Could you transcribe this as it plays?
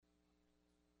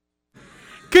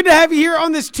Good to have you here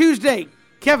on this Tuesday.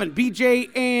 Kevin, BJ,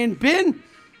 and Ben,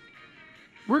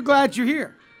 we're glad you're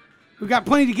here. We've got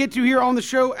plenty to get to here on the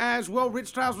show as well. Rich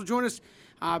Stiles will join us.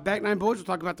 Back Nine Boys will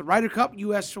talk about the Ryder Cup,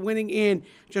 U.S. winning in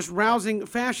just rousing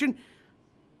fashion.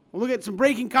 We'll look at some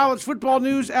breaking college football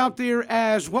news out there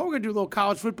as well. We're going to do a little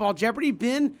college football Jeopardy.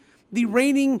 Ben, the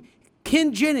reigning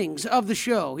Ken Jennings of the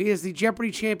show. He is the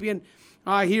Jeopardy champion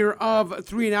here of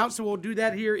 3 and Out, so we'll do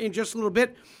that here in just a little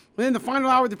bit. And then the final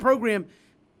hour of the program,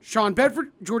 Sean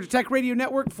Bedford, Georgia Tech Radio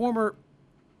Network, former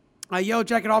Yellow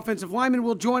Jacket offensive lineman,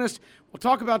 will join us. We'll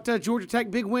talk about Georgia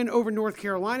Tech big win over North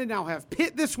Carolina. Now have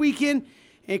Pitt this weekend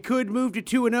and could move to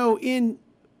 2-0 in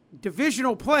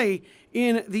divisional play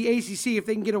in the ACC if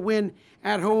they can get a win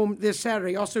at home this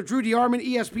Saturday. Also, Drew DeArmond,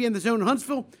 ESPN The Zone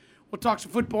Huntsville. We'll talk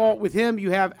some football with him.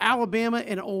 You have Alabama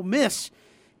and Ole Miss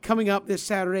coming up this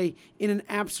Saturday in an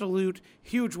absolute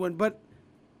huge one. But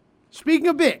speaking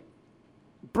of big,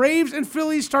 Braves and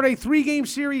Phillies start a 3-game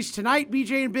series tonight.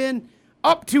 BJ and Ben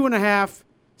up 2.5,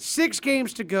 6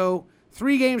 games to go,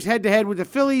 3 games head-to-head with the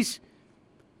Phillies.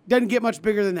 Doesn't get much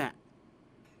bigger than that.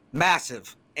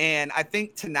 Massive. And I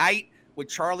think tonight, with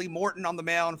Charlie Morton on the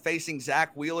mound facing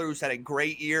Zach Wheeler, who's had a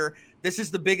great year, this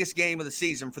is the biggest game of the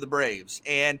season for the Braves.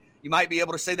 And you might be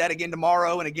able to say that again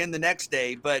tomorrow and again the next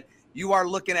day, but you are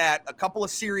looking at a couple of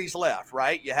series left,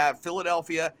 right? You have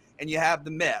Philadelphia and you have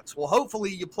the Mets. Well,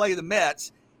 hopefully you play the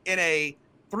Mets in a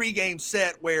 3-game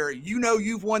set where you know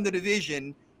you've won the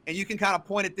division and you can kind of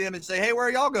point at them and say, hey, where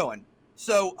are y'all going?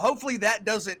 So hopefully that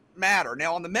doesn't matter.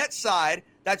 Now, on the Mets side,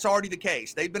 that's already the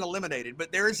case. They've been eliminated.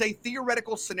 But there is a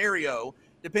theoretical scenario,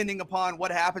 depending upon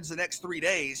what happens the next 3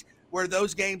 days, where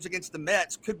those games against the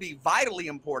Mets could be vitally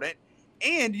important,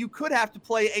 and you could have to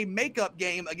play a makeup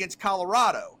game against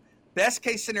Colorado. Best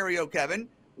case scenario, Kevin,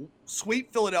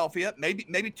 sweep Philadelphia.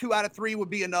 Maybe 2 out of 3 would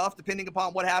be enough, depending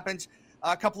upon what happens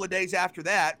a couple of days after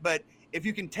that. But if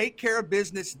you can take care of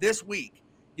business this week,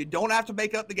 you don't have to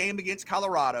make up the game against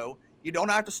Colorado. You don't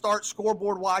have to start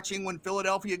scoreboard watching when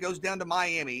Philadelphia goes down to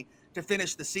Miami to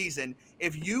finish the season.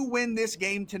 If you win this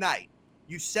game tonight,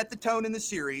 you set the tone in the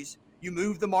series. You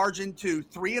move the margin to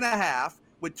 3.5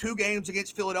 with 2 games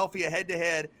against Philadelphia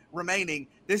head-to-head remaining.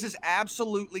 This is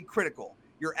absolutely critical.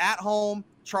 You're at home.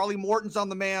 Charlie Morton's on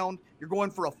the mound. You're going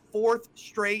for a 4th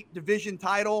straight division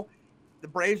title. The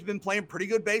Braves have been playing pretty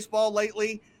good baseball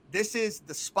lately. This is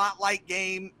the spotlight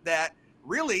game that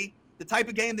really the type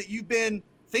of game that you've been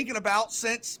thinking about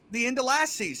since the end of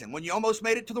last season when you almost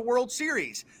made it to the World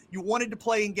Series. You wanted to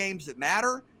play in games that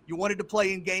matter. You wanted to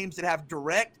play in games that have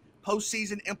direct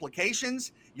postseason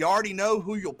implications. You already know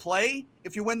who you'll play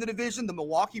if you win the division, the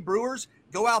Milwaukee Brewers.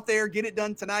 Go out there, get it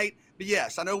done tonight. But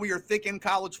yes, I know we are thick in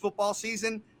college football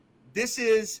season. This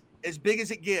is as big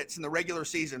as it gets in the regular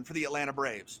season for the Atlanta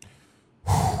Braves.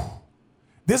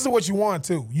 This is what you want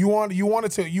too. You want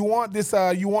this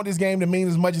game to mean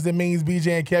as much as it means,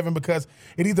 BJ and Kevin, because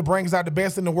it either brings out the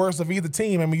best and the worst of either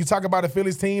team. I mean, you talk about a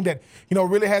Phillies team that,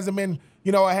 really hasn't been,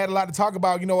 had a lot to talk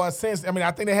about, since. I mean, I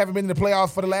think they haven't been in the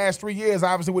playoffs for the last 3 years,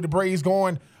 obviously with the Braves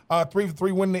going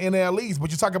 3-3 winning the NL East.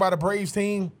 But you talk about a Braves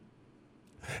team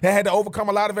that had to overcome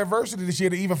a lot of adversity this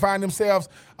year to even find themselves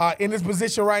in this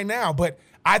position right now. But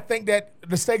I think that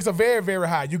the stakes are very, very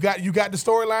high. You got the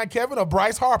storyline, Kevin, of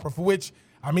Bryce Harper, for which,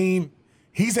 I mean,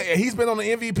 he's been on the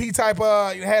MVP type,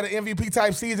 had an MVP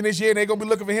type season this year, and they're gonna be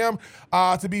looking for him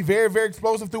to be very, very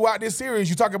explosive throughout this series.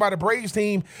 You talk about a Braves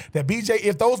team that, BJ,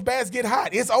 if those bats get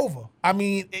hot, it's over. I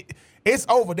mean, it's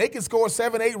over. They can score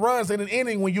 7-8 runs in an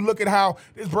inning when you look at how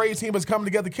this Braves team has come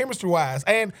together chemistry-wise.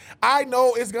 And I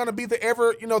know it's gonna be the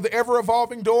ever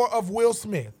evolving door of Will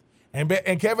Smith.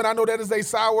 And Kevin, I know that is a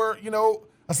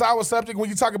sour subject when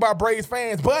you talk about Braves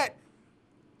fans, but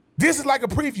this is like a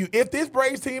preview. If this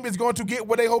Braves team is going to get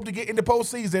what they hope to get in the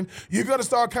postseason, you're going to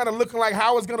start kind of looking like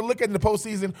how it's going to look at in the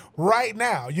postseason right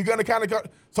now. You're going to kind of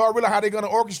start realizing how they're going to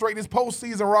orchestrate this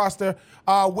postseason roster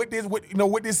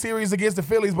with this series against the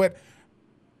Phillies. But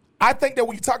I think that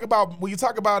when you talk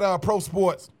about pro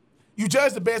sports, you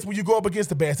judge the best when you go up against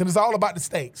the best, and it's all about the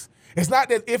stakes. It's not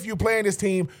that if you're playing this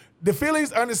team, the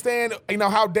Phillies understand,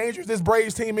 how dangerous this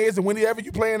Braves team is, and whenever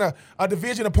you're playing a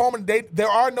division opponent, there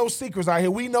are no secrets out here.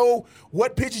 We know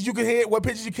what pitches you can hit, what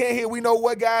pitches you can't hit. We know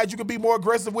what guys you can be more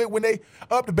aggressive with when they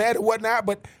up the bat and whatnot.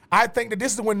 But I think that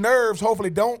this is when nerves hopefully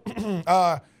don't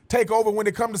take over when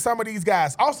it comes to some of these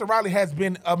guys. Austin Riley has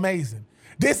been amazing.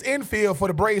 This infield for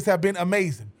the Braves have been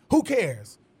amazing. Who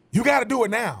cares? You got to do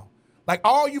it now. Like,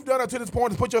 all you've done up to this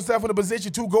point is put yourself in a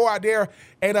position to go out there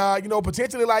and,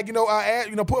 potentially,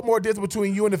 put more distance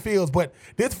between you and the Fields. But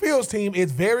this Fields team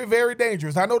is very, very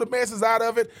dangerous. I know the mess is out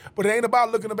of it, but it ain't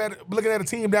about looking at a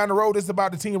team down the road. It's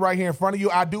about the team right here in front of you.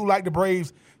 I do like the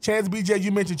Braves. Chance, BJ,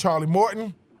 you mentioned Charlie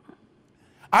Morton.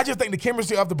 I just think the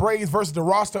chemistry of the Braves versus the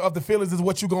roster of the Phillies is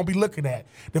what you're going to be looking at.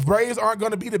 The Braves aren't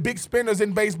going to be the big spenders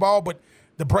in baseball, but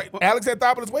Alex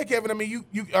Anthopoulos' way, Kevin. You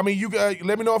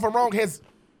let me know if I'm wrong.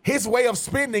 His way of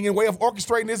spending and way of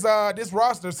orchestrating this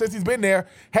roster since he's been there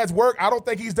has worked. I don't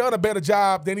think he's done a better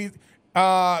job than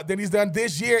he's done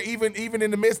this year, even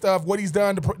in the midst of what he's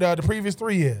done the previous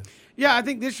 3 years. Yeah, I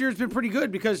think this year's been pretty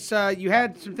good because you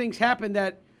had some things happen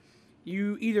that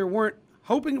you either weren't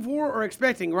hoping for or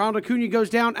expecting. Ronald Acuna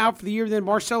goes down out for the year, then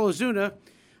Marcell Ozuna.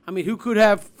 I mean, who could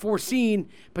have foreseen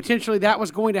potentially that was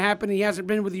going to happen? He hasn't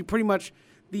been with you pretty much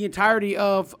the entirety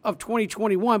of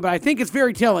 2021, but I think it's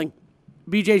very telling,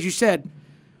 BJ, as you said,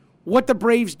 what the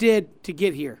Braves did to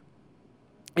get here.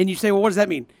 And you say, well, what does that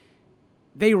mean?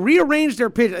 They rearranged their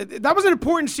pitch. That was an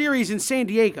important series in San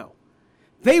Diego.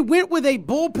 They went with a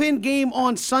bullpen game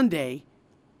on Sunday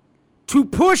to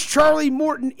push Charlie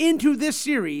Morton into this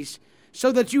series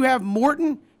so that you have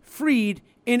Morton, Fried,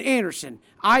 and Anderson,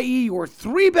 i.e. your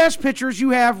 3 best pitchers you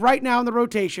have right now in the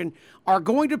rotation are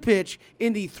going to pitch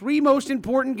in the 3 most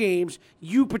important games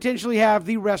you potentially have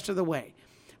the rest of the way.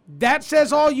 That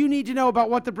says all you need to know about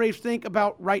what the Braves think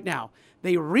about right now.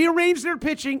 They rearranged their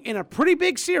pitching in a pretty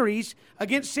big series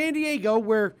against San Diego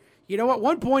where, at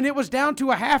one point it was down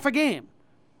to a half a game.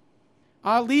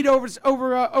 Lead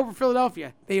over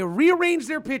Philadelphia. They rearranged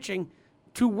their pitching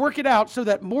to work it out so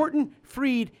that Morton,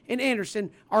 Fried, and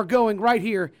Anderson are going right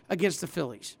here against the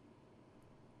Phillies.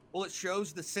 Well, it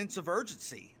shows the sense of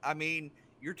urgency. I mean,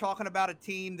 you're talking about a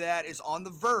team that is on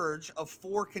the verge of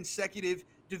 4 consecutive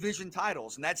division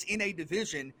titles, and that's in a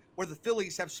division where the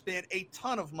Phillies have spent a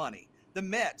ton of money. The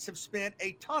Mets have spent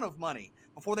a ton of money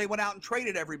before they went out and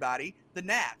traded everybody. The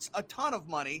Nats, a ton of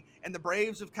money, and the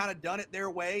Braves have kind of done it their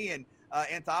way, and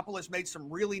Anthopoulos made some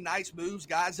really nice moves,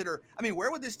 guys that are,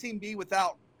 where would this team be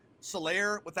without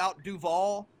Soler, without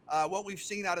Duvall? What we've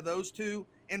seen out of those two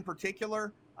in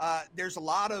particular, there's a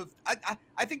lot of,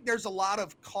 I think there's a lot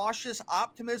of cautious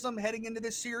optimism heading into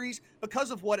this series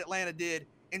because of what Atlanta did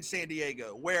in San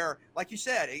Diego, where, like you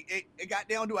said, it got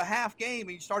down to a half game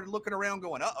and you started looking around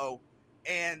going, uh-oh.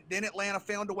 And then Atlanta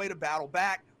found a way to battle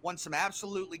back, won some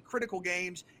absolutely critical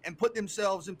games, and put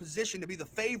themselves in position to be the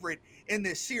favorite in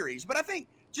this series. But I think,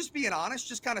 just being honest,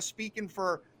 just kind of speaking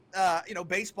for,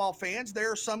 baseball fans,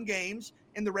 there are some games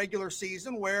in the regular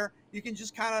season where you can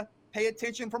just kind of pay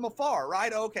attention from afar,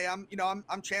 right? Okay, I'm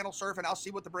channel surfing. I'll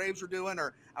see what the Braves are doing,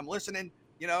 or I'm listening,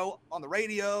 on the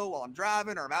radio while I'm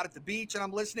driving, or I'm out at the beach and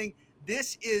I'm listening.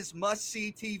 This is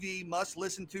must-see TV,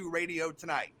 must-listen-to radio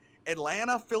tonight.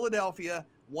 Atlanta, Philadelphia,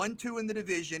 1-2 in the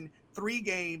division, 3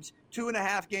 games,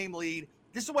 2.5 game lead.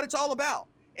 This is what it's all about.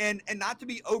 And not to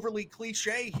be overly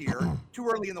cliche here, too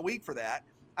early in the week for that.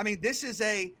 This is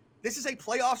a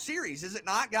playoff series, is it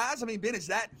not, guys? Ben, is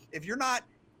that, if you're not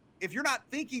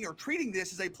thinking or treating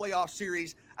this as a playoff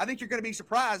series, I think you're going to be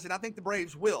surprised, and I think the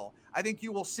Braves will. I think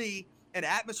you will see an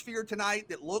atmosphere tonight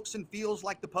that looks and feels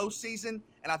like the postseason,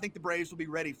 and I think the Braves will be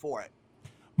ready for it.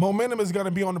 Momentum is going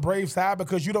to be on the Braves side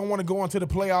because you don't want to go into the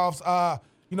playoffs,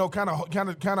 kind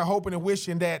of hoping and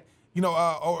wishing that,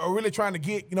 or really trying to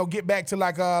get back to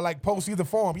like postseason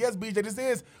form. Yes, BJ, this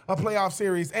is a playoff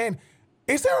series, and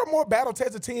is there a more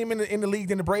battle-tested team in the league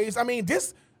than the Braves? And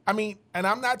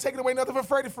I'm not taking away nothing from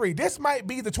Freddie Freed. This might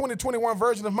be the 2021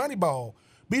 version of Moneyball.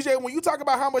 BJ, when you talk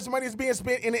about how much money is being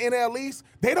spent in the NL East,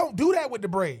 they don't do that with the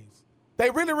Braves. They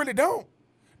really, really don't.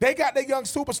 They got their young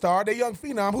superstar, their young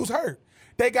phenom who's hurt.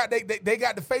 They got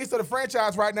the face of the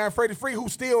franchise right now, Freddie Freed, who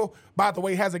still, by the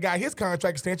way, hasn't got his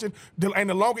contract extension. And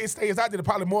the longer it stays out there, the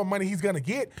probably more money he's going to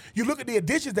get. You look at the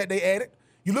additions that they added.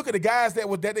 You look at the guys they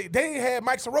ain't had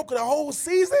Mike Soroka the whole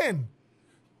season.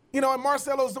 And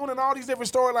Marcell Ozuna and all these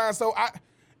different storylines. So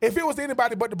if it was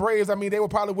anybody but the Braves, they would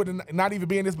probably not even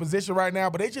be in this position right now.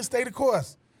 But they just stay the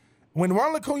course. When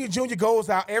Ronald Acuna Jr. goes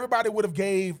out, everybody would have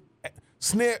gave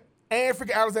Snip and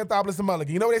freaking Alex Anthopoulos a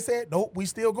mulligan. You know what they said? Nope, we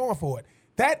still going for it.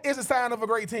 That is a sign of a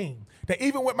great team. That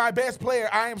even with my best player,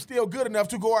 I am still good enough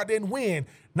to go out there and win.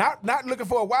 Not looking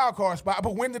for a wild card spot,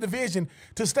 but win the division.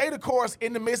 To stay the course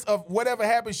in the midst of whatever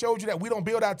happened showed you that we don't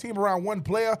build our team around one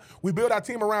player. We build our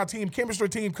team around team chemistry,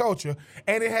 team culture,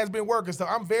 and it has been working. So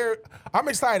I'm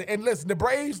excited. And listen, the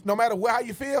Braves, no matter how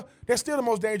you feel, they're still the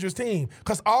most dangerous team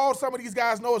because all some of these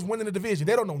guys know is winning the division.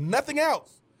 They don't know nothing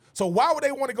else. So why would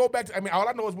they want to go back to, all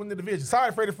I know is win the division.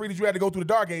 Sorry, Freddie Freed, that you had to go through the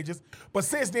dark ages. But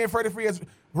since then, Freddie Freed has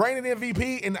reigning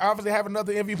MVP and obviously have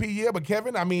another MVP year. But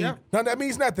Kevin, none of that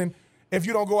means nothing if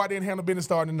you don't go out there and handle business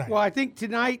starting tonight. Well, I think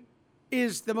tonight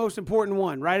is the most important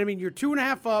one, right? I mean, you're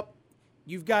 2.5 up.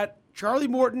 You've got Charlie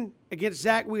Morton against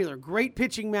Zach Wheeler. Great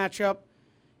pitching matchup.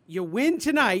 You win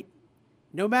tonight.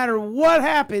 No matter what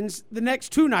happens the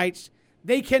next 2 nights,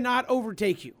 they cannot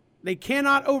overtake you. They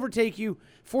cannot overtake you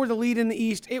for the lead in the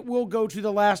East. It will go to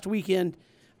the last weekend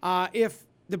if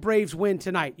the Braves win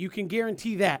tonight. You can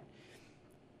guarantee that.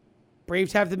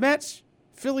 Braves have the Mets.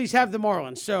 Phillies have the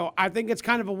Marlins. So I think it's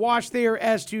kind of a wash there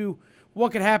as to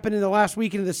what could happen in the last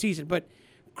weekend of the season. But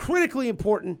critically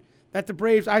important that the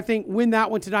Braves, I think, win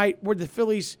that one tonight, where the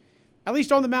Phillies, at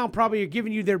least on the mound, probably are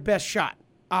giving you their best shot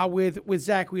with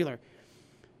Zach Wheeler.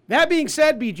 That being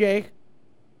said, BJ,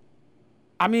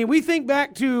 I mean, we think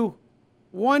back to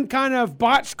one kind of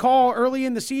botched call early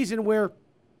in the season where,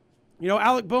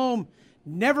 Alec Boehm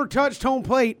never touched home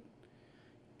plate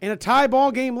in a tie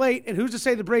ball game late, and who's to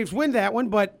say the Braves win that one,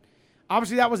 but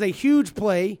obviously that was a huge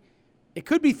play. It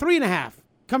could be 3.5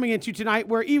 coming into tonight,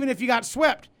 where even if you got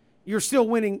swept, you're still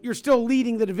winning, you're still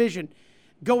leading the division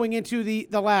going into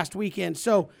the last weekend.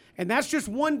 So, and that's just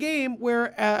one game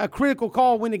where a critical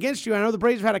call went against you. I know the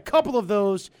Braves have had a couple of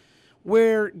those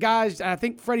where guys, I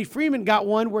think Freddie Freeman got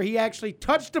one where he actually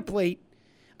touched the plate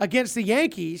against the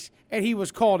Yankees and he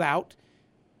was called out.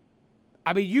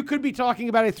 I mean, you could be talking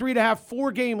about a 3.5,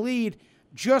 4-game lead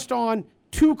just on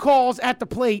 2 calls at the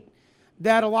plate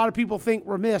that a lot of people think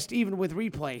were missed, even with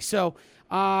replay. So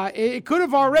it could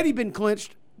have already been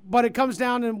clinched, but it comes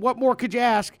down to what more could you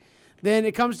ask? Then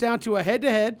it comes down to a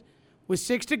head-to-head with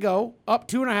 6 to go, up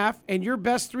 2.5, and your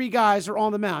best 3 guys are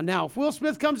on the mound. Now, if Will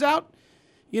Smith comes out,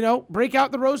 break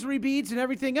out the rosary beads and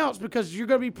everything else, because you're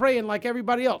going to be praying like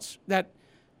everybody else.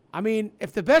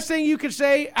 If the best thing you could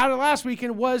say out of last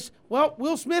weekend was, well,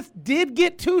 Will Smith did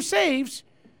get 2 saves.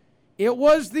 It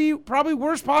was the probably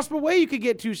worst possible way you could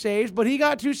get 2 saves, but he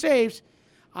got 2 saves.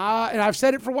 And I've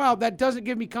said it for a while, that doesn't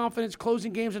give me confidence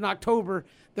closing games in October,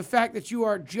 the fact that you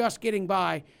are just getting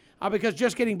by, because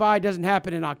just getting by doesn't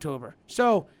happen in October.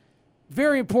 So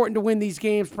very important to win these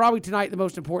games. Probably tonight the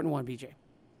most important one, BJ.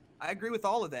 I agree with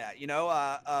all of that.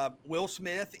 Will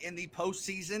Smith in the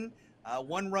postseason,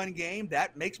 1-run game,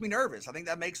 that makes me nervous. I think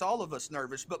that makes all of us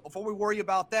nervous. But before we worry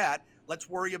about that, let's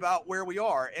worry about where we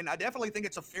are. And I definitely think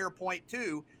it's a fair point,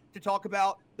 too, to talk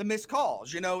about the missed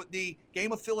calls. The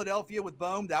game of Philadelphia with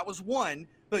Boehm, that was 1.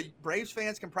 But Braves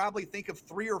fans can probably think of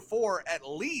 3 or 4 at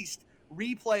least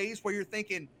replays where you're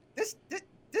thinking, this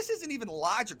isn't even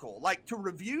logical. Like, to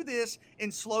review this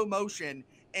in slow motion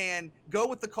and go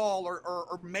with the call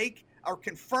or make or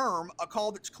confirm a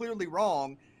call that's clearly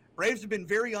wrong. Braves have been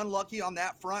very unlucky on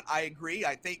that front. I agree.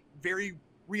 I think very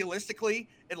realistically,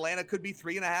 Atlanta could be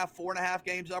 3.5, 4.5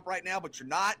 games up right now, but you're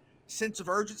not. Sense of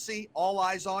urgency, all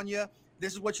eyes on you.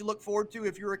 This is what you look forward to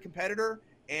if you're a competitor,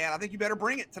 and I think you better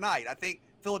bring it tonight. I think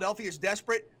Philadelphia is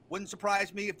desperate. Wouldn't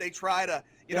surprise me if they try to,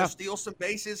 steal some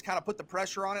bases, kind of put the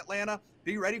pressure on Atlanta.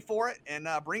 Be ready for it and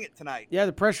bring it tonight. Yeah,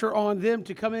 the pressure on them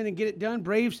to come in and get it done.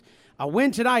 Braves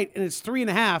win tonight, and it's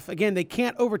 3.5. Again, they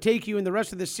can't overtake you in the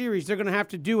rest of the series. They're going to have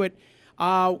to do it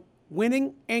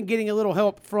winning and getting a little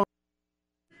help from.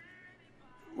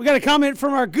 We got a comment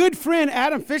from our good friend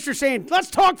Adam Fisher saying,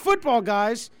 let's talk football,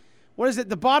 guys. What is it,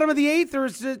 the bottom of the 8th, or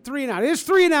is it 3 and out? It is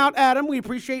 3 and out, Adam. We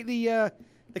appreciate the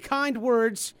kind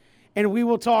words, and we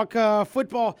will talk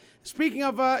football. Speaking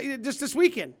of just this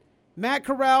weekend, Matt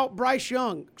Corral, Bryce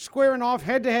Young squaring off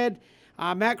head-to-head.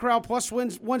 Matt Corral plus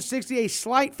wins 160, a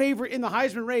slight favorite in the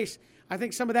Heisman race. I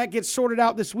think some of that gets sorted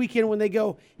out this weekend when they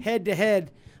go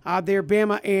head-to-head, there,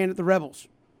 Bama and the Rebels.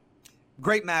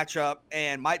 Great matchup,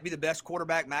 and might be the best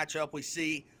quarterback matchup we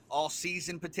see all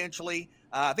season potentially.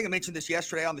 I think I mentioned this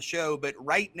yesterday on the show, but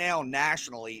right now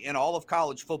nationally in all of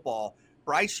college football,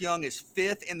 Bryce Young is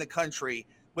 5th in the country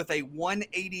with a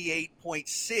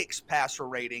 188.6 passer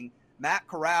rating. Matt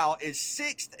Corral is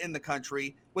 6th in the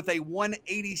country with a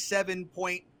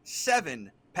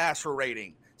 187.7 passer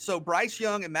rating. So Bryce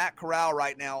Young and Matt Corral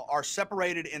right now are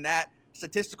separated in that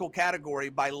statistical category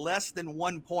by less than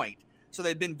 1 point. So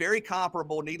they've been very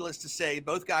comparable, needless to say.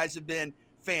 Both guys have been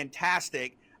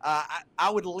fantastic. I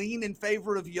would lean in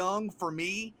favor of Young for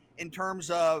me in terms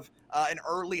of an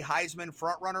early Heisman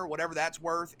frontrunner, whatever that's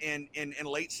worth in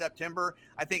late September.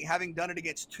 I think having done it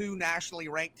against 2 nationally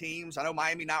ranked teams, I know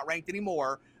Miami not ranked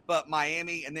anymore, but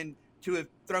Miami, and then to have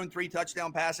thrown 3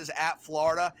 touchdown passes at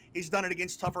Florida, he's done it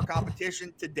against tougher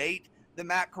competition to date than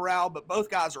Matt Corral, but both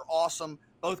guys are awesome.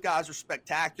 Both guys are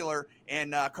spectacular,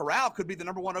 and Corral could be the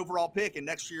number 1 overall pick in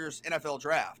next year's NFL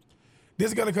draft. this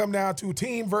is going to come down to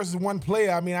team versus one player.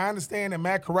 I mean, I understand that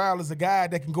Matt Corral is a guy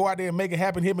that can go out there and make it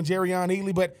happen, him and Jerrion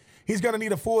Ealy, but he's going to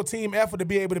need a full team effort to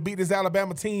be able to beat this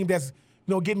Alabama team that's,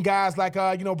 getting guys like,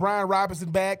 Brian Robinson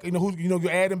back, you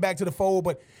add him back to the fold.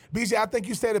 But, BJ, I think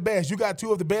you said it best. You got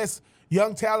two of the best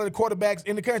young, talented quarterbacks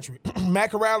in the country.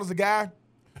 Matt Corral is a guy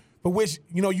for which,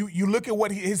 you look at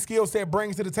what his skill set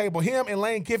brings to the table. Him and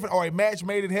Lane Kiffin are a match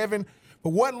made in heaven. But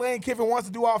what Lane Kiffin wants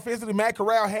to do offensively, Matt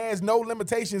Corral has no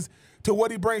limitations to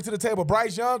what he brings to the table.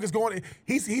 Bryce Young is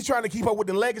he's trying to keep up with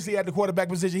the legacy at the quarterback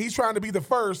position. He's trying to be the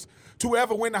first to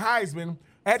ever win the Heisman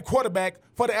at quarterback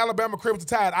for the Alabama Crimson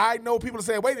Tide. I know people are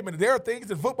saying, wait a minute, there are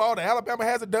things in football that Alabama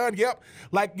hasn't done. Yep,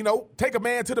 like, take a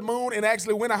man to the moon and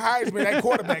actually win a Heisman at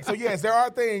quarterback. So, yes, there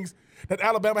are things that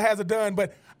Alabama hasn't done.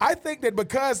 But I think that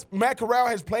because Matt Corral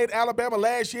has played Alabama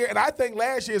last year, and I think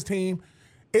last year's team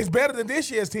is better than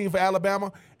this year's team for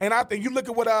Alabama. And I think you look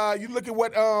at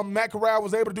what Matt Corral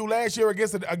was able to do last year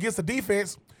against the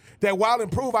defense that, while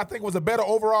improved, I think was a better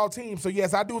overall team. So,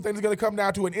 yes, I do think it's going to come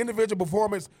down to an individual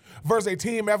performance versus a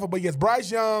team effort. But, yes, Bryce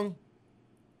Young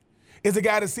is a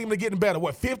guy that seemed to getting better.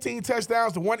 15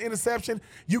 touchdowns to 1 interception?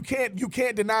 You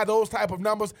can't deny those type of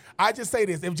numbers. I just say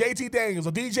this. If JT Daniels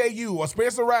or DJU or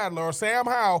Spencer Rattler or Sam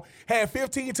Howell had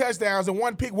 15 touchdowns and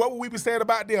 1 pick, what would we be saying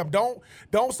about them?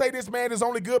 Don't say this man is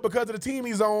only good because of the team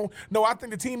he's on. No, I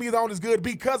think the team he's on is good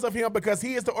because of him, because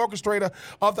he is the orchestrator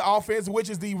of the offense,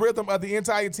 which is the rhythm of the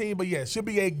entire team. But, yes, should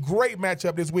be a great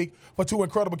matchup this week for 2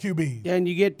 incredible QBs. And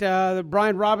you get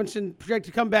Brian Robinson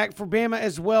projected to come back for Bama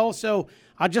as well. So,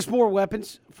 just more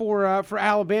weapons for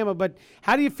Alabama. But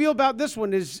how do you feel about this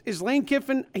one? Is Lane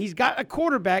Kiffin, he's got a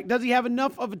quarterback. Does he have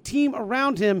enough of a team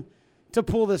around him to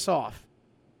pull this off?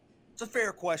 It's a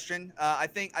fair question. I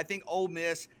think Ole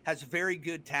Miss has very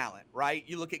good talent, right?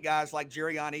 You look at guys like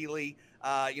Jerrion Ealy,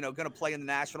 going to play in the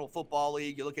National Football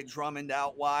League. You look at Drummond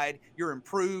out wide. You're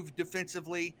improved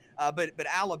defensively, but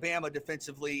Alabama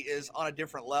defensively is on a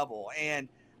different level. And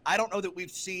I don't know that we've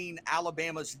seen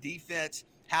Alabama's defense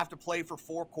have to play for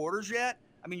 4 quarters yet.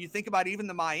 I mean, you think about even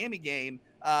the Miami game,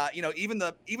 even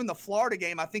the Florida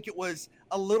game, I think it was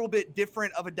a little bit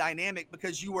different of a dynamic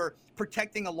because you were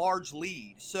protecting a large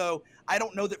lead. So I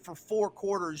don't know that for 4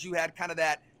 quarters you had kind of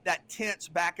that tense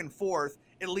back and forth,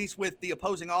 at least with the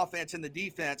opposing offense and the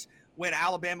defense, when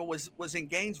Alabama was in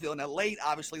Gainesville. Now, late,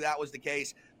 obviously, that was the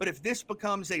case. But if this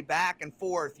becomes a back and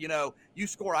forth, you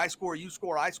score, I score, you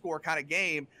score, I score kind of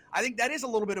game, I think that is a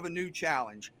little bit of a new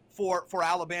challenge for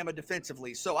Alabama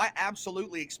defensively. So I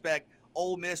absolutely expect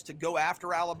Ole Miss to go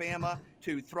after Alabama,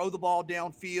 to throw the ball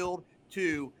downfield,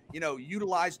 to,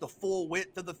 utilize the full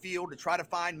width of the field to try to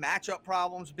find matchup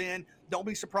problems, Ben. Don't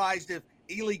be surprised if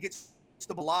Ealy gets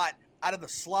the lot out of the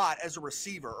slot as a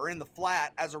receiver or in the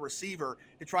flat as a receiver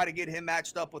to try to get him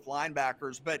matched up with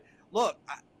linebackers. But look,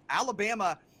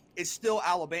 Alabama is still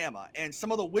Alabama. And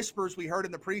some of the whispers we heard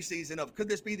in the preseason of could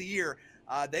this be the year,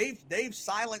 they've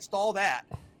silenced all that.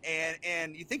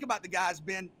 And you think about the guys,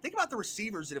 Ben, think about the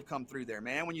receivers that have come through there,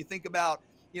 man. When you think about,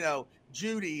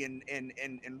 Judy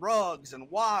and Ruggs and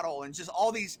Waddle and just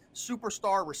all these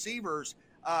superstar receivers,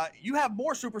 you have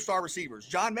more superstar receivers.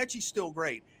 John Mechie's still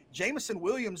great. Jameson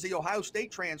Williams, the Ohio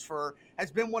State transfer,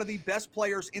 has been one of the best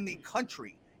players in the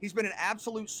country. He's been an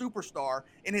absolute superstar.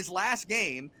 In his last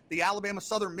game, the Alabama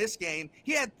Southern Miss game,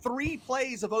 he had 3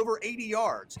 plays of over 80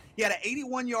 yards. He had an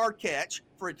 81-yard catch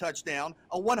for a touchdown,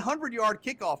 a 100-yard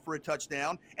kickoff for a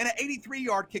touchdown, and an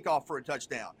 83-yard kickoff for a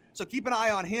touchdown. So keep an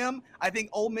eye on him. I think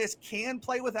Ole Miss can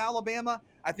play with Alabama.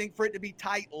 I think for it to be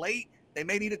tight late, they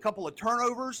may need a couple of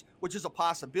turnovers, which is a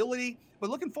possibility.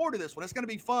 But looking forward to this one. It's going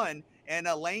to be fun. And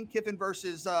Lane Kiffin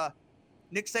versus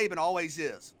Nick Saban always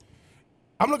is.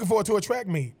 I'm looking forward to a track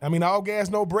meet. I mean, all gas,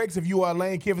 no brakes if you are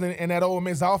Lane Kiffin and that Ole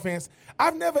Miss offense.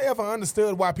 I've never, ever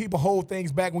understood why people hold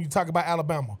things back when you talk about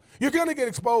Alabama. You're going to get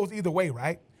exposed either way,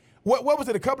 right? What was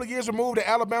it, a couple of years removed that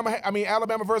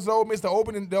Alabama versus Ole Miss, the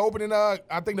opening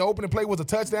play was a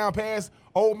touchdown pass,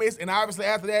 Ole Miss, and obviously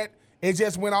after that, it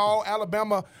just went all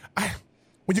Alabama.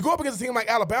 When you go up against a team like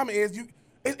Alabama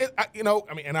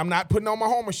and I'm not putting on my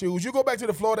homer shoes. You go back to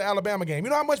the Florida-Alabama game. You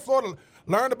know how much Florida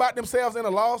learned about themselves in a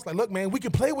loss? Like, look, man, we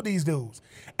can play with these dudes.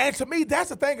 And to me, that's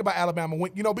the thing about Alabama.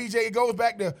 When BJ, it goes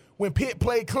back to when Pitt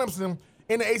played Clemson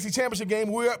in the AC Championship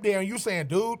game. We're up there, and you saying,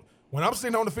 dude, when I'm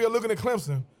sitting on the field looking at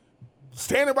Clemson,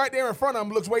 standing right there in front of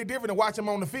them looks way different than watching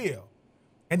them on the field.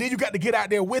 And then you got to get out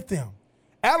there with them.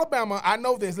 Alabama, I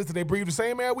know this. Listen, they breathe the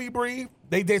same air we breathe.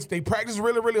 They practice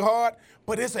really, really hard,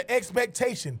 but it's an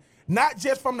expectation. not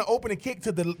just from the opening kick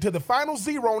to the final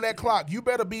zero on that clock. You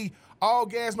better be all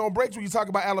gas, no brakes when you talk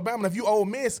about Alabama. And if you Ole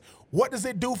Miss, what does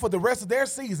it do for the rest of their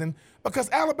season? Because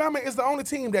Alabama is the only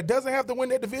team that doesn't have to win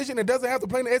that division and doesn't have to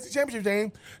play in the SEC championship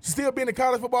game to still be in the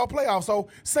college football playoff. So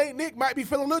St. Nick might be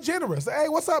feeling a little generous. Hey,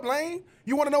 what's up, Lane?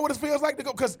 You want to know what it feels like to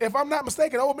go? Because if I'm not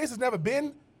mistaken, Ole Miss has never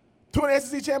been to an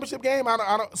SEC championship game.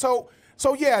 So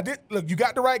yeah, look, you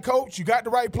got the right coach, you got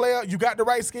the right player, you got the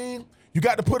right scheme. You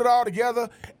got to put it all together,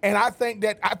 and I think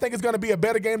it's going to be a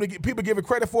better game than people give it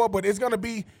credit for. But it's going to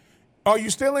be, are you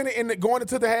still in it going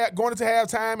into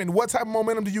halftime, and what type of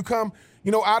momentum do you come,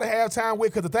 out of halftime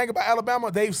with? Because the thing about Alabama,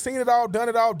 they've seen it all, done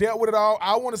it all, dealt with it all.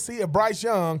 I want to see if Bryce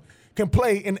Young can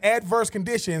play in adverse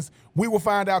conditions. We will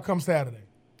find out come Saturday.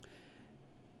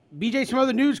 BJ, some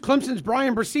other news. Clemson's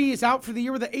Brian Bresee is out for the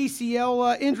year with an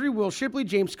ACL injury. Will Shipley,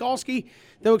 James Skalski,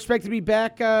 they'll expect to be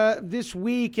back this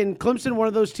week. And Clemson, one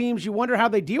of those teams, you wonder how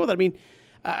they deal with it. I mean,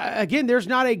 again, there's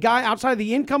not a guy outside of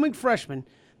the incoming freshman.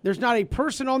 There's not a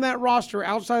person on that roster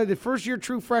outside of the first-year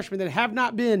true freshmen that have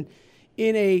not been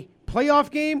in a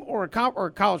playoff game or a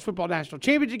college football national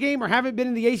championship game or haven't been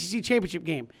in the ACC championship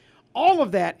game. All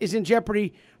of that is in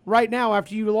jeopardy right now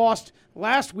after you lost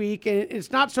last week. And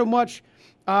it's not so much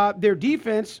their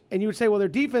defense, and you would say, well, their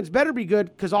defense better be good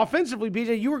because offensively,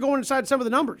 BJ, you were going inside some of the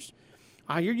numbers.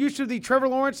 You're used to the Trevor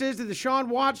Lawrences, the Deshaun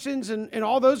Watsons, and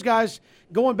all those guys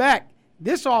going back.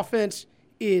 This offense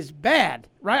is bad,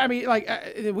 right? I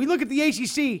mean, we look at the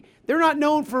ACC, they're not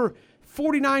known for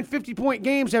 49, 50-point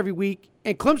games every week,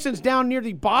 and Clemson's down near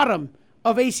the bottom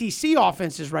of ACC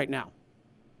offenses right now.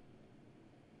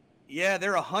 Yeah,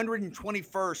 they're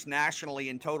 121st nationally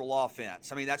in total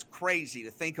offense. I mean, that's crazy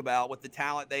to think about with the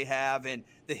talent they have and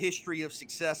the history of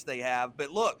success they have.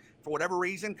 But look, for whatever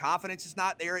reason, confidence is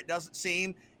not there. It doesn't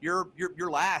seem. You're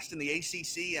last in the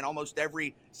ACC in almost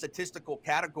every statistical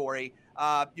category.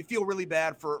 You feel really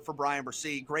bad for Brian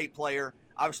Bresee, great player.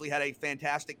 Obviously had a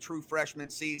fantastic true freshman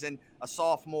season, a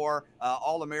sophomore,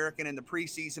 All-American in the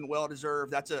preseason,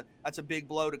 well-deserved. That's a big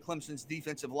blow to Clemson's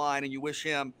defensive line, and you wish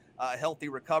him a healthy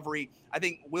recovery. I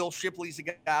think Will Shipley's a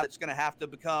guy that's going to have to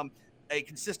become a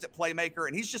consistent playmaker,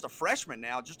 and he's just a freshman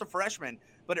now,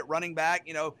 But at running back,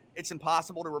 it's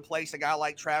impossible to replace a guy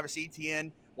like Travis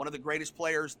Etienne, one of the greatest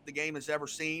players the game has ever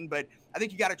seen. But I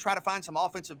think you got to try to find some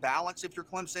offensive balance if you're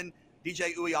Clemson.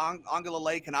 DJ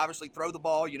Uiagalelei can obviously throw the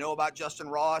ball. You know about Justin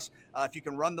Ross. If you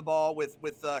can run the ball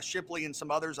with Shipley and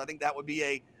some others, I think that would be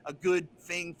a good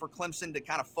thing for Clemson to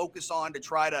kind of focus on to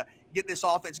try to get this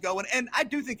offense going. And I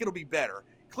do think it'll be better.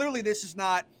 Clearly, this is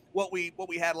not what we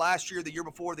had last year, the year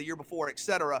before, et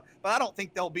cetera. But I don't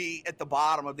think they'll be at the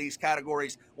bottom of these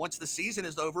categories once the season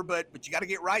is over. But you got to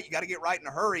get right. You got to get right in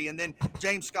a hurry. And then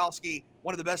James Skalski,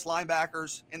 one of the best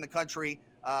linebackers in the country.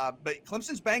 But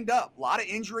Clemson's banged up. A lot of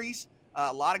injuries,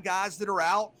 a lot of guys that are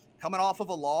out coming off of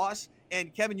a loss.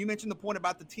 And, Kevin, you mentioned the point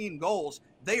about the team goals.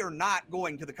 They are not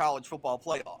going to the college football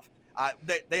playoff.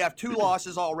 They have 2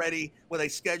 losses already with a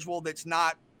schedule that's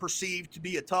not perceived to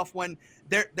be a tough one.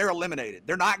 They're eliminated.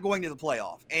 They're not going to the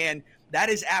playoff. And that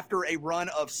is after a run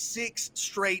of 6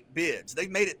 straight bids.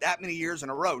 They've made it that many years in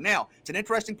a row. Now, it's an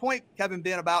interesting point, Kevin,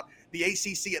 Ben, about the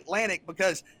ACC Atlantic,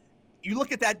 because you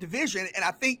look at that division, and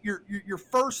I think your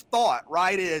first thought,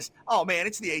 right, is, oh, man,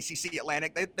 it's the ACC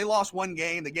Atlantic. They lost one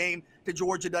game. The game to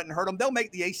Georgia doesn't hurt them. They'll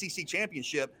make the ACC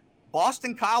championship.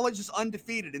 Boston College is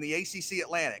undefeated in the ACC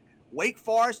Atlantic. Wake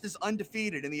Forest is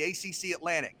undefeated in the ACC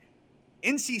Atlantic.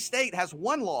 NC State has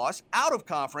 1 loss out of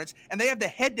conference, and they have the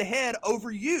head-to-head over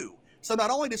you. So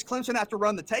not only does Clemson have to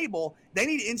run the table, they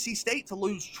need NC State to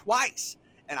lose twice.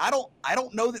 And I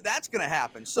don't know that that's going to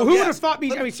happen. So who would have thought?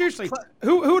 I mean, seriously,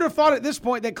 who would have thought at this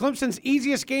point that Clemson's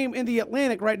easiest game in the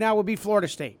Atlantic right now would be Florida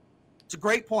State? It's a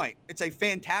great point. It's a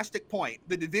fantastic point.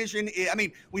 The division,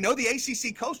 we know the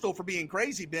ACC Coastal for being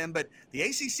crazy, Ben, but the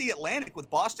ACC Atlantic with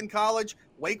Boston College,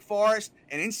 Wake Forest,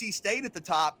 and NC State at the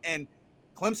top, and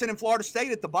Clemson and Florida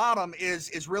State at the bottom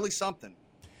is really something.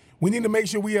 We need to make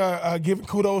sure we are giving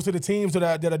kudos to the teams that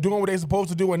are doing what they're supposed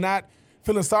to do and not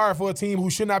feeling sorry for a team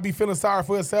who should not be feeling sorry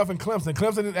for itself in Clemson.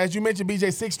 Clemson, as you mentioned,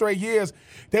 BJ, 6 straight years,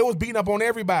 they was beating up on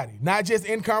everybody, not just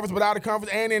in conference but out of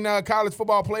conference and in college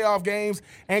football playoff games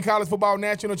and college football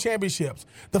national championships.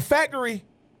 The factory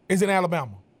is in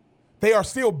Alabama. They are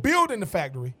still building the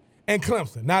factory in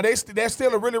Clemson. Now, they're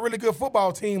still a really, really good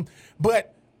football team,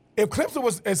 but if Clemson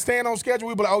was staying on schedule,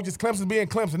 we'd be like, oh, just Clemson being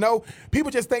Clemson. No, people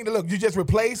just think that, look, you just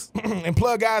replace and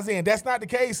plug guys in. That's not the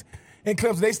case in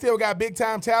Clemson. They still got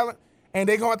big-time talent, and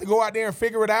they're going to have to go out there and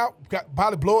figure it out,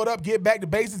 probably blow it up, get back to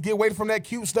basics, get away from that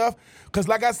cute stuff. Because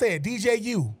like I said,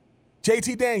 DJU,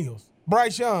 JT Daniels,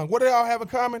 Bryce Young, what do they all have in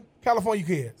common? California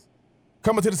kids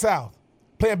coming to the South,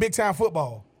 playing big-time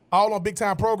football, all on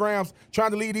big-time programs,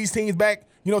 trying to lead these teams back,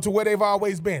 to where they've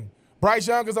always been. Bryce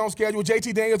Young is on schedule.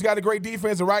 JT Daniels got a great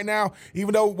defense, and right now,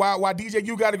 even though while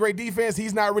DJU got a great defense,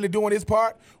 he's not really doing his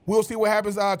part. We'll see what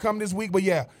happens come this week, but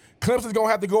yeah. Clemson's going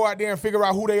to have to go out there and figure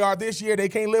out who they are this year. They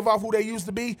can't live off who they used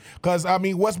to be because,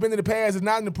 what's been in the past is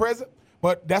not in the present.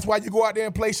 But that's why you go out there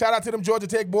and play. Shout out to them Georgia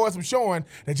Tech boys from showing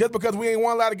that just because we ain't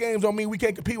won a lot of games don't mean we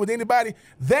can't compete with anybody.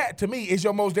 That, to me, is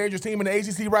your most dangerous team in the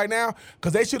ACC right now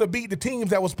because they should have beat the teams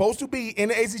that were supposed to be in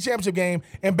the ACC championship game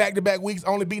in back-to-back weeks,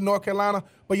 only beat North Carolina.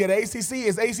 But, yeah, the ACC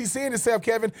is ACC in itself,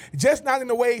 Kevin, just not in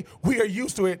the way we are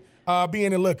used to it.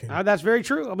 Being and looking. That's very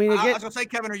true. I was going to say,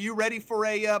 Kevin, are you ready for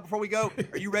before we go,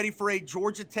 are you ready for a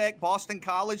Georgia Tech, Boston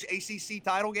College ACC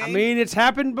title game? It's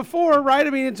happened before, right?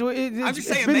 I'm just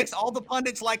saying, it makes all the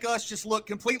pundits like us just look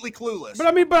completely clueless.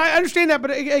 But I understand that.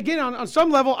 But again, on some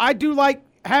level, I do like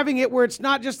having it where it's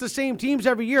not just the same teams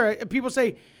every year. People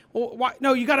say, well, why?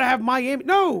 No, you got to have Miami.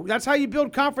 No, that's how you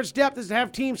build conference depth, is to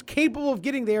have teams capable of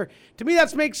getting there. To me,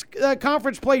 that makes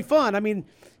conference play fun.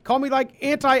 Call me like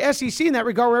anti-SEC in that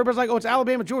regard, where everybody's like, oh, it's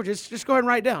Alabama, Georgia. Just go ahead and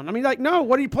write it down. No,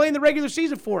 what are you playing the regular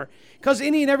season for? Because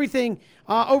any and everything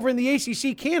over in the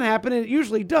ACC can happen, and it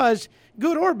usually does,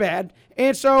 good or bad.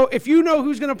 And so if you know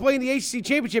who's going to play in the ACC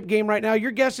championship game right now,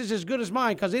 your guess is as good as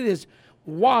mine because it is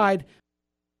wide.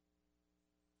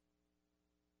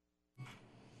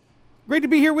 Great to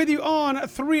be here with you on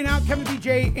 3 and Out. Kevin,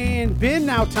 BJ, and Ben.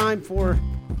 Now time for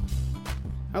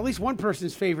at least one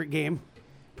person's favorite game.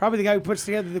 Probably the guy who puts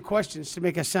together the questions to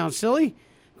make us sound silly.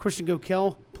 Christian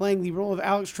Gokel playing the role of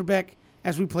Alex Trebek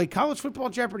as we play College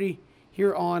Football Jeopardy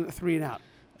here on 3 and Out.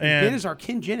 And Ben is our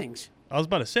Ken Jennings. I was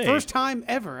about to say. First time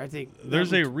ever, I think.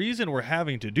 There's a reason we're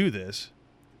having to do this,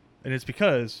 and it's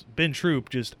because Ben Troop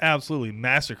just absolutely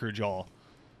massacred y'all.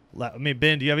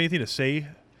 Ben, do you have anything to say?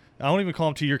 I don't even call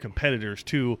them to your competitors,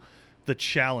 to the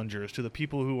challengers, to the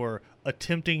people who are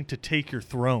attempting to take your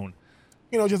throne.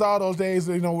 Just all those days,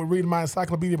 with reading my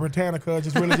Encyclopedia Britannica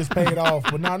just really just paid off.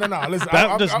 But no. Listen,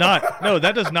 that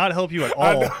does not help you at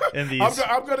all in these.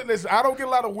 I'm gonna listen. I don't get a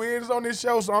lot of wins on this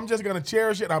show, so I'm just gonna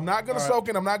cherish it. I'm not gonna soak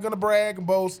it. I'm not gonna brag and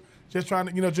boast. Just trying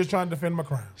to defend my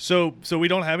crown. So we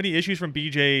don't have any issues from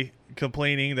BJ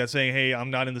complaining that saying, hey,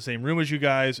 I'm not in the same room as you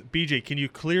guys. BJ, can you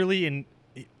clearly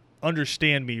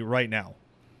understand me right now?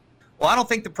 Well, I don't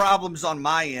think the problem's on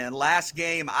my end. Last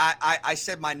game, I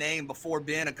said my name before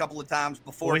Ben a couple of times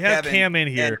before Kevin. We have Cam in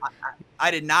here. I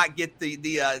did not get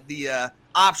the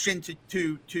option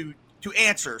to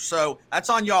answer. So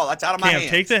that's on y'all. That's out of my hands.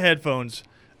 Cam, take the headphones,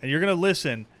 and you're going to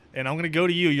listen, and I'm going to go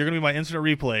to you. You're going to be my instant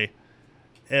replay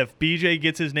if BJ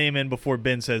gets his name in before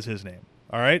Ben says his name.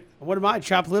 All right? What am I,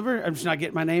 chopped liver? I'm just not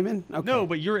getting my name in? Okay. No,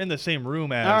 but you're in the same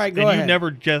room as. All right, go ahead. You never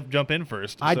jump in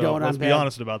first. I don't. Let's be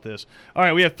honest about this. All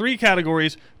right, we have 3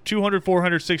 categories, 200,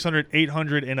 400, 600,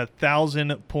 800, and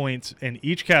 1,000 points in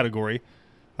each category.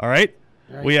 All right?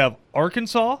 We have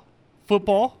Arkansas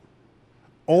football,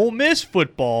 Ole Miss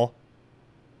football,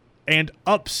 and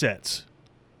upsets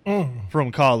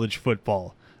from college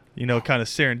football. Kind of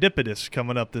serendipitous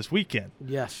coming up this weekend.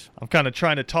 Yes. I'm kind of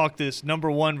trying to talk this number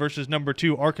 1 versus number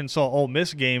 2 Arkansas-Ole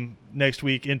Miss game next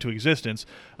week into existence.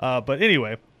 But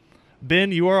anyway,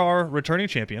 Ben, you are our returning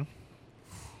champion,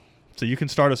 so you can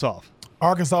start us off.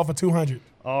 Arkansas for 200.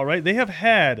 All right. They have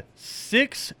had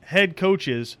 6 head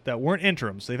coaches that weren't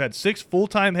interims. They've had 6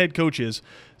 full-time head coaches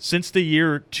since the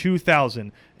year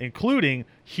 2000, including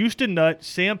Houston Nutt,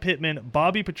 Sam Pittman,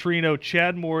 Bobby Petrino,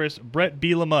 Chad Morris, Brett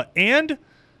Bielema, and...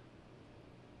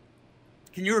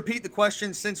 Can you repeat the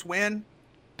question? Since when?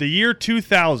 The year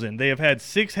 2000. They have had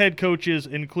 6 head coaches,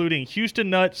 including Houston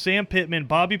Nutt, Sam Pittman,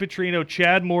 Bobby Petrino,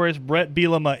 Chad Morris, Brett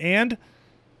Bielema, and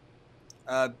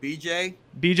BJ.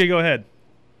 BJ, go ahead.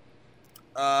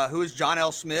 Who is John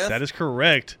L. Smith? That is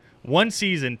correct. One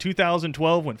season,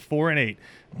 2012, went 4-8.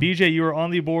 BJ, you are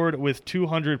on the board with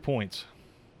 200 points.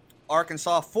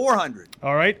 Arkansas 400.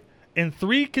 All right. In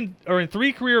 3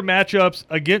 career matchups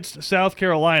against South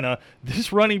Carolina,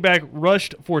 this running back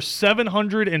rushed for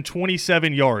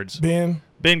 727 yards. Ben,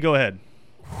 go ahead.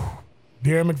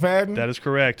 Darren McFadden? That is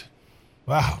correct.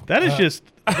 Wow. That is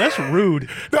that's rude.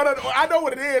 No, I know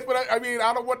what it is, but I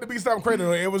don't want to be something crazy.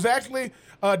 It was actually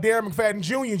Darren McFadden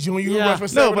Jr. who rushed for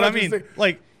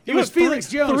 727. It was Felix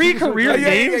Jones. 3 career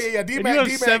games? Yeah. And you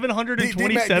have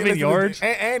 727 yards?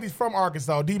 And he's from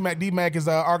Arkansas. D-Mac is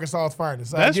Arkansas's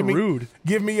finest. That's rude.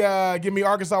 Give me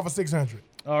Arkansas for 600.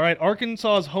 All right.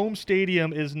 Arkansas's home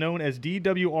stadium is known as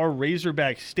DWR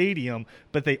Razorback Stadium,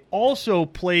 but they also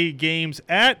play games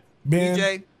at... Ben.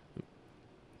 BJ.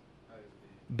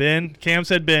 Ben. Cam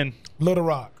said Ben. Little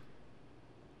Rock.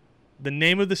 The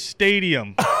name of the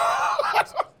stadium.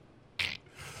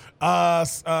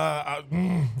 I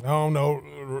don't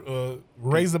know.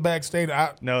 Razorback Stadium.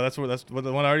 No, that's what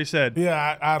the one I already said.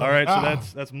 Yeah, I don't. All right,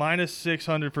 so that's minus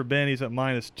 600 for Ben. He's at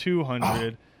minus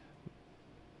 200.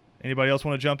 Anybody else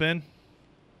want to jump in?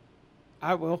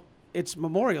 I will. It's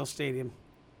Memorial Stadium.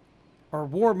 Or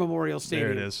War Memorial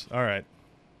Stadium. There it is. All right.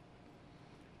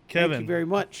 Kevin. Thank you very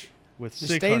much. With To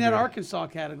 600. stay in that Arkansas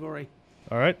category.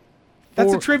 All right.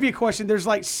 That's a trivia question. There's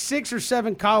like 6 or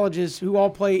 7 colleges who all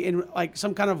play in like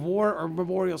some kind of war or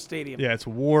memorial stadium. Yeah, it's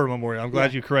War Memorial. I'm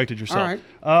glad you corrected yourself. All right.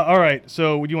 All right.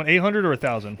 So, would you want 800 or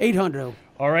 1,000? 800.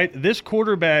 All right. This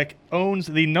quarterback owns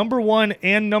the number 1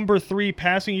 and number 3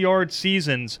 passing yard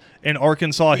seasons in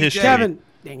Arkansas history. Kevin.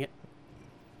 Dang it.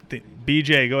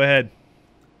 BJ, go ahead.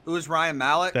 Who is Ryan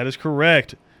Mallett? That is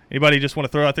correct. Anybody just want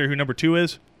to throw out there who number 2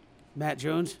 is? Matt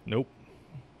Jones. Nope.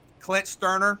 Clint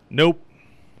Sterner. Nope.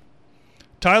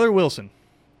 Tyler Wilson.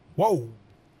 Whoa.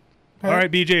 All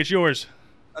right, BJ, it's yours.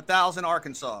 1,000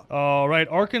 Arkansas. All right,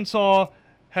 Arkansas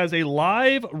has a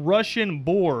live Russian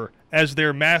boar as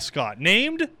their mascot.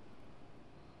 Named?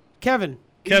 Kevin.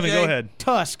 Kevin, BJ. go ahead.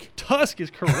 Tusk. Tusk is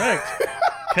correct.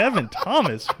 Kevin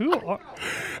Thomas. Who are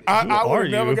I are would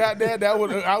have never you? got that. I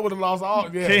would have lost all.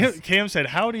 Yes. Cam said,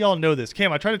 how do y'all know this?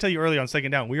 Cam, I tried to tell you early on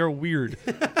second down. We are weird.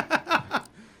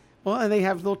 Well, and they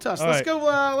have little tusks. All Let's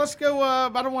right. go. I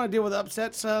don't want to deal with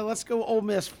upsets. Let's go Ole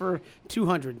Miss for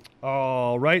 200.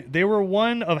 All right. They were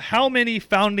one of how many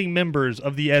founding members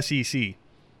of the SEC?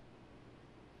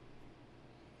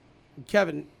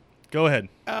 Kevin. Go ahead.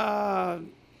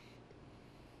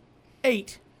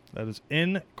 8. That is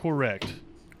incorrect.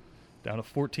 Down to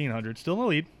 1,400. Still in the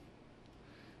lead.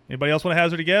 Anybody else want to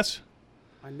hazard a guess?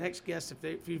 My next guess,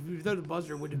 if you throw the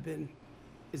buzzer, would have been,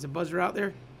 is the buzzer out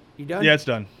there? You done? Yeah, it's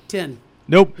done. 10.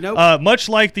 Nope. Nope. Much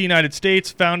like the United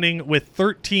States, founding with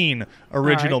 13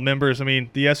 original right. members. I mean,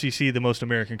 the SEC, the most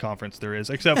American conference there is,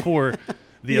 except for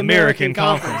the American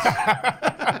Conference.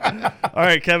 All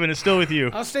right, Kevin, it's still with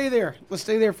you. I'll stay there. Let's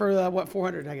stay there for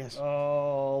 400, I guess.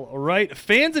 All right.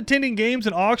 Fans attending games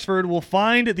in Oxford will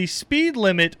find the speed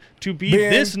limit to be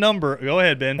Ben. this number. Go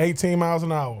ahead, Ben. 18 miles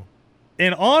an hour.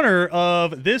 In honor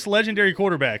of this legendary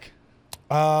quarterback.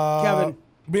 Kevin.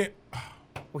 Ben,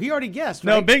 Well, he already guessed,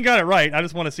 No, right? Ben got it right. I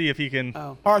just want to see if he can.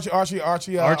 Oh. Archie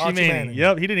Manning.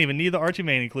 Yep, he didn't even need the Archie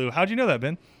Manning clue. How'd you know that,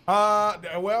 Ben?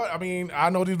 Well, I mean, I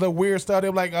know these little weird stuff. They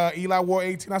were like Eli wore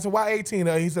 18. I said, why 18?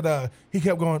 He said, he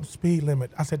kept going, speed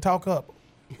limit. I said, talk up.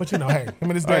 But, hey, him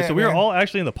and his dad. All right, so we are man. all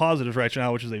actually in the positives right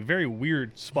now, which is a very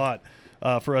weird spot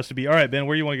for us to be. All right, Ben,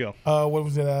 where do you want to go? What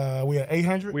was it? We had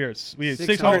 800? We had 600,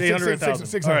 600, 800, 1,000.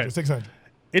 600. All right. 600.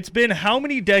 It's been how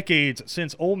many decades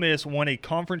since Ole Miss won a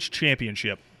conference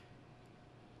championship?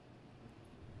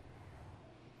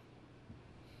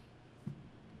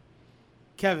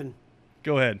 Kevin.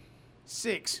 Go ahead.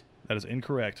 6. That is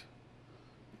incorrect.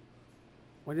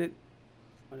 Whatever.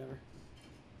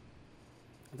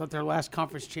 I thought their last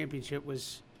conference championship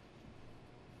was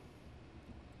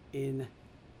in.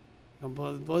 Don't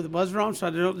blow the buzzer on, so I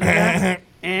don't do that.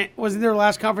 And wasn't their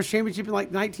last conference championship in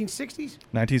like 1960s?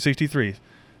 1963.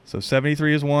 So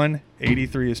 73 is 1,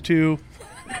 83 is 2,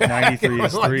 93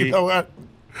 is 3, You know what?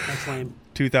 That's lame.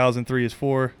 2003 is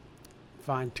 4,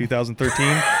 Fine. 2013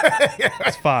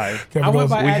 it's 5. Kevin I went goes,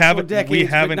 by We actual haven't decades,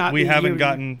 but not we the haven't year.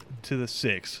 gotten to the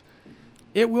 6.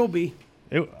 It will be.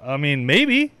 I mean,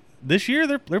 maybe this year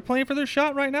they're playing for their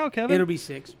shot right now, Kevin. It'll be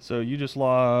 6 So you just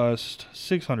lost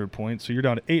 600 points. So you're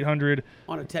down to 800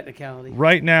 on a technicality.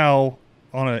 right now.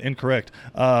 On an incorrect.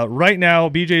 Right now,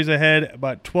 BJ's ahead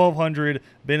about 1,200.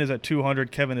 Ben is at 200.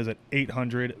 Kevin is at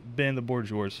 800. Ben, the board's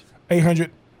yours.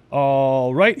 800.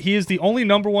 All right. He is the only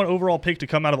number 1 overall pick to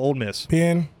come out of Ole Miss.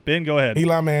 Ben, Ben, go ahead.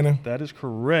 Eli Manning. That is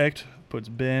correct. Puts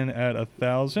Ben at He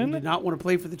 1,000. did not want to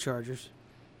play for the Chargers.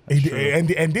 And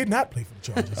did not play for the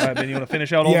Chargers. All right, Ben, you want to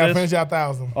finish out Ole Yeah, Miss? finish out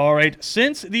 1,000. All right.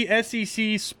 Since the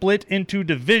SEC split into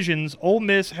divisions, Ole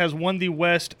Miss has won the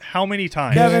West how many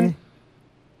times? Kevin.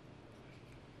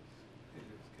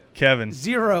 Kevin.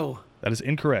 0. That is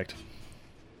incorrect.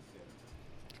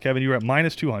 Kevin, you were at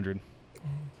minus 200.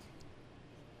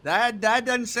 That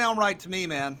doesn't sound right to me,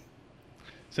 man.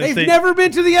 Since They've never been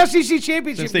to the SEC since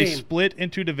championship they game. split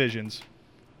into divisions.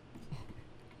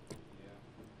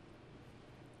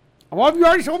 Well, you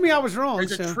already told me I was wrong.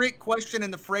 There's So. a trick question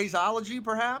in the phraseology,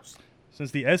 perhaps.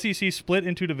 Since the SEC split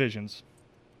into divisions.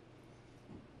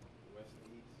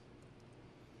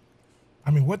 I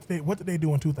mean, what did they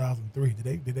do in 2003?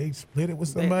 Did they split it with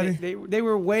somebody? They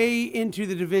were way into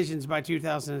the divisions by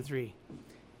 2003.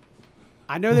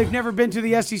 I know they've never been to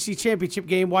the SEC championship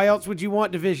game. Why else would you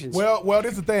want divisions? Well,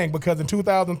 this is the thing, because in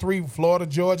 2003, Florida,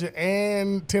 Georgia,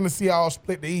 and Tennessee all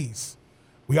split the East.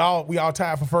 we all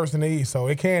tied for first in the East, so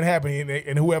it can happen.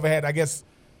 And whoever had, I guess,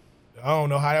 I don't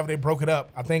know, however they broke it up.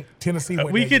 I think Tennessee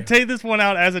went We that could take this one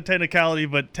out as a technicality,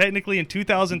 but technically in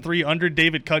 2003, under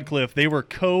David Cutcliffe, they were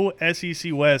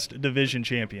co-SEC West division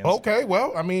champions. Okay,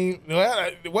 well, I mean,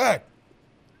 what?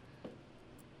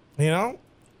 You know?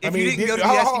 If you didn't go to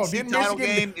the SEC title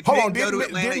game, if you didn't go to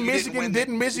Atlanta, you didn't win the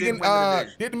division.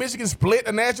 Didn't Michigan split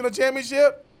a national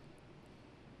championship?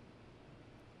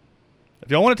 If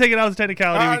y'all want to take it out as a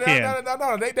technicality, we can.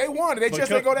 No. They won. They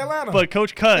just didn't go to Atlanta. But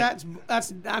Coach Cut.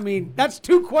 That's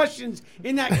two questions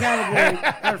in that category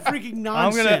that are freaking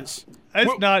nonsense.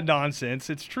 It's not nonsense.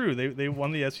 It's true. They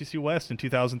won the SEC West in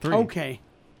 2003. Okay.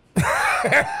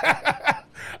 I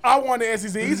won the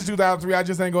SEC East in 2003. I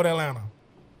just ain't go to Atlanta.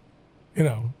 You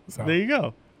know. So. There you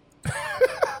go.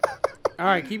 All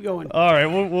right, keep going. All right,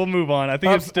 we'll move on. I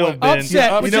think it's still been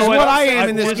upset, which is what I am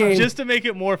in this game. Just to make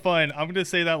it more fun, I'm going to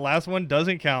say that last one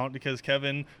doesn't count because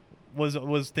Kevin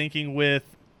was thinking with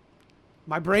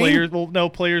my brain.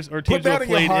 Players or teams that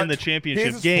played in the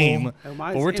championship game.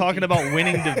 But we're talking about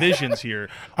winning divisions here.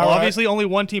 Obviously, only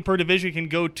one team per division can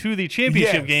go to the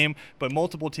championship game, but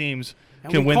multiple teams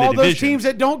can win the division. Those teams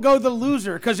that don't go the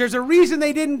loser because there's a reason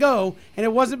they didn't go, and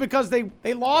it wasn't because they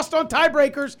lost on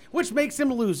tiebreakers, which makes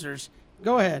them losers.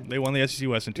 Go ahead. They won the SEC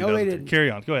West in 2000. No, they didn't. Carry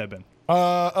on. Go ahead, Ben.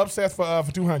 Upsets for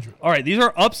 200. All right, these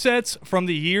are upsets from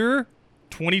the year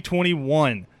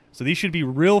 2021. So these should be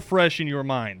real fresh in your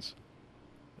minds.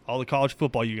 All the college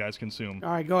football you guys consume.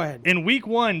 All right, go ahead. In week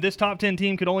 1, this top 10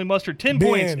 team could only muster 10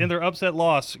 points in their upset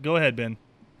loss. Go ahead, Ben.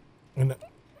 They can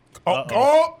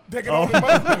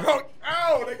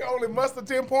only muster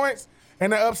 10 points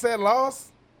and the upset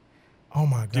loss? Oh,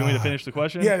 my God. Do you want me to finish the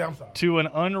question? Yeah, I'm sorry. To an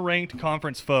unranked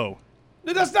conference foe.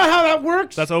 That's not how that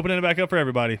works. That's opening it back up for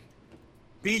everybody.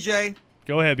 BJ.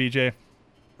 Go ahead, BJ.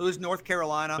 Who is North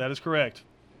Carolina? That is correct.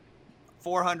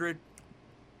 400.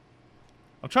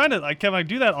 I'm trying to, Kevin, I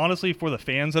do that honestly for the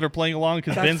fans that are playing along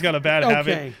because Ben's got a bad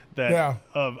habit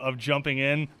of jumping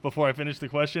in before I finish the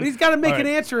question. But he's got to make an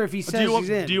answer if he says he's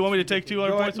in. Do you want me to take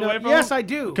 200 points away from him? Yes, I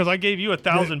do. Because I gave you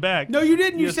 1,000 back. No, you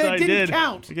didn't. You said it didn't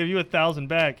count. I gave you 1,000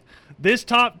 back. This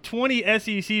top 20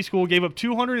 SEC school gave up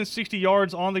 260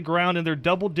 yards on the ground in their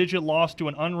double-digit loss to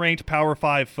an unranked Power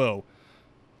 5 foe.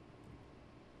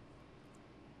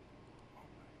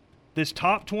 This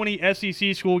top 20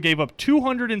 SEC school gave up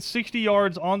 260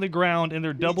 yards on the ground in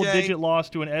their double-digit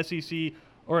loss to an SEC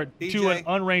or to an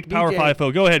unranked Power 5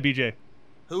 foe. Go ahead, BJ.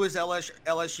 Who is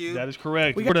LSU? That is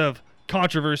correct. Sort of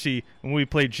controversy when we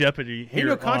played Jeopardy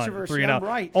here on 3 and Out.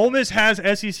 Right. Ole Miss has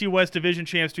SEC West Division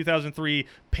champs 2003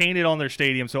 painted on their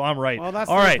stadium, so I'm right. Well, that's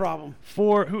the problem.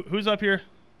 For who's up here?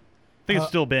 I think it's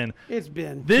still Ben. It's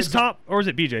Ben. This top, or is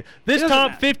it BJ? This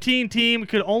top 15 team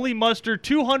could only muster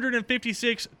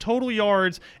 256 total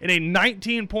yards in a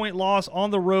 19-point loss on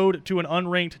the road to an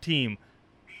unranked team.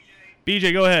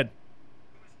 BJ, go ahead.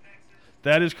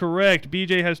 That is correct.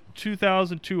 BJ has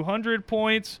 2,200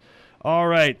 points. All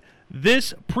right.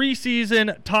 This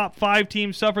preseason top 5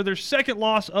 team suffered their second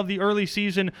loss of the early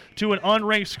season to an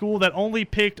unranked school that only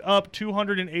picked up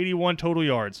 281 total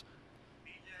yards.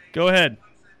 Go ahead.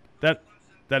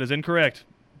 That is incorrect.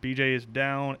 BJ is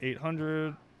down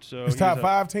 800. So it's top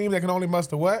 5 team that can only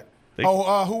muster what?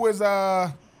 Who is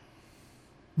say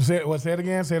it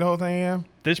again? Say the whole thing again.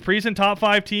 This preseason top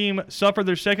 5 team suffered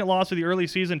their second loss of the early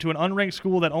season to an unranked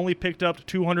school that only picked up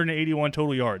 281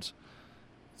 total yards.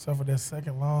 Suffered their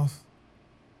second loss.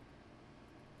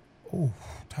 Ooh,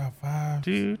 top 5.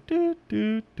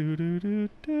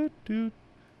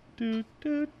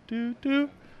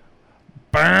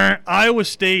 Iowa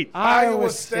State. Iowa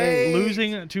State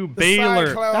losing to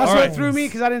Baylor. That's what threw me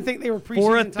because I didn't think they were preseason.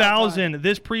 For 1,000,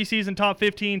 this preseason top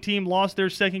 15 team lost their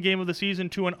second game of the season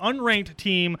to an unranked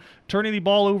team, turning the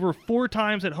ball over 4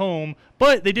 times at home,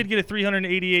 but they did get a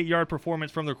 388-yard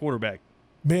performance from their quarterback.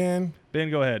 Ben,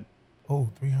 go ahead. Oh,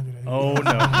 388. Oh, no.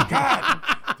 God.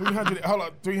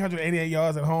 388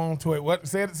 yards at home to it. What?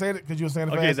 Say it because you were saying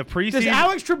it fast. Okay, the preseason. Does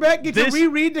Alex Trebek get to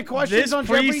reread the questions on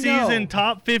Jeopardy? This preseason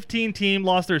top 15 team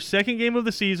lost their second game of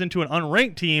the season to an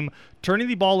unranked team, turning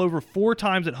the ball over 4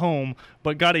 times at home,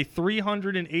 but got a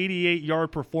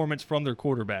 388-yard performance from their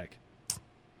quarterback.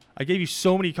 I gave you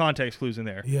so many context clues in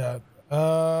there. Yeah.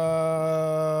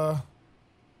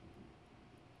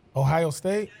 Ohio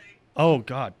State? Oh,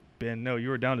 God, Ben. No, you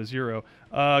were down to 0.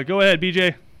 Go ahead,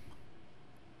 BJ.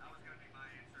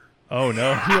 Oh,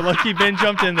 no. You're lucky Ben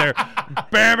jumped in there.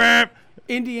 Bam, bam.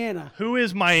 Indiana. Who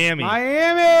is Miami?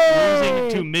 Losing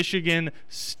to Michigan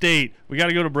State. We got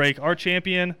to go to break. Our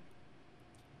champion,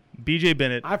 BJ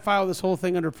Bennett. I filed this whole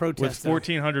thing under protest. With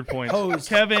 1,400 points.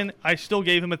 Kevin, I still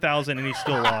gave him 1,000, and he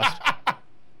still lost.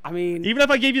 I mean, Even if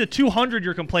I gave you the 200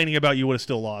 you're complaining about, you would have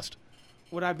still lost.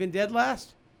 would I have been dead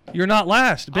last? You're not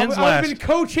last. Ben's I would have last. been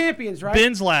co-champions, right?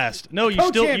 Ben's last. No, you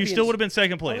Co-champions. still would have been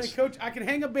second Okay, place. Coach, I can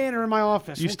hang a banner in my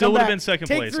office. You We'll still come would have back. been second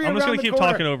Take place. 3 I'm just around gonna the keep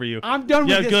corner. talking over you. I'm done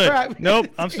with Yeah, this good. crap. Nope,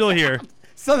 I'm still here.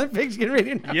 Southern Pigs getting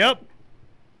ready now. Yep.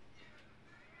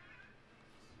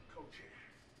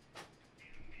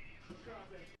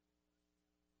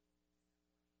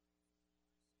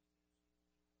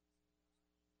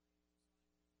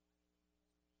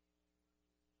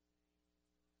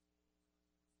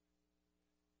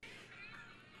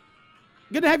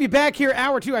 Good to have you back here,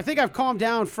 hour 2. I think I've calmed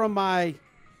down from my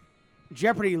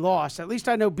Jeopardy loss. At least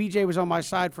I know BJ was on my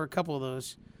side for a couple of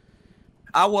those.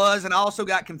 I was, and I also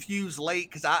got confused late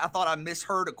because I thought I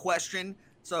misheard a question.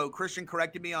 So Christian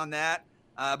corrected me on that.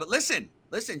 But listen,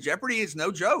 Jeopardy is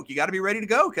no joke. You got to be ready to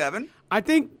go, Kevin. I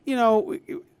think, you know,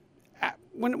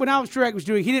 when Alex Trebek was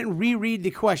doing, he didn't reread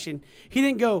the question. He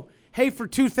didn't go, hey, for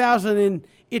 2000 in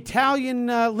Italian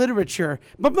literature,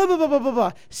 blah, blah, blah, blah, blah, blah,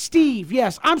 blah. Steve,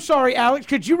 yes. I'm sorry, Alex.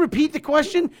 Could you repeat the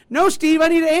question? No, Steve, I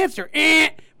need an answer.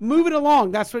 Move it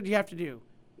along. That's what you have to do.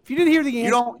 If you didn't hear the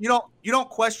answer. You don't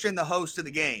question the host of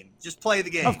the game. Just play the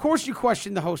game. Of course you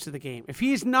question the host of the game. If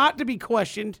he is not to be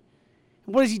questioned,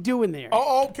 what is he doing there?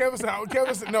 Kevin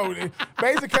said, no.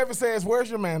 Basically, Kevin says, where's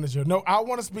your manager? No, I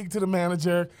want to speak to the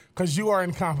manager because you are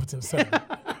incompetent, sir.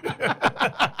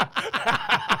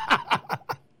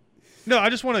 No, I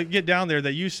just want to get down there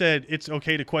that you said it's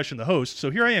okay to question the host. So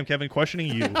here I am, Kevin, questioning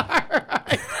you.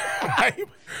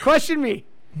 Question me.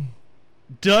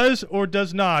 Does or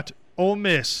does not Ole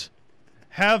Miss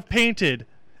have painted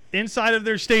inside of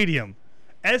their stadium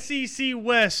SEC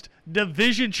West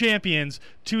Division Champions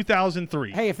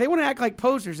 2003? Hey, if they want to act like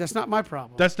posers, that's not my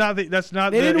problem. That's not the They answer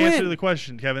didn't win. to the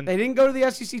question, Kevin. They didn't go to the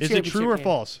SEC Is championship it true or game.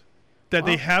 false that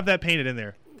they have that painted in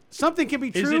there? Something can be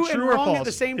Is true, it and true or wrong false? at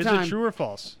the same Is time. it true or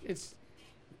false?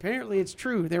 Apparently it's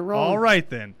true. They're wrong. All right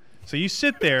then. So you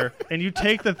sit there and you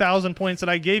take the 1,000 points that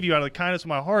I gave you out of the kindness of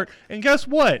my heart, and guess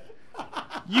what?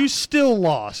 You still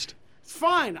lost. It's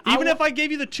fine. Even if I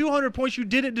gave you the 200 points you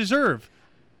didn't deserve,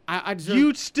 I deserve.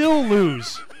 you'd still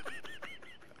lose.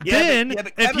 Then,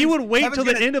 but if you would wait Kevin's till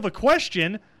the gonna- end of a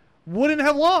question, wouldn't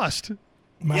have lost.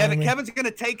 Yeah, but Kevin's going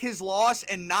to take his loss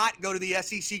and not go to the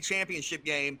SEC championship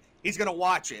game. He's going to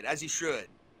watch it, as he should.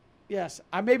 Yes,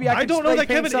 I I don't know that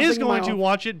Kevin is going to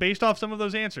watch. watch it based off some of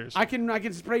those answers. I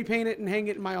can spray paint it and hang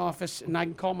it in my office, and I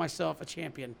can call myself a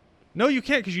champion. No, you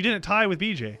can't because you didn't tie with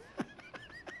BJ.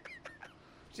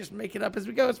 Just make it up as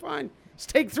we go. It's fine. Let's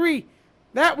take 3.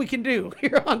 That we can do.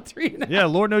 Here on 3 now. Yeah,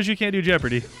 Lord knows you can't do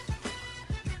Jeopardy.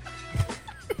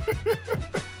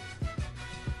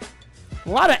 A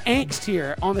lot of angst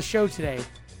here on the show today.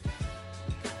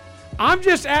 I'm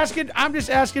just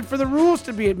asking for the rules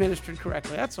to be administered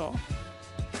correctly. That's all.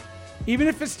 Even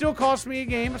if it still costs me a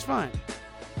game, it's fine.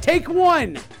 Take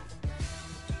 1.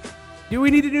 Do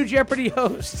we need a new Jeopardy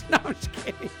host? No, I'm just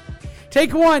kidding.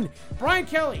 Take 1. Brian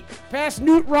Kelly passed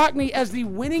Knute Rockne as the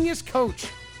winningest coach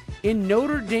in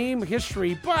Notre Dame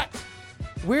history, but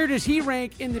where does he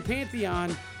rank in the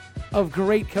pantheon of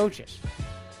great coaches?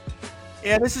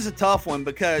 Yeah, this is a tough one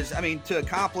because, I mean, to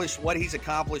accomplish what he's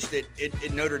accomplished at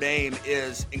Notre Dame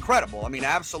is incredible. I mean,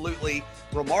 absolutely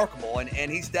remarkable.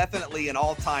 And he's definitely an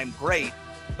all-time great.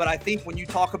 But I think when you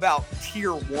talk about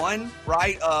tier 1,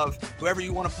 right, of whoever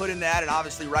you want to put in that, and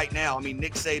obviously right now, I mean,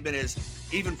 Nick Saban is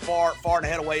even far and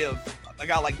ahead away of a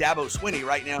guy like Dabo Swinney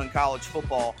right now in college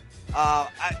football.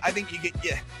 I think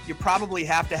you probably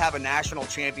have to have a national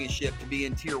championship to be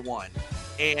in tier 1.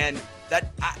 And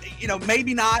that,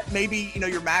 maybe not, maybe,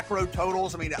 your macro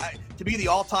totals. I mean, to be the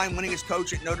all-time winningest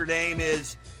coach at Notre Dame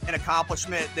is an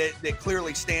accomplishment that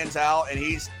clearly stands out, and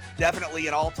he's definitely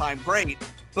an all-time great.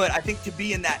 But I think to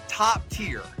be in that top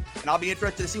tier, and I'll be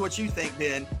interested to see what you think,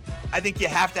 Ben, I think you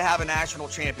have to have a national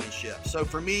championship. So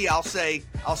for me, I'll say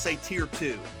tier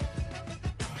 2.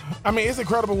 I mean, it's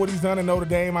incredible what he's done in Notre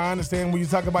Dame. I understand when you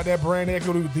talk about that brand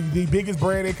equity, the biggest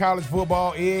brand in college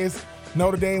football is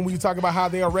Notre Dame. When you talk about how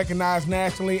they are recognized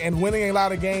nationally, and winning a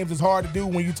lot of games is hard to do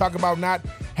when you talk about not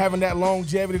having that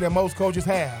longevity that most coaches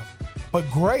have. But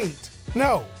great,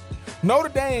 no. Notre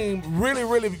Dame really,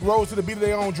 really rose to the beat of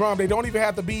their own drum. They don't even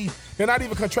have to be, they're not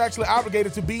even contractually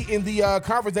obligated to be in the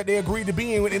conference that they agreed to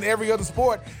be in every other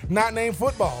sport, not named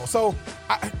football. So,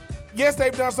 yes,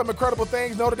 they've done some incredible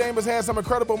things. Notre Dame has had some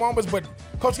incredible moments, but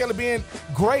Coach Kelly being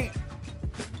great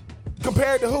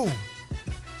compared to who?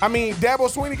 I mean, Dabo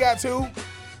Swinney got 2.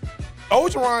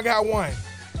 Orgeron got 1.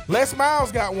 Les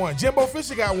Miles got 1. Jimbo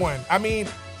Fisher got 1. I mean,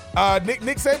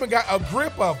 Nick Saban got a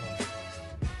grip of them.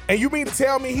 And you mean to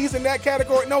tell me he's in that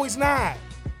category? No, he's not.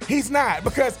 He's not,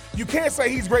 because you can't say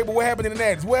he's great, but what happened in the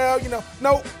Nats? Well,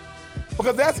 no,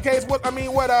 because that's the case.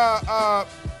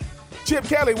 Chip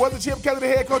Kelly, wasn't Chip Kelly the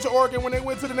head coach of Oregon when they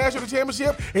went to the national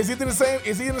championship? Is he in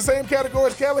the same category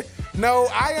as Kelly? No,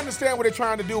 I understand what they're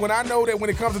trying to do, and I know that when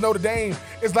it comes to Notre Dame,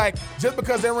 it's like just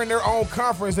because they're in their own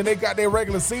conference and they got their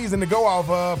regular season to go off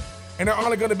of, and they're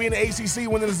only going to be in the ACC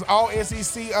when it's all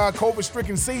SEC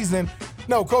COVID-stricken season.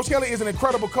 No, Coach Kelly is an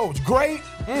incredible coach. Great?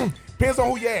 Depends on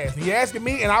who you ask. You're asking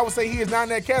me, and I would say he is not in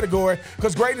that category,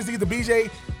 because greatness either BJ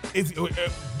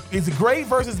is great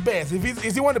versus best.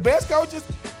 Is he one of the best coaches?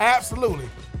 Absolutely.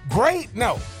 Great?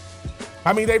 No.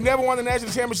 I mean, they've never won the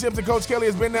national championships, and Coach Kelly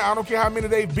has been there. I don't care how many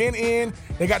they've been in.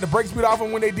 They got the break speed off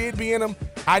them when they did be in them.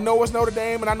 I know it's Notre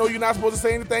Dame, and I know you're not supposed to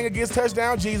say anything against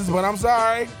touchdown Jesus, but I'm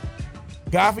sorry.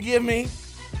 God forgive me.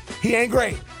 He ain't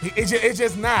great. It's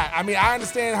just not. I mean, I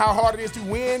understand how hard it is to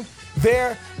win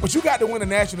there, but you got to win a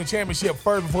national championship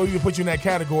first before you can put you in that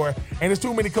category. And there's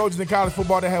too many coaches in college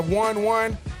football that have won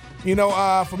one.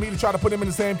 For me to try to put him in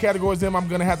the same category as them, I'm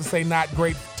going to have to say not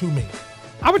great to me.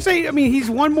 I would say, he's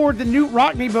one more than Knute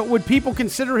Rockne, but would people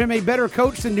consider him a better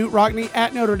coach than Knute Rockne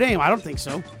at Notre Dame? I don't think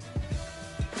so.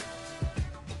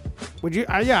 Would you?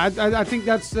 I think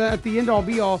that's at the end all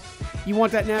be all. You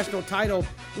want that national title.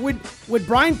 Would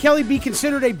Brian Kelly be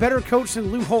considered a better coach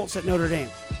than Lou Holtz at Notre Dame?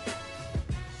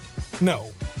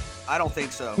 No. I don't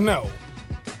think so. No.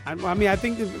 I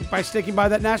think by sticking by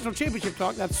that national championship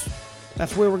talk, that's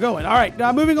where we're going. All right,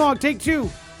 now moving on, take two.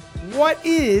 What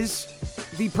is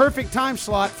the perfect time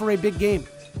slot for a big game?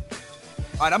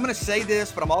 All right, I'm going to say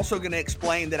this, but I'm also going to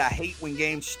explain that I hate when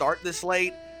games start this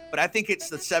late, but I think it's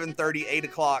the 7:30, 8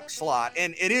 o'clock slot.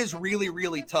 And it is really,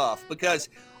 really tough because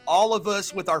all of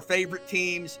us with our favorite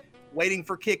teams waiting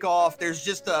for kickoff, there's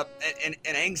just an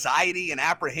anxiety and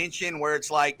apprehension where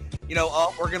it's like,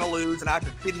 we're going to lose, and I have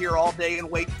to sit here all day and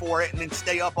wait for it and then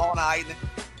stay up all night.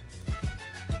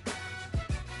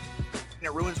 And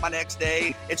it ruins my next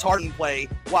day. It's hard to play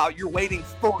while you're waiting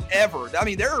forever. I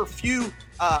mean, there are a few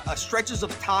stretches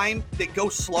of time that go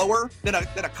slower than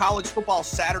a college football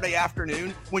Saturday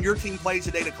afternoon when your team plays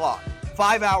at 8 o'clock.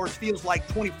 5 hours feels like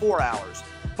 24 hours.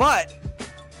 But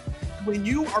when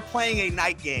you are playing a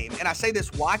night game, and I say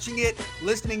this watching it,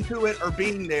 listening to it, or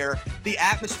being there, the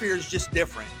atmosphere is just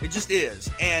different. It just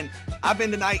is. And I've been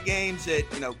to night games at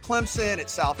Clemson, at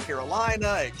South Carolina,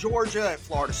 at Georgia, at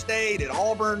Florida State, at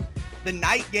Auburn. The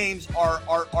night games are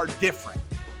different.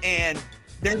 And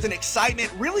there's an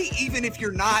excitement, really, even if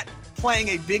you're not playing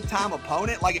a big-time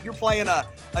opponent. Like if you're playing a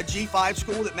G5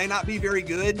 school that may not be very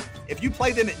good, if you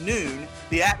play them at noon,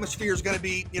 the atmosphere is going to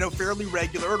be, fairly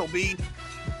regular. It'll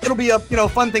be a,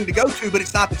 fun thing to go to, but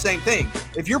it's not the same thing.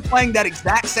 If you're playing that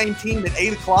exact same team at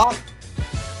 8 o'clock,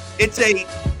 it's a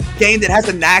game that has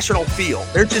a national feel.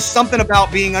 There's just something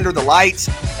about being under the lights,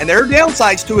 and there are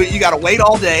downsides to it. You got to wait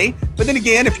all day. But then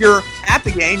again, if you're at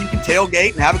the game, you can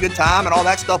tailgate and have a good time and all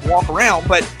that stuff, walk around.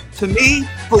 But to me,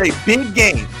 for a big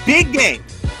game,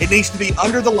 it needs to be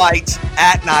under the lights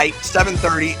at night,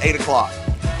 7:30, 8 o'clock.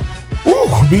 Ooh,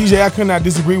 BJ, I could not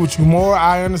disagree with you more.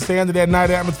 I understand that night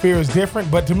atmosphere is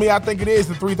different, but to me, I think it is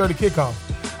the 3:30 kickoff.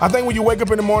 I think when you wake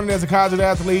up in the morning as a college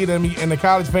athlete and a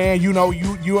college fan,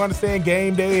 you understand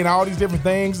game day and all these different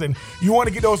things, and you want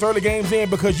to get those early games in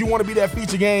because you want to be that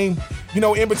feature game,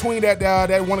 in between that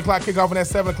 1 o'clock kickoff and that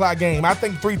 7 o'clock game. I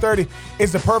think 3:30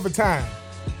 is the perfect time.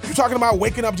 You're talking about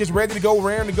waking up just ready to go,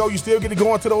 raring to go. You still get to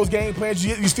go into those game plans.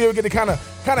 You still get to kind of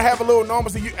have a little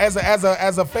normalcy. As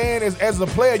a fan, as a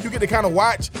player, you get to kind of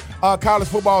watch college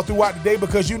football throughout the day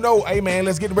because hey man,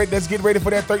 let's get ready for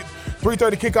that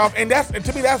 3:30 kickoff. And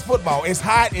to me, that's football. It's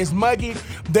hot, it's muggy.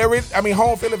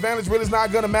 Home field advantage really is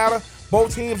not gonna matter.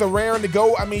 Both teams are raring to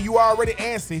go. You already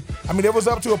antsy. It was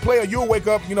up to a player. You'll wake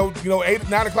up, 8,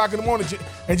 9 o'clock in the morning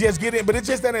and just get in. But it's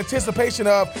just that anticipation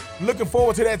of looking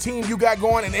forward to that team you got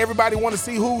going, and everybody want to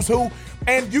see who's who.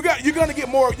 And you're gonna get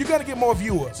more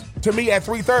viewers to me at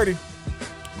 3:30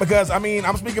 because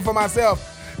I'm speaking for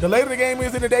myself. The later the game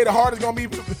is in the day, the harder it's going to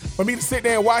be for me to sit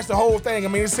there and watch the whole thing.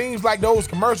 It seems like those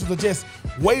commercials are just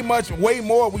way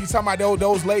more when you're talking about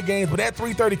those late games. But that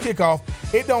 3:30 kickoff,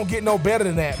 it don't get no better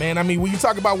than that, man. When you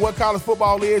talk about what college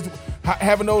football is,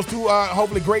 having those two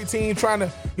hopefully great teams trying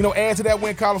to, add to that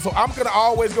win column. So I'm going to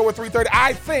always go with 3:30.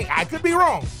 I think, I could be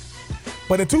wrong,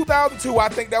 but in 2002, I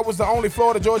think that was the only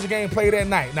Florida-Georgia game played that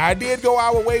night. Now, I did go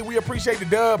our way. We appreciate the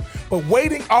dub. But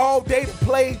waiting all day to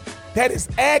play, that is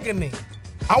agony.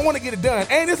 I want to get it done.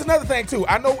 And this is another thing, too.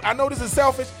 I know this is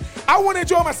selfish. I want to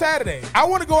enjoy my Saturday. I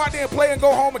want to go out there and play and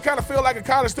go home and kind of feel like a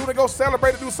college student, go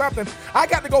celebrate and do something. I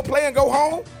got to go play and go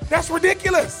home? That's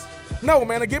ridiculous. No,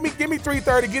 man. Give me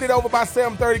 3:30. Get it over by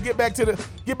 7:30. Get back to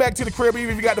the crib,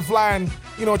 even if you got to fly and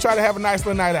try to have a nice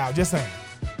little night out. Just saying.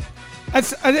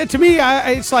 That's to me.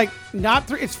 It's like not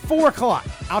 3. It's 4 o'clock.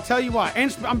 I'll tell you why.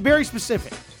 And I'm very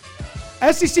specific.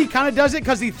 SEC kind of does it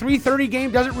because the 3:30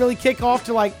 game doesn't really kick off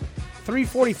to like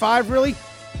 3:45 really.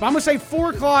 But I'm gonna say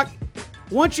 4 o'clock.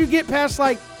 Once you get past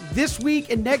like this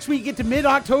week and next week, get to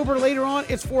mid-October later on,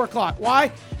 it's 4 o'clock.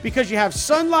 Why? Because you have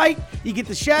sunlight, you get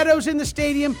the shadows in the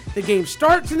stadium, the game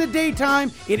starts in the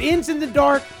daytime, it ends in the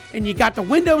dark, and you got the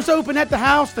windows open at the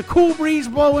house, the cool breeze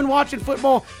blowing, watching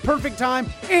football, perfect time,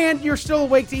 and you're still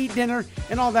awake to eat dinner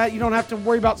and all that. You don't have to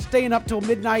worry about staying up till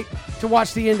midnight to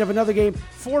watch the end of another game.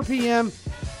 4 p.m.,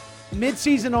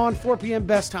 mid-season on, 4 p.m.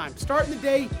 best time. Starting the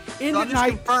day, end so at night.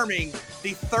 I'm just confirming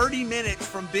the 30 minutes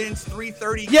from Ben's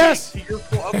 3:30 Yes. to your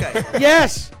 4. Okay.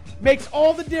 Yes. Makes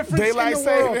all the difference Daylight in the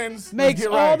world. savings. Makes Get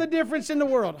all right. the difference in the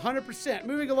world. 100%.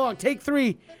 Moving along. Take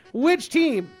 3. Which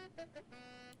team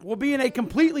will be in a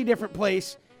completely different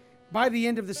place by the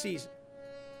end of the season?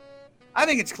 I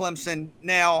think it's Clemson.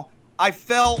 Now, I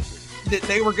felt that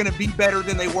they were going to be better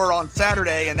than they were on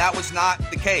Saturday, and that was not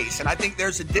the case. And I think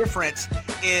there's a difference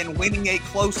in winning a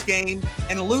close game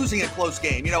and losing a close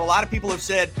game. A lot of people have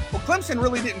said, well, Clemson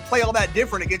really didn't play all that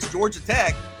different against Georgia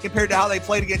Tech compared to how they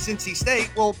played against NC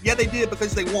State. Well, yeah, they did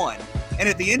because they won. And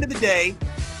at the end of the day,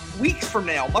 weeks from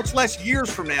now, much less years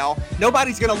from now,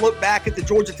 nobody's going to look back at the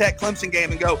Georgia Tech Clemson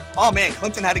game and go, oh man,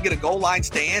 Clemson had to get a goal line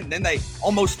stand and then they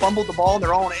almost fumbled the ball and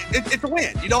they're on. It's a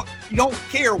win. You don't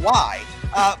care why.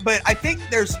 But I think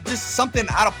there's just something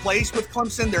out of place with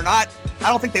Clemson. I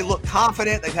don't think they look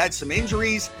confident. They've had some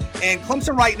injuries. And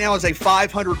Clemson right now is a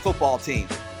 500 football team.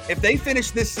 If they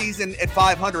finish this season at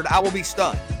 500, I will be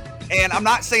stunned. And I'm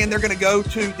not saying they're going to go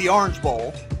to the Orange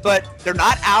Bowl, but they're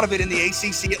not out of it in the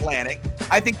ACC Atlantic.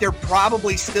 I think they're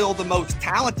probably still the most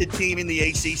talented team in the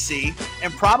ACC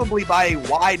and probably by a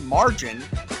wide margin.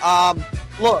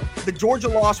 Look, the Georgia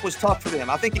loss was tough for them.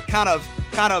 I think it kind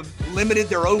of limited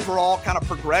their overall kind of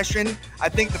progression. I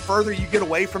think the further you get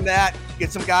away from that,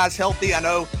 get some guys healthy. I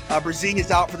know Brazil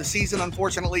is out for the season,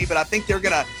 unfortunately, but I think they're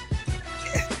gonna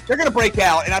break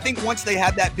out. And I think once they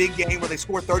have that big game where they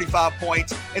score 35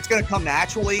 points, it's going to come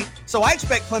naturally. So I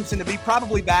expect Clemson to be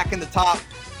probably back in the top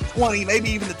 20, maybe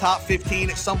even the top 15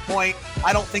 at some point.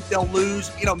 I don't think they'll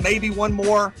lose, maybe one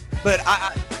more, but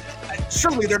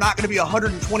surely they're not going to be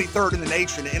 123rd in the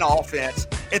nation in offense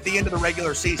at the end of the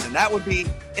regular season. That would be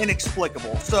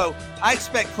inexplicable. So I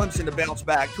expect Clemson to bounce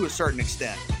back to a certain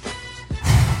extent.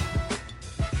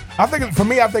 I think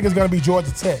it's going to be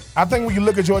Georgia Tech. I think when you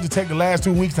look at Georgia Tech the last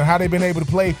 2 weeks and how they've been able to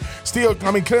play,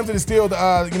 Clemson is still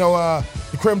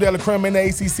the creme de la creme in the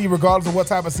ACC, regardless of what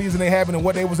type of season they have and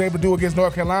what they was able to do against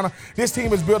North Carolina. This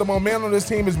team is building momentum. This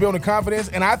team is building confidence,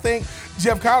 and I think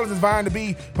Jeff Collins is vying to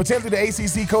be potentially the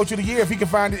ACC Coach of the Year if he can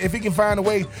find a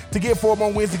way to get 4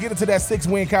 more wins to get into that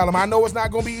 6-win column. I know it's not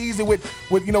going to be easy with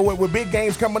big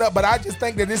games coming up, but I just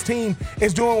think that this team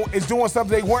is doing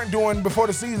something they weren't doing before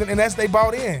the season, and that's they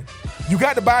bought in. You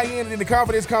got to buy in, and then the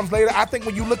confidence comes later. I think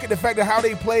when you look at the fact of how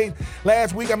they played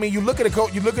last week, you look at the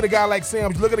coach, you look at a guy like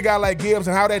Sims, you look at a guy like Gibbs,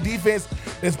 and how that defense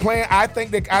is playing. I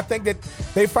think that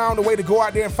they found a way to go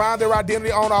out there and find their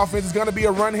identity on offense. It's going to be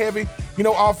a run-heavy,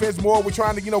 offense more. We're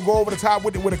trying to, go over the top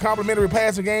with a complimentary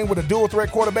passing game with a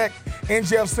dual-threat quarterback and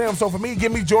Jeff Sims. So for me,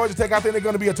 give me Georgia Tech. I think they're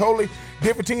going to be a totally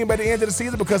different team at the end of the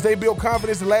season because they built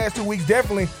confidence the last 2 weeks.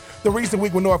 Definitely the recent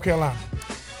week with North Carolina.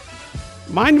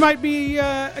 Mine might be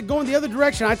going the other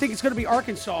direction. I think it's going to be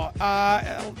Arkansas.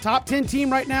 Top 10 team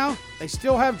right now. They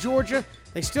still have Georgia.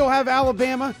 They still have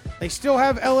Alabama. They still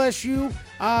have LSU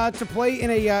to play in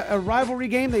a rivalry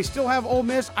game. They still have Ole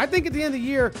Miss. I think at the end of the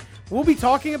year, we'll be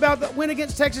talking about the win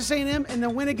against Texas A&M and the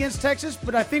win against Texas,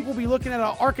 but I think we'll be looking at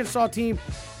an Arkansas team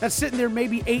that's sitting there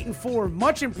maybe 8-4,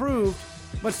 much improved,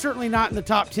 but certainly not in the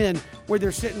top 10 where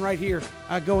they're sitting right here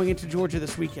going into Georgia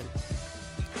this weekend.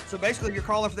 So basically, you're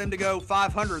calling for them to go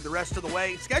 500 the rest of the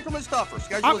way. Schedule is tougher.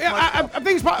 I think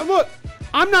it's probably, look,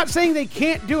 I'm not saying they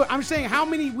can't do it. I'm saying how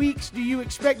many weeks do you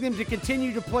expect them to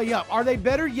continue to play up? Are they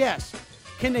better? Yes.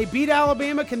 Can they beat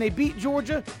Alabama? Can they beat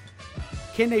Georgia?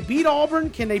 Can they beat Auburn?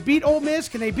 Can they beat Ole Miss?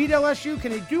 Can they beat LSU?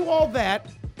 Can they do all that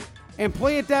and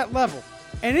play at that level?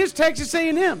 And is Texas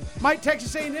A&M? Might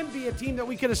Texas A&M be a team that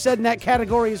we could have said in that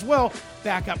category as well?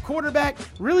 Backup quarterback.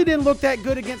 Really didn't look that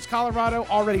good against Colorado.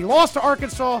 Already lost to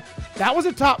Arkansas. That was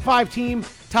a top 5 team,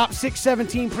 top 6, 7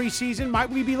 team preseason. Might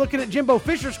we be looking at Jimbo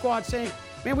Fisher's squad saying,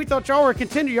 man, we thought y'all were a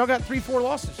contender. Y'all got 3-4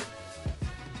 losses.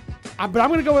 But I'm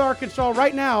going to go with Arkansas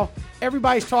right now.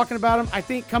 Everybody's talking about them. I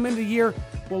think come into the year,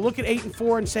 we'll look at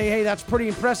 8-4 and say, hey, that's pretty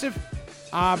impressive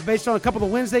based on a couple of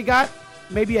the wins they got.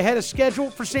 maybe ahead of schedule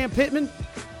for Sam Pittman,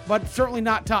 but certainly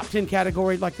not top 10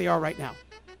 category like they are right now.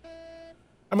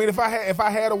 I mean, if I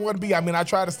had a 1B, I mean, I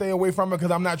try to stay away from it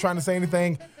because I'm not trying to say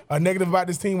anything negative about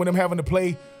this team with them having to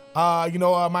play,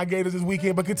 my Gators this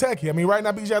weekend. But Kentucky, I mean, right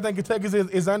now, BJ, I think Kentucky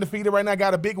is undefeated right now.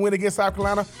 Got a big win against South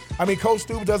Carolina. I mean, Coach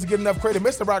Stoops doesn't get enough credit.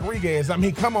 Mr. Rodriguez, I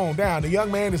mean, come on down. The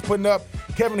young man is putting up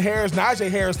Kevin Harris, Najee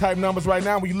Harris type numbers right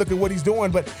now when you look at what he's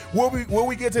doing. But will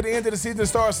we get to the end of the season and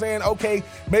start saying, okay,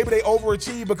 maybe they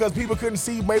overachieved because people couldn't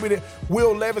see maybe that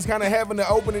Will Levis kind of having the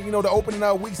opening, the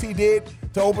opening weeks he did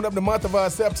to open up the month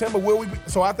of September.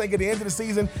 So I think at the end of the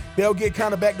season, they'll get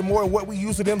kind of back to more of what we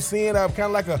used to them seeing, kind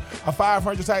of like a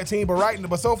 500 type team.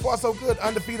 But so far so good,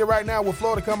 undefeated right now with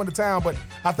Florida coming to town. But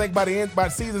I think by the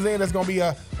season's end, that's going to be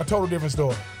a total different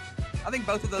story. I think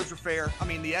both of those are fair. I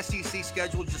mean, the SEC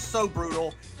schedule is just so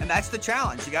brutal, and that's the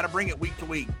challenge. You got to bring it week to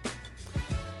week.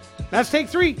 That's Take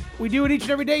 3. We do it each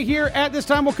and every day here. At this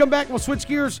time, we'll come back. We'll switch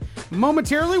gears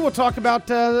momentarily. We'll talk about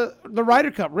the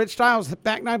Ryder Cup. Rich Styles, the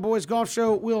Back Nine Boys Golf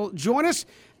Show, will join us.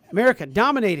 America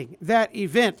dominating that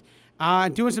event,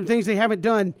 doing some things they haven't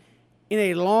done in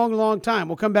a long, long time.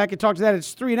 We'll come back and talk to that.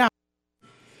 It's 3 and Out.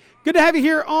 Good to have you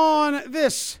here on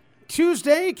this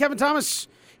Tuesday. Kevin Thomas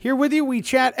here with you. We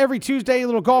chat every Tuesday, a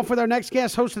little golf with our next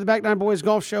guest, host of the Back Nine Boys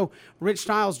Golf Show. Rich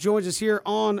Styles joins us here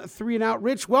on 3 and Out.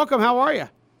 Rich, welcome. How are you?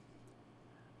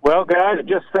 Well, guys,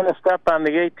 just finished up on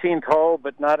the 18th hole,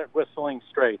 but not at Whistling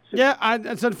Straits. Yeah,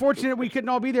 it's unfortunate we couldn't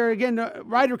all be there. Again, the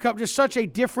Ryder Cup, just such a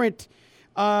different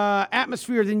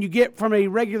atmosphere than you get from a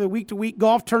regular week-to-week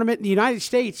golf tournament in the United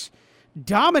States.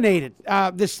 Dominated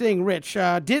this thing, Rich.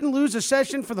 Didn't lose a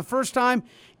session for the first time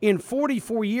in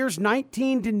 44 years,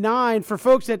 19-9. For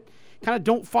folks that kind of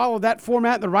don't follow that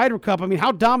format in the Ryder Cup, I mean,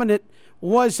 how dominant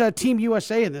was Team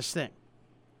USA in this thing?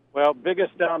 Well,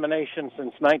 biggest domination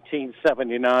since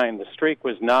 1979. The streak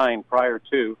was 9 prior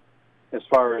to, as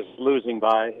far as losing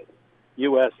by.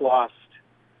 U.S. lost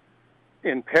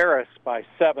in Paris by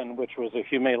 7, which was a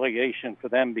humiliation for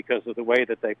them because of the way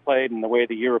that they played and the way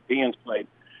the Europeans played.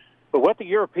 But what the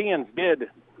Europeans did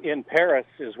in Paris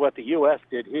is what the U.S.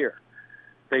 did here.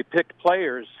 They picked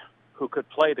players who could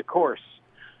play the course,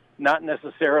 not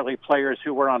necessarily players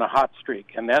who were on a hot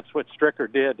streak. And that's what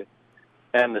Stricker did.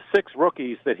 And the 6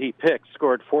 rookies that he picked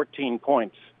scored 14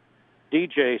 points.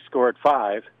 DJ scored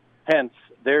 5. Hence,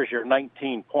 there's your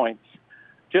 19 points.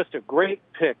 Just a great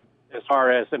pick as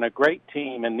far as in a great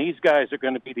team. And these guys are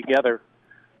going to be together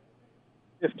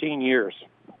 15 years.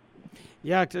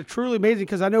 Yeah, it's truly amazing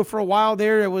because I know for a while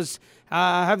there it was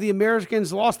have the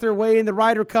Americans lost their way in the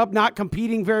Ryder Cup, not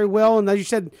competing very well, and as you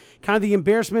said, kind of the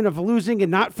embarrassment of losing and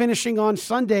not finishing on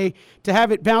Sunday to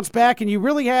have it bounce back, and you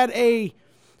really had a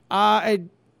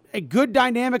good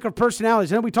dynamic of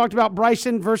personalities. I know we talked about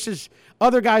Bryson versus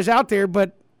other guys out there,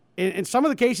 but in some of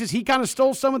the cases he kind of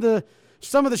stole some of the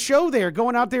show there,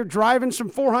 going out there driving some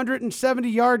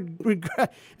 470-yard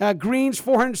greens,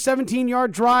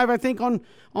 417-yard drive, I think, on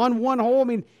one hole. I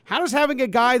mean, how does having a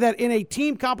guy that in a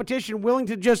team competition willing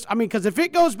to just, I mean, because if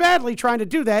it goes badly trying to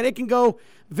do that, it can go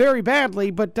very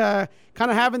badly, but kind of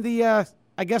having the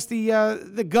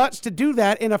guts to do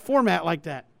that in a format like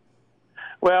that?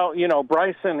 Well,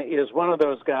 Bryson is one of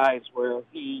those guys where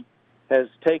he has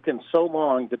taken so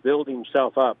long to build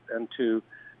himself up and to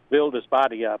build his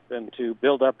body up and to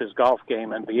build up his golf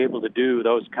game and be able to do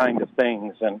those kind of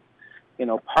things. And,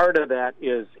 part of that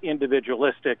is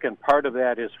individualistic and part of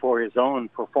that is for his own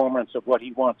performance of what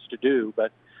he wants to do.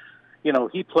 But,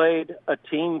 he played a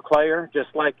team player just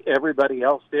like everybody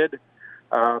else did.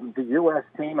 The U.S.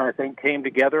 team, I think, came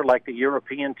together like the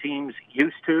European teams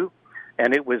used to,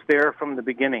 and it was there from the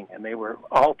beginning. And they were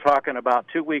all talking about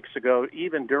 2 weeks ago,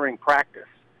 even during practice,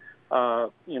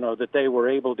 that they were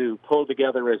able to pull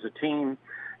together as a team,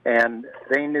 and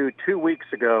they knew 2 weeks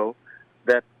ago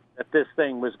that this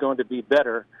thing was going to be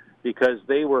better because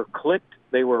they were clicked,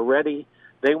 they were ready,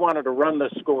 they wanted to run the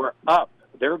score up.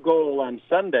 Their goal on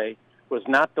Sunday was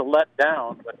not to let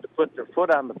down, but to put their foot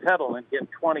on the pedal and get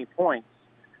 20 points.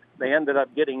 They ended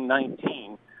up getting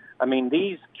 19. I mean,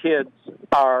 these kids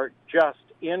are just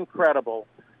incredible.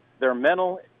 Their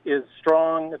mental is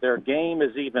strong, their game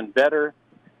is even better,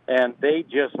 and they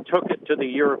just took it to the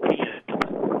Europeans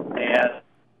and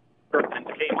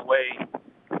came away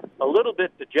a little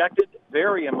bit dejected,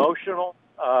 very emotional,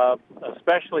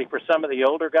 especially for some of the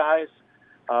older guys.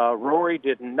 Rory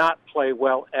did not play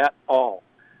well at all.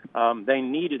 They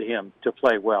needed him to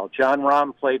play well. Jon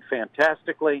Rahm played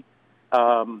fantastically,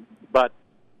 but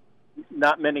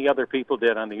not many other people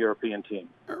did on the European team.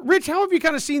 Rich, how have you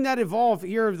kind of seen that evolve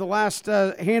here over the last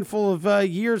handful of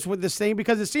years with this thing?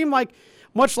 Because it seemed like,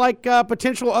 much like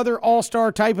potential other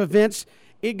all-star type events,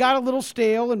 it got a little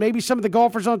stale, and maybe some of the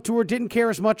golfers on tour didn't care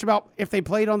as much about if they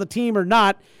played on the team or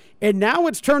not. And now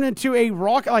it's turned into a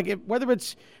rock, whether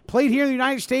it's played here in the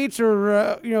United States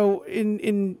or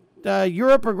in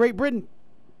Europe or Great Britain.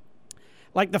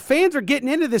 Like, the fans are getting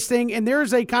into this thing, and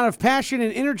there's a kind of passion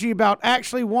and energy about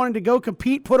actually wanting to go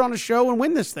compete, put on a show, and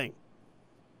win this thing.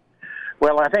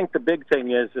 Well, I think the big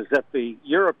thing is that the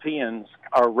Europeans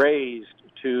are raised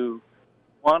to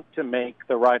want to make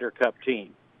the Ryder Cup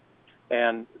team.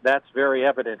 And that's very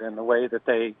evident in the way that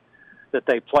they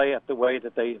play it, the way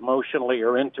that they emotionally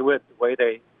are into it, the way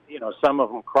they, some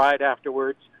of them cried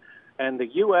afterwards. And the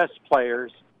U.S.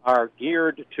 players are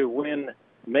geared to win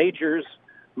majors,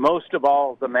 most of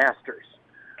all the Masters.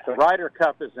 The Ryder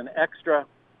Cup is an extra,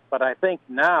 but I think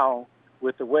now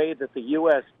with the way that the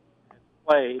U.S.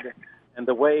 played and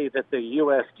the way that the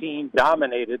U.S. team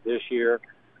dominated this year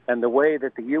and the way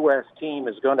that the U.S. team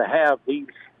is going to have these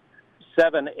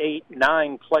 7, 8,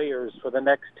 9 players for the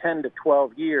next 10 to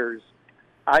 12 years,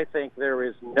 I think there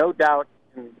is no doubt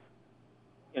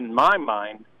in my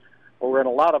mind or in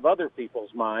a lot of other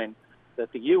people's mind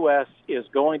that the U.S. is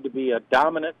going to be a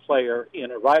dominant player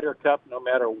in a Ryder Cup no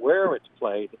matter where it's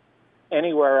played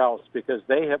anywhere else, because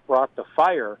they have brought the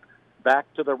fire back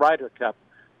to the Ryder Cup,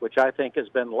 which I think has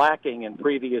been lacking in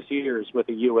previous years with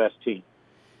the U.S. team.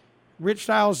 Rich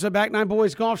Stiles, Back Nine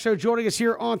Boys Golf Show, joining us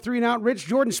here on 3 and Out. Rich,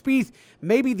 Jordan Spieth,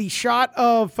 maybe the shot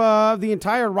of the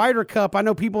entire Ryder Cup. I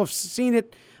know people have seen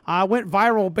it. Went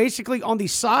viral, basically on the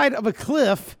side of a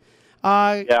cliff.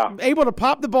 Able to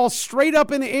pop the ball straight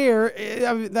up in the air.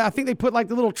 I think they put like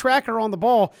the little tracker on the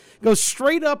ball. Goes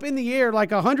straight up in the air, like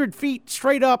 100 feet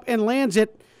straight up, and lands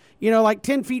it, like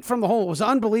 10 feet from the hole. It was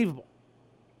unbelievable.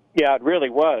 Yeah, it really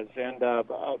was. And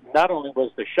not only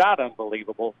was the shot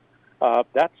unbelievable,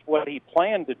 that's what he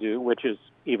planned to do, which is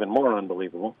even more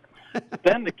unbelievable. But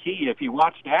then the key, if you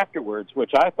watched afterwards,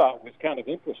 which I thought was kind of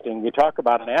interesting, you talk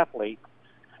about an athlete,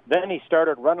 then he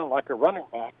started running like a running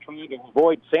back, trying to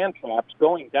avoid sand traps,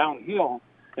 going downhill,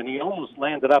 and he almost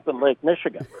landed up in Lake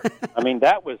Michigan. I mean,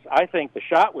 I think the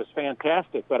shot was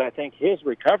fantastic, but I think his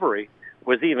recovery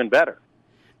was even better.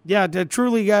 Yeah,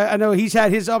 truly, I know he's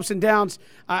had his ups and downs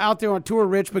out there on tour,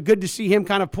 Rich, but good to see him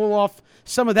kind of pull off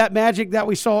some of that magic that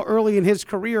we saw early in his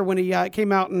career when he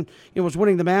came out and was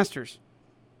winning the Masters.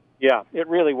 Yeah, it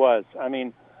really was. I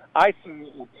mean, I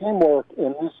see teamwork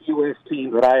in this U.S.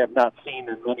 team that I have not seen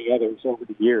in many others over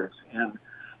the years,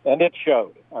 and it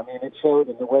showed. I mean, it showed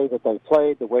in the way that they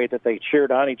played, the way that they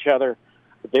cheered on each other,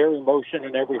 their emotion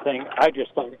and everything. I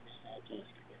just thought it was fantastic.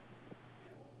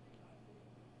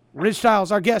 Rich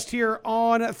Stiles, our guest here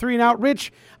on 3 and Out.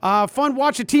 Rich, fun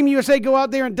watching Team USA go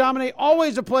out there and dominate.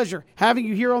 Always a pleasure having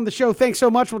you here on the show. Thanks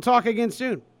so much. We'll talk again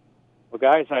soon. Well,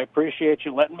 guys, I appreciate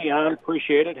you letting me on.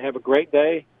 Appreciate it. Have a great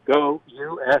day. Go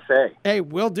USA. Hey,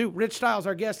 will do. Rich Stiles,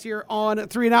 our guest here on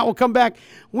 3 and Out. We'll come back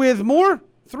with more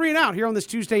 3 and Out here on this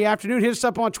Tuesday afternoon. Hit us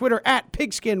up on Twitter at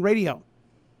Pigskin Radio.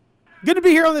 Good to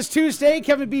be here on this Tuesday.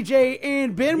 Kevin, BJ,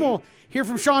 and Ben. We'll hear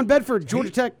from Sean Bedford,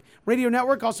 Georgia Tech Radio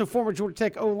Network, also former Georgia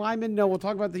Tech O-lineman. We'll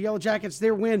talk about the Yellow Jackets,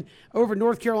 their win over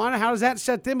North Carolina. How does that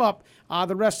set them up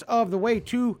the rest of the way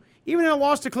to, even in a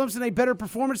loss to Clemson, a better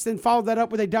performance, then followed that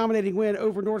up with a dominating win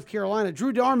over North Carolina.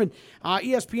 Drew Darman,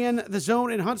 ESPN, The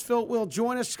Zone in Huntsville, will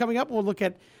join us coming up. We'll look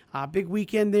at a big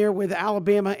weekend there with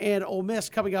Alabama and Ole Miss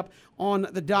coming up on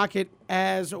the docket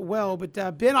as well.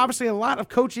 But, Ben, obviously a lot of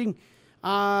coaching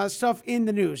stuff in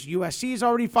the news. USC's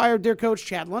already fired their coach.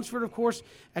 Chad Lunsford, of course,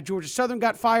 at Georgia Southern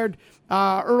got fired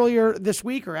earlier this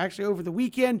week, or actually over the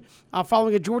weekend,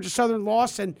 following a Georgia Southern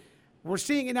loss. And we're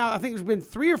seeing it now. I think there's been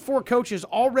 3 or 4 coaches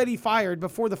already fired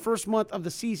before the first month of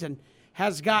the season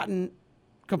has gotten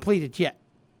completed yet.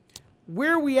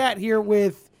 Where are we at here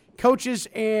with coaches,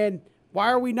 and why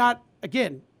are we not,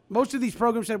 again, most of these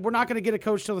programs said we're not going to get a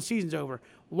coach till the season's over.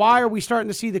 Why are we starting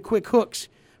to see the quick hooks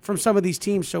from some of these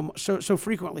teams so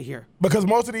frequently here? Because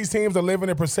most of these teams are living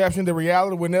in perception. The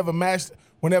reality will never match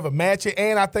it,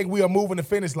 and I think we are moving the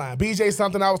finish line. BJ,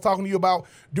 something I was talking to you about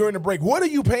during the break. What are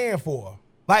you paying for?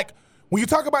 Like, when you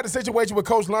talk about the situation with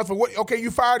Coach Lunsford,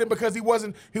 you fired him because he was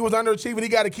underachieving. He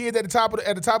got a kid at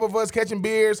the top of us catching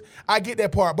beers. I get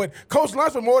that part, but Coach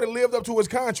Lunsford more than lived up to his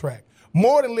contract.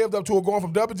 More than lived up to it, going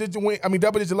from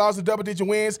double-digit losses to double-digit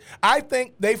wins. I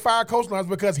think they fired Coach Lunsford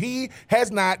because he has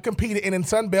not competed in a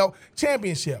Sun Belt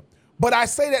championship. But I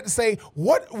say that to say,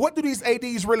 what do these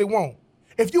ADs really want?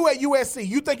 If you at USC,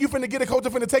 you think you finna get a coach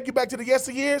that's finna take you back to the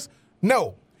yesteryears?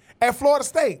 No. At Florida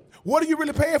State, what are you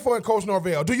really paying for in Coach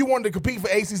Norvell? Do you want to compete for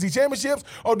ACC championships,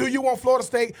 or do you want Florida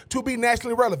State to be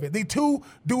nationally relevant? The two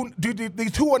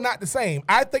are not the same.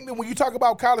 I think that when you talk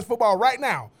about college football right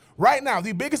now,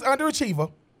 the biggest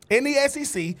underachiever in the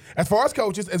SEC, as far as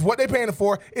coaches, is what they're paying him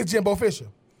for, is Jimbo Fisher.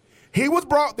 He was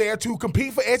brought there to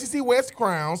compete for SEC West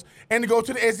crowns and to go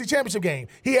to the SEC championship game.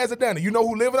 He hasn't done it. You know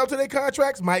who living up to their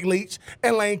contracts? Mike Leach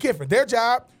and Lane Kiffin. Their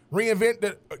job,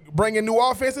 bring in new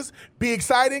offenses, be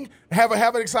exciting, have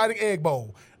an exciting Egg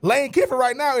Bowl. Lane Kiffin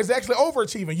right now is actually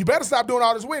overachieving. You better stop doing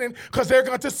all this winning because they're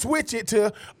going to switch it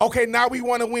to, okay, now we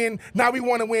want to win. Now we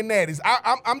want to win natties.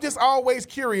 I'm just always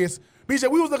curious. BJ,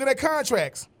 we was looking at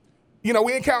contracts. You know,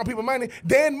 we ain't counting people money.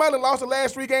 Dan Mullen lost the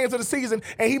last 3 games of the season,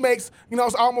 and he makes,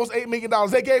 it's almost $8 million.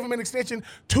 They gave him an extension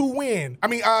to win.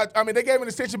 They gave him an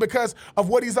extension because of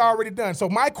what he's already done. So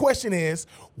my question is,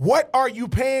 what are you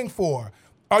paying for?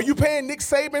 Are you paying Nick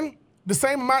Saban the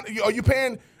same amount? Are you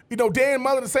paying, Dan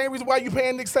Mullen the same reason why you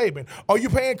paying Nick Saban? Are you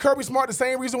paying Kirby Smart the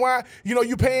same reason why,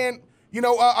 you paying,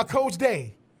 a Coach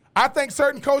Day? I think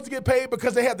certain coaches get paid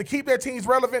because they have to keep their teams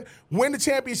relevant, win the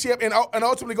championship, and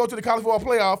ultimately go to the college football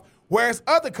playoff. Whereas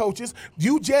other coaches,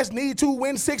 you just need to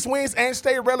win 6 wins and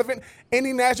stay relevant in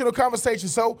the national conversation.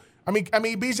 So,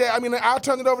 BJ, I'll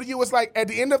turn it over to you. It's like at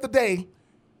the end of the day,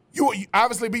 you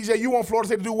obviously, BJ, you want Florida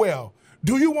State to do well.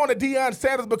 Do you want a Deion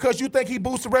Sanders because you think he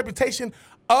boosts the reputation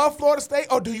of Florida State,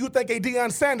 or do you think a Deion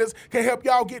Sanders can help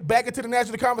y'all get back into the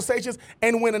national conversations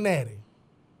and win a natty?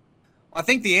 I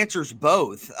think the answer is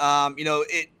both.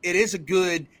 It is a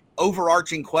good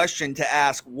overarching question to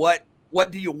ask, what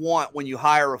do you want when you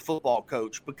hire a football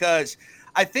coach? Because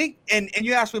I think, and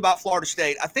you asked me about Florida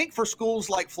State, I think for schools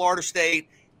like Florida State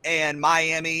and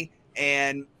Miami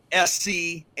and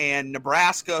SC and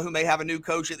Nebraska, who may have a new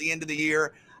coach at the end of the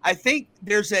year, I think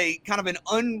there's a kind of an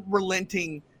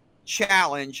unrelenting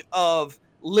challenge of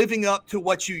living up to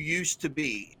what you used to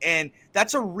be. And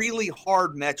that's a really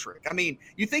hard metric.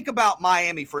 You think about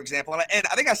Miami, for example, and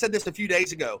I think I said this a few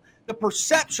days ago, the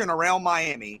perception around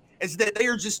Miami is that they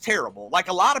are just terrible. Like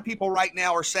a lot of people right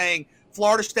now are saying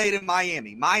Florida State and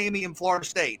Miami and Florida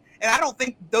State. And I don't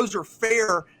think those are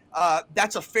fair.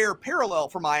 That's a fair parallel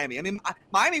for Miami.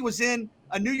 Miami was in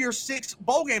a New Year's Six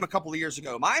bowl game a couple of years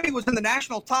ago. Miami was in the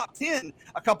national top 10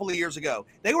 a couple of years ago.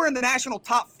 They were in the national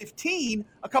top 15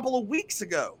 a couple of weeks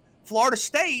ago. Florida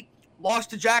State lost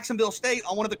to Jacksonville State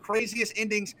on one of the craziest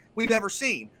endings we've ever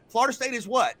seen. Florida State is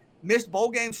what? Missed bowl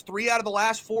games 3 out of the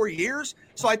last 4 years.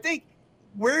 So I think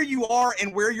where you are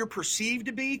and where you're perceived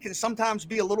to be can sometimes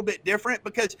be a little bit different,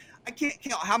 because I can't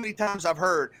count how many times I've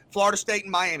heard Florida State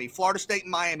and Miami.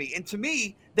 And to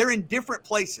me, they're in different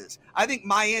places. I think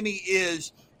Miami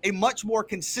is a much more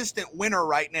consistent winner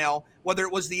right now, whether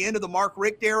it was the end of the Mark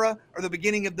Richt era or the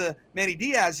beginning of the Manny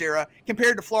Diaz era,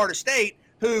 compared to Florida State,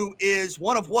 who is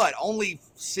one of only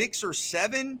 6 or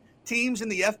 7 teams in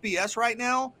the FBS right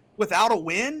now without a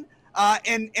win.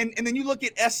 And then you look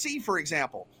at SC, for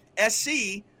example.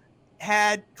 SC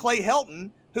had Clay Helton,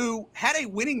 who had a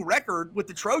winning record with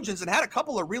the Trojans and had a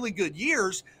couple of really good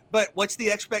years. But what's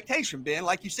the expectation, Ben?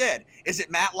 Like you said, is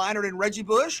it Matt Leinart and Reggie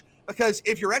Bush? Because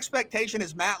if your expectation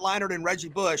is Matt Leinart and Reggie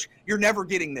Bush, you're never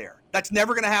getting there. That's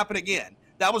never going to happen again.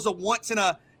 That was a once in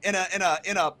a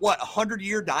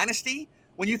 100-year dynasty.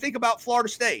 When you think about Florida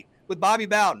State with Bobby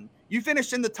Bowden, you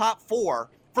finished in the top 4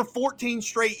 for 14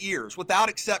 straight years without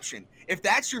exception. If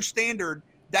that's your standard,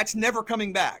 that's never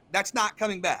coming back. That's not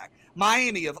coming back.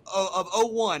 Miami of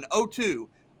 01, 02,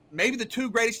 maybe the 2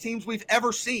 greatest teams we've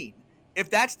ever seen. If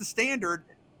that's the standard,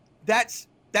 that's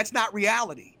not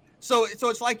reality. So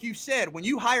it's like you said, when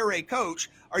you hire a coach,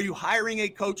 are you hiring a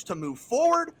coach to move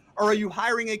forward, or are you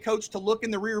hiring a coach to look in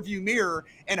the rearview mirror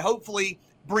and hopefully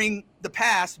bring the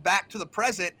past back to the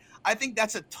present? I think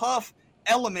that's a tough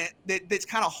element that's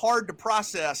kind of hard to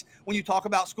process when you talk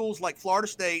about schools like Florida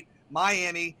State,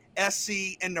 Miami,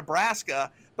 SC, and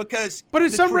Nebraska, because but in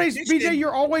some ways, BJ,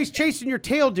 you're always chasing your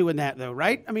tail doing that, though,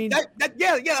 right?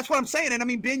 That's what I'm saying.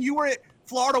 And Ben, you were at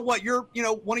Florida. One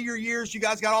of your years, you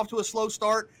guys got off to a slow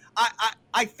start.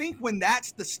 I think when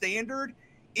that's the standard,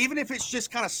 even if it's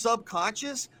just kind of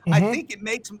subconscious, I think it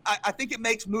makes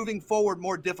moving forward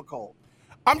more difficult.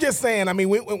 I'm just saying.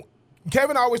 When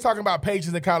Kevin always talking about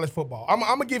pages in college football. I'm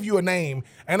gonna give you a name,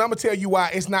 and I'm gonna tell you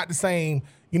why it's not the same.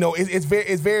 It's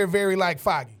very, very like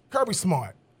foggy. Kirby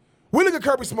Smart. We look at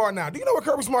Kirby Smart now. Do you know what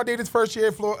Kirby Smart did his first year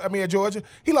at Georgia?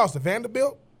 He lost to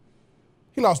Vanderbilt.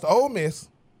 He lost to Ole Miss.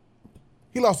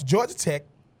 He lost to Georgia Tech.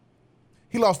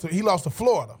 He lost to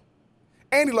Florida,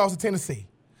 and he lost to Tennessee.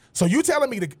 So you telling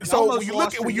me that's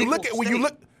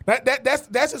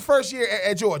his first year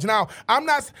at Georgia. Now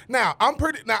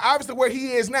obviously where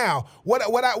he is now.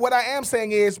 What I am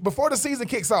saying is, before the season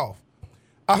kicks off,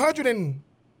 100 and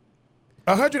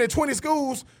 120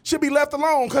 schools should be left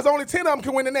alone because only 10 of them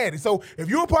can win the Natty. So if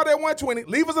you're a part of that 120,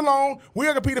 leave us alone. We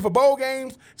are competing for bowl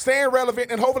games, staying relevant,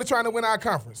 and hopefully trying to win our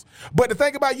conference. But the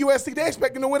thing about USC, they're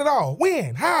expecting to win it all.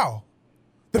 When? How?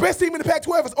 The best team in the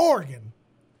Pac-12 is Oregon.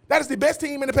 That is the best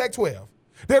team in the Pac-12.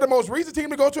 They're the most recent team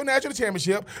to go to a national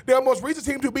championship. They're the most recent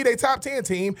team to beat a top 10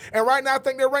 team, and right now I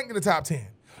think they're ranked in the top 10.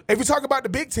 If you talk about the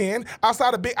Big Ten,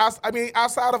 outside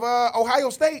of Ohio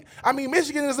State,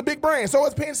 Michigan is a big brand. So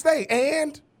is Penn State,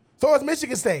 and so is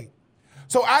Michigan State.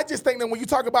 So I just think that when you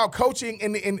talk about coaching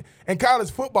in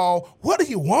college football, what do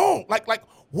you want? Like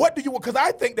what do you want? Because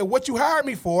I think that what you hired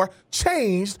me for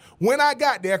changed when I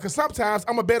got there. Because sometimes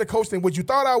I'm a better coach than what you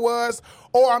thought I was,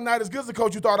 or I'm not as good as a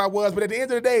coach you thought I was. But at the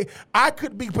end of the day, I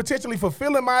could be potentially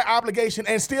fulfilling my obligation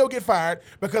and still get fired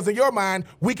because in your mind,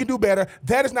 we can do better.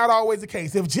 That is not always the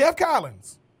case. If Jeff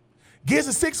Collins gets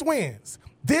us 6 wins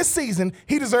this season,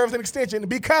 he deserves an extension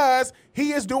because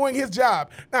he is doing his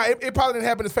job. Now, it probably didn't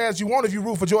happen as fast as you want if you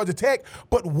root for Georgia Tech,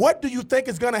 but what do you think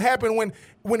is going to happen when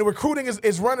the recruiting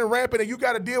is running rampant and you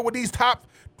got to deal with these top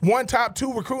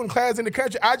 2 recruiting classes in the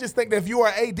country? I just think that if you are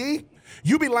AD,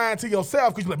 you be lying to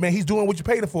yourself because you're like, man, he's doing what you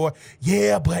paid him for.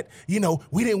 Yeah, but,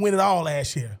 we didn't win it all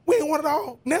last year. We didn't win it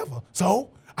all. Never. So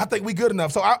I think we good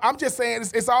enough. So I'm just saying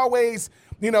it's always,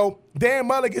 Dan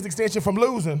Mullen gets extension from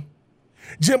losing.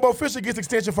 Jimbo Fisher gets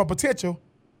extension from potential,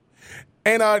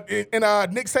 and Nick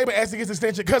Saban actually gets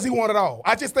extension because he won it all.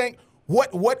 I just think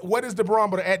what is the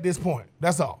barometer at this point?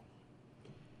 That's all.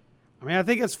 I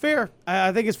think it's fair.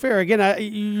 I think it's fair. Again,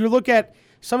 you look at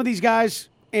some of these guys,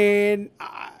 and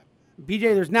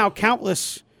BJ, there's now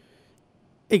countless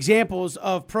examples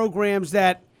of programs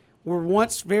that were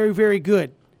once very, very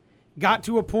good, got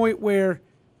to a point where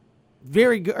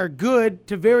good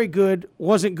to very good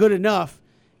wasn't good enough.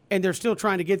 And they're still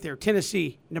trying to get there.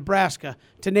 Tennessee, Nebraska,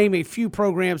 to name a few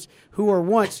programs who were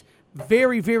once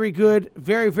very, very good,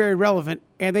 very, very relevant,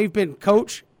 and they've been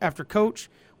coach after coach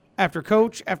after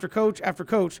coach after coach after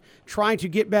coach trying to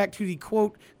get back to the,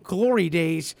 quote, glory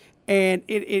days, and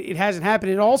it hasn't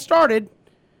happened. It all started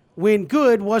when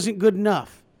good wasn't good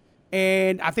enough.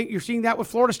 And I think you're seeing that with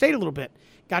Florida State a little bit.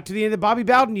 Got to the end of the Bobby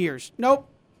Bowden years. Nope.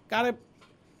 Got to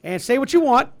 – and say what you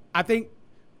want. I think –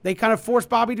 they kind of forced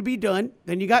Bobby to be done.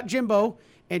 Then you got Jimbo,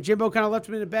 and Jimbo kind of left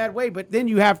him in a bad way. But then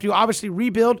you have to obviously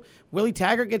rebuild. Willie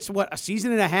Taggart gets, a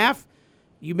season and a half?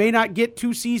 You may not get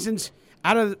 2 seasons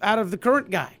out of the current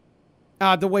guy,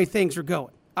 the way things are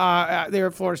going there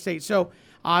at Florida State. So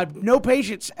no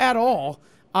patience at all.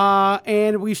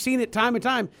 And we've seen it time and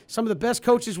time. Some of the best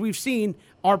coaches we've seen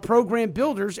are program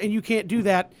builders, and you can't do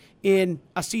that in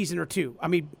a season or 2.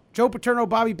 Joe Paterno,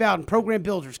 Bobby Bowden, program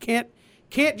builders. Can't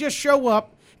just show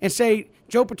up and say,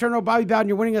 Joe Paterno, Bobby Bowden,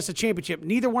 you're winning us a championship.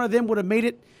 Neither one of them would have made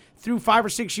it through 5 or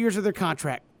 6 years of their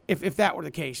contract if that were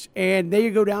the case. And there you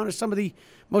go down to some of the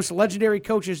most legendary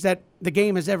coaches that the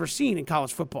game has ever seen in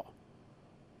college football.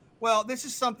 Well, this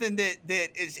is something that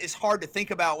is hard to think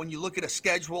about when you look at a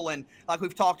schedule. And like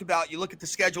we've talked about, you look at the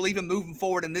schedule even moving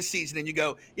forward in this season and you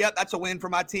go, yep, that's a win for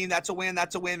my team. That's a win.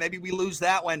 That's a win. Maybe we lose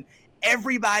that one.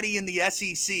 Everybody in the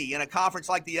SEC, in a conference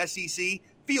like the SEC,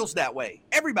 feels that way.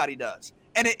 Everybody does.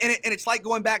 And it's like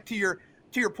going back to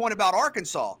your point about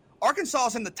Arkansas. Arkansas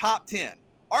is in the top 10.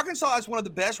 Arkansas has one of the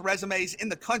best resumes in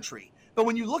the country. But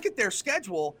when you look at their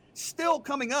schedule, still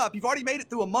coming up, you've already made it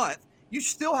through a month. You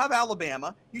still have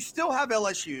Alabama. You still have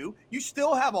LSU. You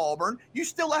still have Auburn. You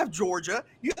still have Georgia.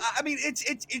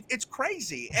 It's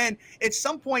crazy. And at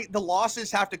some point, the losses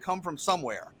have to come from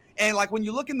somewhere. And like when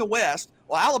you look in the West,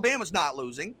 well, Alabama's not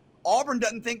losing. Auburn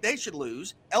doesn't think they should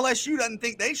lose. LSU doesn't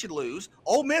think they should lose.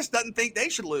 Ole Miss doesn't think they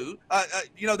should lose.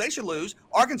 They should lose.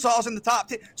 Arkansas is in the top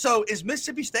 10. So is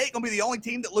Mississippi State going to be the only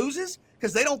team that loses?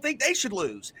 Because they don't think they should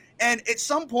lose. And at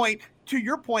some point, to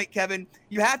your point, Kevin,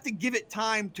 you have to give it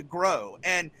time to grow.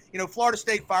 And, Florida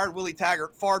State fired Willie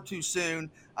Taggart far too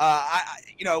soon.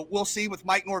 We'll see with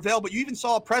Mike Norvell. But you even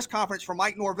saw a press conference from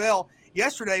Mike Norvell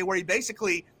yesterday where he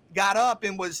basically got up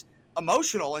and was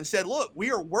emotional and said, look,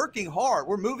 we are working hard.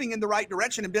 We're moving in the right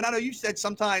direction. And Ben, I know you said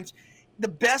sometimes the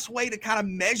best way to kind of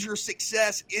measure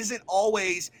success isn't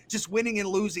always just winning and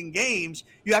losing games.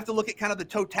 You have to look at kind of the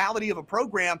totality of a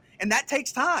program, and that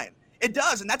takes time. It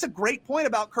does. And that's a great point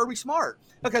about Kirby Smart,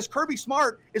 because Kirby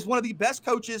Smart is one of the best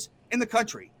coaches in the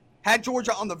country. Had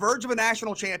Georgia on the verge of a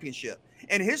national championship.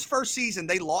 In his first season,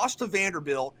 they lost to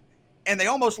Vanderbilt, and they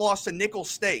almost lost to Nicholls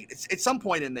State. It's at some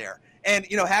point in there. And,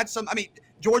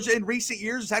 Georgia in recent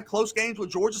years has had close games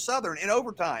with Georgia Southern in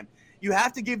overtime. You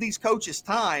have to give these coaches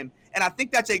time, and I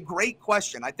think that's a great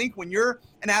question. I think when you're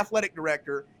an athletic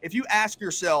director, if you ask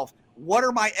yourself, what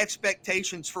are my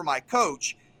expectations for my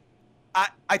coach,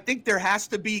 I think there has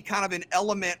to be kind of an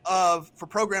element of, for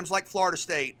programs like Florida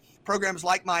State, programs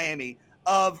like Miami,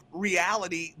 of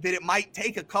reality that it might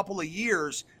take a couple of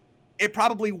years. It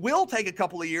probably will take a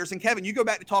couple of years. And Kevin, you go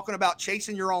back to talking about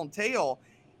chasing your own tail.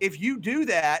 If you do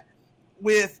that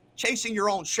with chasing your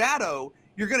own shadow,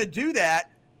 you're going to do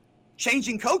that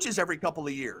changing coaches every couple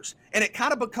of years. And it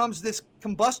kind of becomes this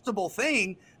combustible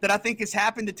thing that I think has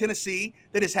happened to Tennessee,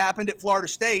 that has happened at Florida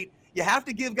State. You have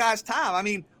to give guys time. I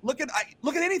mean, look at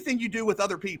anything you do with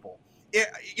other people.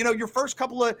 Your first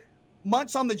couple of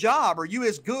months on the job, are you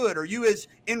as good, are you as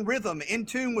in rhythm, in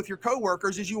tune with your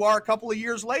coworkers as you are a couple of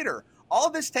years later? All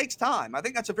of this takes time. I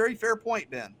think that's a very fair point,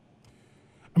 Ben.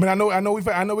 I mean, I know we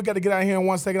got to get out of here in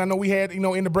 1 second. I know we had,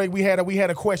 in the break we had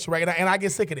a question, right? And I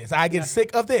get sick of this. I get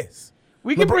sick of this.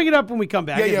 We can bring it up when we come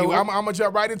back. Yeah. I'm gonna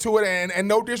jump right into it, and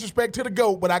no disrespect to the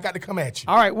GOAT, but I got to come at you.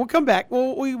 All right, we'll come back.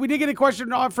 Well, we did get a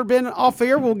question for Ben off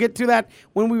air. We'll get to that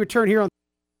when we return here on.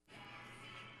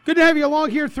 Good to have you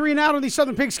along here, 3 and Out on the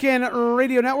Southern Pigskin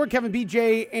Radio Network. Kevin,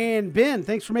 BJ, and Ben,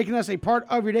 thanks for making us a part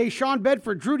of your day. Sean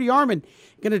Bedford, Drew DeArmond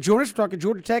going to join us. We're talking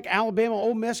Georgia Tech, Alabama,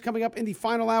 Ole Miss coming up in the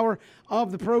final hour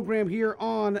of the program here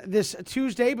on this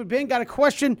Tuesday. But Ben got a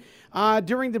question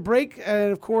during the break,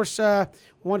 and of course,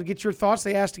 wanted to get your thoughts.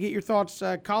 They asked to get your thoughts.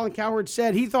 Colin Cowherd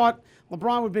said he thought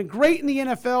LeBron would have been great in the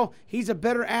NFL. He's a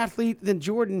better athlete than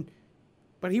Jordan,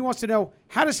 but he wants to know,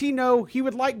 how does he know he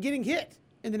would like getting hit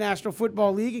in the National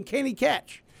Football League, and can he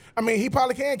catch? I mean, he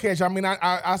probably can catch. I mean,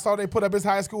 I saw they put up his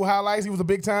high school highlights. He was a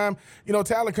big-time,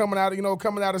 talent coming out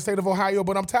of the state of Ohio.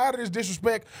 But I'm tired of this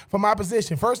disrespect for my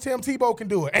position. First, Tim Tebow can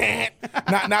do it.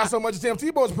 Not so much. Tim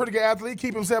Tebow is a pretty good athlete,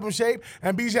 keep himself in shape.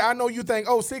 And, BJ, I know you think,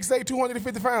 6'8",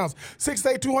 250 pounds.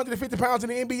 6'8", 250 pounds in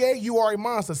the NBA, you are a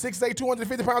monster. 6'8",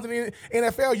 250 pounds in the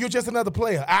NFL, you're just another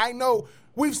player. I know.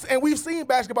 We've seen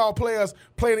basketball players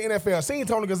play in the NFL. Seen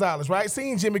Tony Gonzalez, right?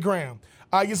 Seen Jimmy Graham.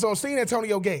 Seen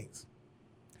Antonio Gates.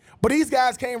 But these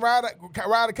guys came right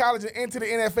out of college and into the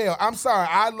NFL. I'm sorry.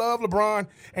 I love LeBron,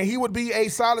 and he would be a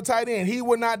solid tight end. He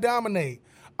would not dominate.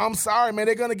 I'm sorry, man.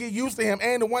 They're going to get used to him.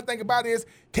 And the one thing about it is,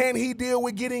 can he deal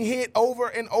with getting hit over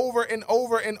and over and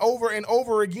over and over and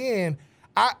over again?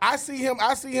 I see him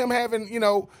having,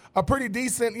 a pretty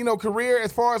decent, career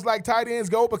as far as like tight ends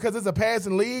go, because it's a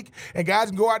passing league and guys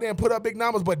can go out there and put up big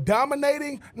numbers. But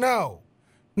dominating, no.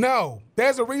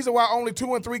 There's a reason why only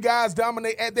 2 and 3 guys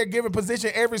dominate at their given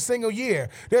position every single year.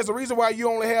 There's a reason why you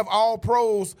only have all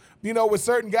pros, with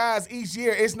certain guys each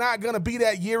year. It's not going to be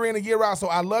that year in and year out. So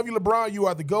I love you, LeBron. You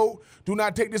are the GOAT. Do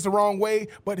not take this the wrong way.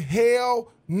 But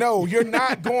hell no, you're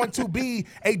not going to be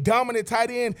a dominant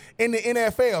tight end in the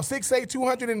NFL. 6'8",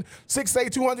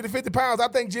 250 pounds. I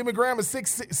think Jimmy Graham is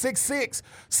 6'6",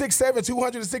 6'7",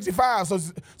 265.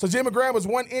 So Jimmy Graham is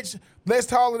 1 inch less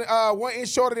taller than 1 inch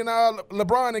shorter than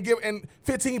LeBron and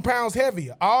 15 pounds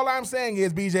heavier. All I'm saying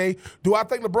is, BJ, do I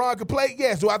think LeBron could play?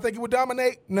 Yes. Do I think he would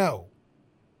dominate? No.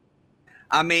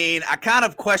 I mean, I kind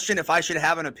of question if I should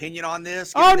have an opinion on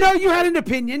this. Oh, no, you had an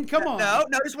opinion. Come on. No,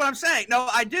 notice what I'm saying. No,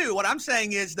 I do. What I'm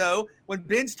saying is, though, when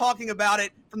Ben's talking about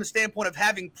it from the standpoint of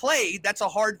having played, that's a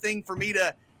hard thing for me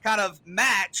to kind of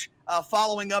match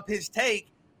following up his take.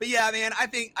 But, yeah, man, I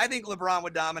think LeBron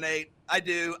would dominate. I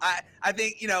do. I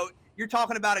think, you're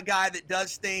talking about a guy that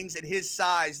does things at his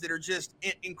size that are just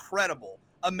incredible,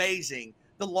 amazing.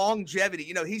 The longevity,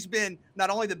 he's been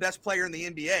not only the best player in the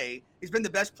NBA, he's been the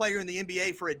best player in the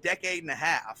NBA for a decade and a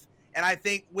half. And I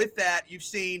think with that, you've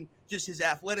seen just his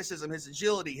athleticism, his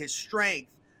agility, his strength,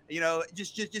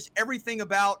 just everything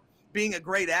about being a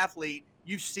great athlete.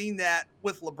 You've seen that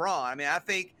with LeBron. I mean, I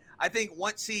think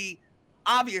once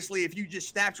obviously, if you just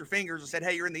snapped your fingers and said,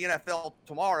 hey, you're in the NFL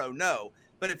tomorrow, no.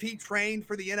 But if he trained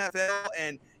for the NFL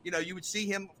and, you would see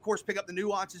him, of course, pick up the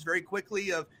nuances very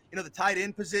quickly of, the tight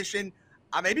end position.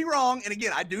 I may be wrong, and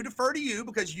again, I do defer to you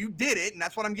because you did it, and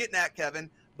that's what I'm getting at, Kevin.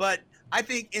 But I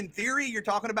think, in theory, you're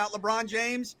talking about LeBron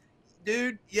James,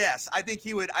 dude. Yes, I think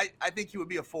he would. I think he would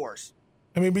be a force.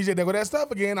 I mean, BJ, there go that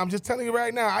stuff again. I'm just telling you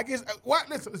right now. I guess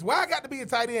listen, why I got to be a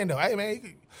tight end though? Hey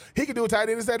man, he could do a tight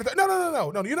end instead of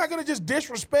no. You're not gonna just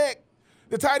disrespect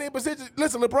the tight end position.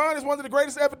 Listen, LeBron is one of the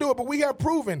greatest to ever do it, but we have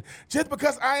proven just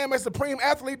because I am a supreme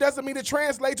athlete doesn't mean it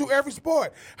translates to every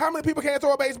sport. How many people can't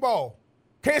throw a baseball?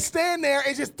 Can't stand there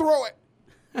and just throw it.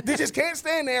 They just can't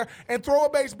stand there and throw a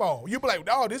baseball. You be like,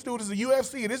 oh, this dude is a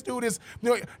UFC. This dude is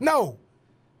no.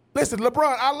 Listen,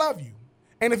 LeBron, I love you.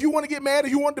 And if you want to get mad,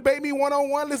 if you want to debate me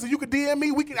one-on-one, listen, you can DM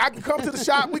me. I can come to the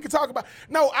shop. We can talk about.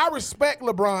 No, I respect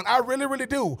LeBron. I really, really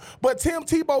do. But Tim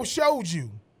Tebow showed you.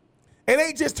 It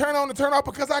ain't just turn on and turn off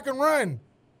because I can run.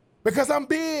 Because I'm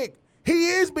big. He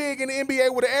is big in the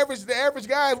NBA with the average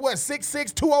guy is what,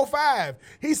 6'6", 205.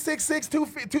 He's 6'6",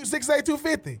 268,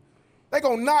 250. They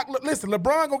gonna knock. Listen,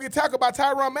 LeBron gonna get tackled by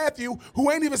Tyrann Mathieu,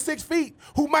 who ain't even 6 feet,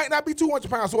 who might not be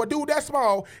 200 pounds. So a dude that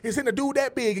small is hitting a dude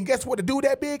that big, and guess what? The dude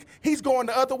that big, he's going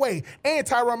the other way. And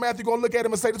Tyrann Mathieu gonna look at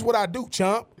him and say, "This is what I do,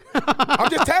 chump." I'm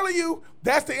just telling you,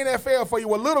 that's the NFL for you.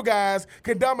 Where little guys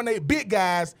can dominate big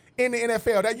guys in the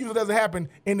NFL. That usually doesn't happen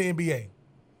in the NBA.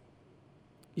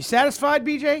 You satisfied,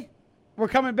 BJ? We're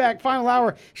coming back. Final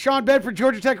hour. Sean Bedford,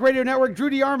 Georgia Tech Radio Network. Drew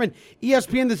DeArmond,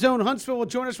 ESPN The Zone. Huntsville will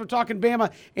join us. We're talking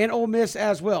Bama and Ole Miss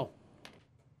as well.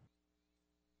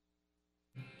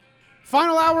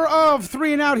 Final hour of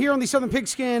 3 and Out here on the Southern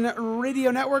Pigskin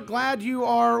Radio Network. Glad you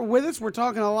are with us. We're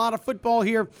talking a lot of football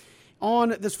here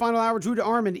on this final hour. Drew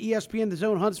DeArmond, ESPN The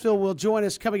Zone. Huntsville will join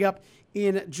us coming up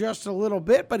in just a little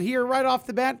bit. But here, right off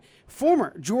the bat,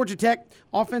 former Georgia Tech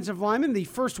offensive lineman, the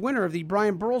first winner of the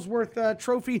Brian Burlsworth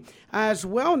Trophy as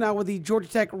well. Now with the Georgia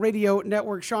Tech Radio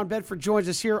Network, Sean Bedford joins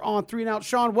us here on 3 and Out.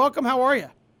 Sean, welcome. How are you?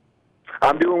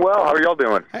 I'm doing well. How are y'all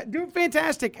doing? Doing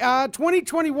fantastic.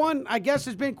 2021, I guess,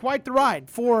 has been quite the ride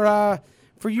for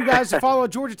you guys to follow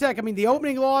Georgia Tech. I mean, the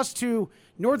opening loss to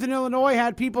Northern Illinois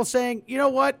had people saying, you know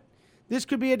what, this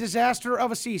could be a disaster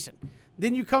of a season.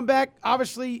 Then you come back.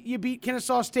 Obviously, you beat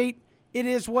Kennesaw State. It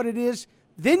is what it is.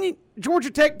 Then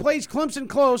Georgia Tech plays Clemson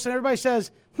close, and everybody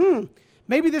says,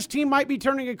 maybe this team might be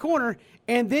turning a corner.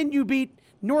 And then you beat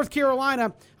North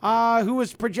Carolina, who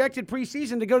was projected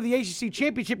preseason to go to the ACC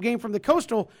championship game from the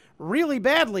Coastal really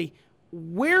badly.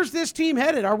 Where's this team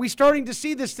headed? Are we starting to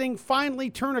see this thing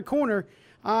finally turn a corner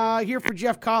here for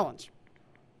Jeff Collins?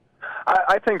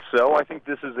 I think so. I think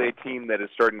this is a team that is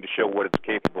starting to show what it's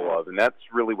capable of, and that's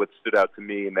really what stood out to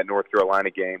me in that North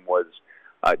Carolina game was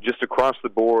just across the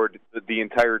board, the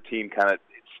entire team kind of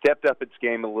stepped up its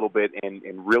game a little bit and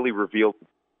really revealed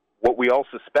what we all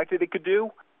suspected it could do,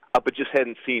 but just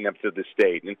hadn't seen up to this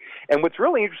date. And what's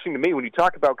really interesting to me when you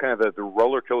talk about kind of the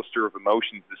roller coaster of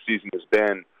emotions this season has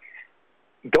been,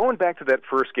 going back to that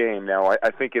first game now,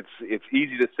 I think it's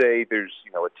easy to say there's,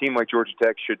 a team like Georgia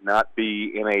Tech should not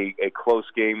be in a close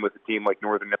game with a team like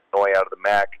Northern Illinois out of the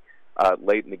MAC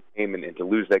late in the game, and to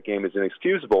lose that game is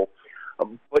inexcusable.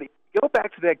 But go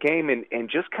back to that game and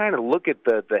just kind of look at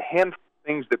the handful of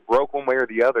things that broke one way or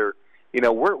the other.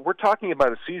 We're talking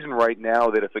about a season right now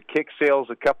that if a kick sails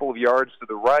a couple of yards to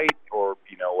the right or,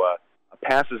 a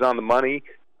pass is on the money,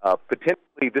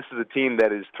 potentially this is a team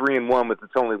that is 3-1 with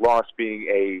its only loss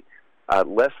being a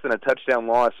less than a touchdown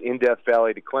loss in Death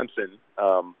Valley to Clemson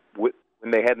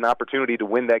when they had an opportunity to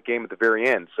win that game at the very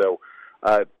end. So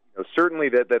certainly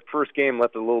that first game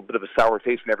left a little bit of a sour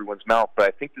taste in everyone's mouth, but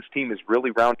I think this team is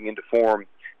really rounding into form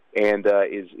and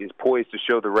is poised to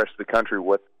show the rest of the country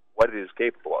what it is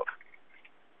capable of.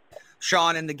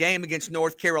 Sean, in the game against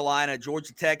North Carolina,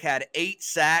 Georgia Tech had 8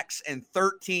 sacks and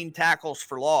 13 tackles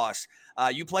for loss.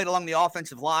 You played along the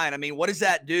offensive line. I mean, what does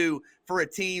that do for a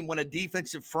team when a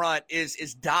defensive front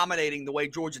is dominating the way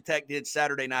Georgia Tech did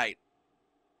Saturday night?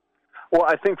 Well,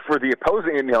 I think for the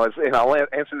opposing, and I'll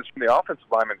answer this from the offensive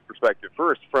lineman perspective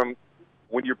first. From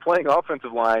when you're playing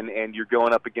offensive line and you're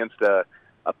going up against a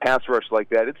pass rush like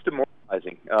that, it's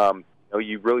demoralizing.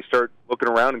 You really start looking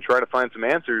around and trying to find some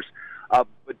answers.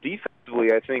 But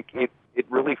defensively, I think it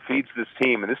really feeds this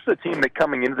team. And this is a team that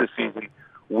coming into the season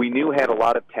we knew had a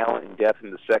lot of talent and depth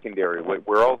in the secondary,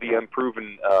 where all the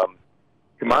unproven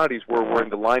commodities were in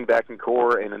the linebacking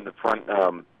core and in the front.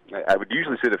 I would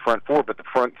usually say the front four, but the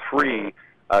front three,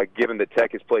 given that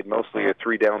Tech has played mostly a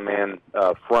 3-down man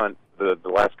front the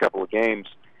last couple of games.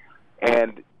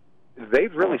 And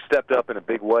they've really stepped up in a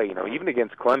big way. Even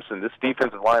against Clemson, this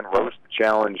defensive line rose to the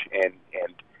challenge and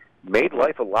made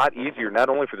life a lot easier, not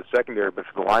only for the secondary, but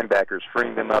for the linebackers,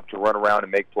 freeing them up to run around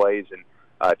and make plays. And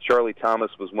Charlie Thomas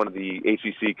was one of the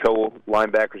ACC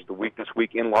co-linebackers of the week this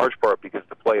week, in large part because of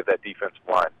the play of that defensive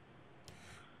line.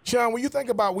 Sean, when you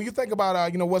think about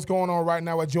what's going on right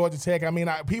now at Georgia Tech, I mean,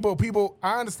 people,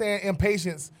 I understand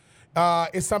impatience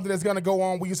is something that's going to go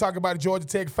on when you talk about Georgia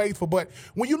Tech faithful. But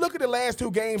when you look at the last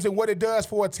 2 games and what it does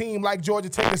for a team like Georgia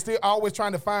Tech, that's still always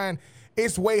trying to find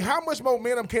its way, how much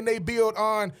momentum can they build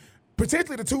on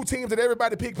potentially the 2 teams that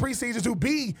everybody picked preseason to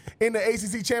be in the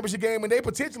ACC championship game, and they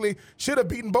potentially should have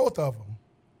beaten both of them?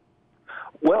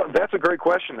 Well, that's a great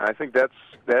question. I think that's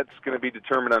going to be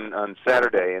determined on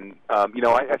Saturday. And, I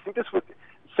think this was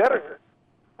Saturday.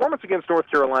 Performance against North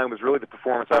Carolina was really the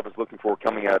performance I was looking for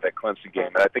coming out of that Clemson game.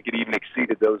 And I think it even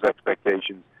exceeded those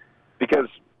expectations because,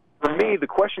 for me, the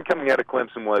question coming out of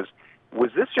Clemson was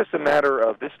this just a matter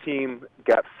of this team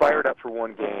got fired up for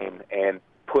one game and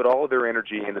put all of their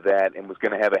energy into that and was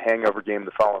going to have a hangover game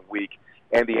the following week?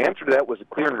 And the answer to that was a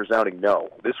clear and resounding no.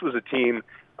 This was a team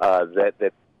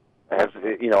that has,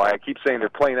 I keep saying they're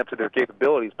playing up to their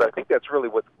capabilities, but I think that's really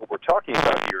what we're talking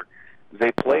about here.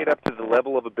 They played up to the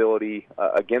level of ability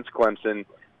against Clemson.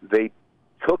 They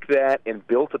took that and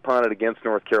built upon it against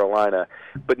North Carolina.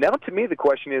 But now, to me, the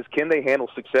question is, can they handle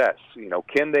success?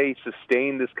 Can they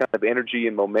sustain this kind of energy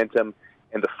and momentum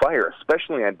and the fire,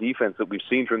 especially on defense that we've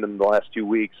seen from them in the last 2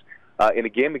 weeks? In a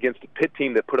game against a Pitt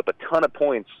team that put up a ton of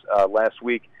points last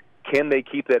week, can they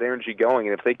keep that energy going?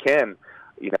 And if they can,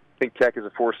 I think Tech is a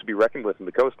force to be reckoned with in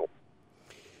the Coastal.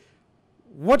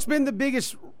 What's been the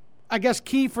biggest,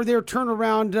 key for their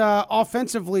turnaround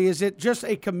offensively? Is it just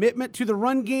a commitment to the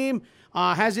run game?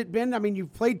 Has it been?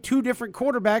 You've played two different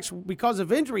quarterbacks because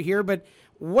of injury here, but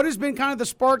what has been kind of the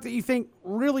spark that you think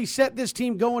really set this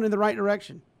team going in the right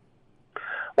direction?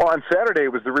 Well, on Saturday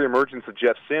it was the reemergence of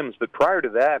Jeff Sims, but prior to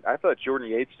that, I thought Jordan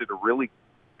Yates did a really,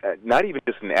 not even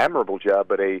just an admirable job,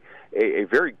 but a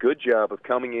very good job of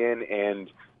coming in and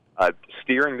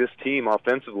steering this team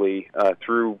offensively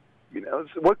through,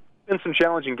 what's been some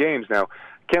challenging games. Now,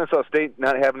 Kennesaw State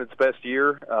not having its best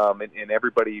year, and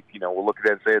everybody, will look at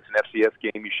that and say it's an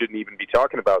FCS game. You shouldn't even be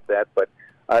talking about that, but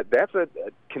that's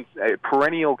a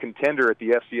perennial contender at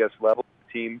the FCS level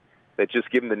team that,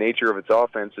 just given the nature of its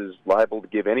offense, is liable to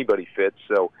give anybody fits.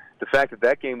 So the fact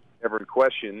that game was never in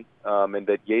question, and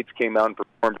that Yates came out and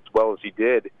performed as well as he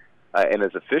did, and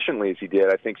as efficiently as he did,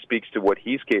 I think speaks to what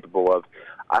he's capable of.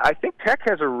 I think Tech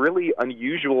has a really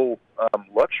unusual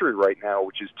luxury right now,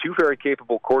 which is two very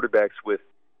capable quarterbacks with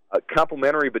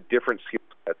complementary but different skill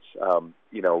sets.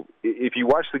 If you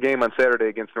watch the game on Saturday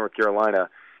against North Carolina,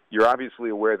 you're obviously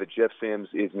aware that Jeff Sims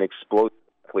is an explosive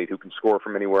athlete who can score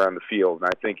from anywhere on the field. And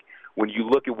I think when you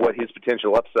look at what his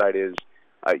potential upside is,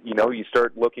 you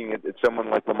start looking at someone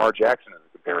like Lamar Jackson as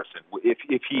a comparison.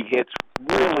 If he hits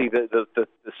really the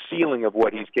ceiling of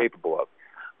what he's capable of.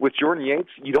 With Jordan Yates,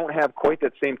 you don't have quite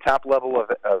that same top level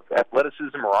of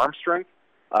athleticism or arm strength,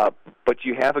 but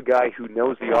you have a guy who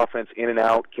knows the offense in and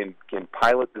out, can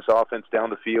pilot this offense down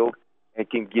the field, and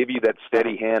can give you that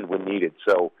steady hand when needed.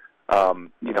 So,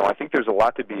 I think there's a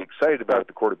lot to be excited about at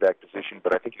the quarterback position,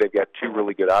 but I think they've got two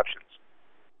really good options.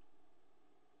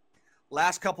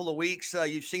 Last couple of weeks,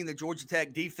 you've seen the Georgia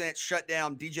Tech defense shut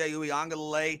down DJ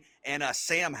Uiagalelei and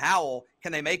Sam Howell.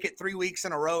 Can they make it 3 weeks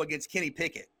in a row against Kenny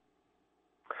Pickett?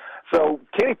 So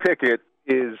Kenny Pickett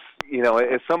is,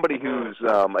 as somebody who's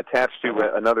attached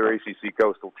to another ACC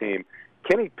Coastal team,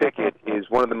 Kenny Pickett is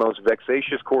one of the most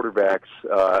vexatious quarterbacks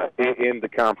in the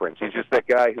conference. He's just that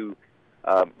guy who,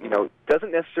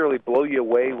 doesn't necessarily blow you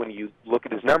away when you look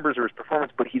at his numbers or his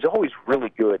performance, but he's always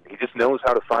really good. He just knows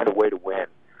how to find a way to win.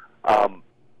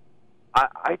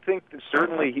 I think that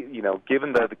certainly,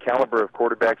 given the caliber of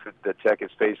quarterbacks that Tech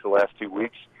has faced the last 2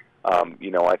 weeks,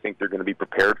 I think they're going to be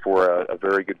prepared for a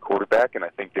very good quarterback, and I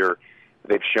think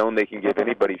they've shown they can give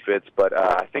anybody fits, but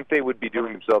I think they would be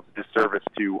doing themselves a disservice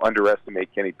to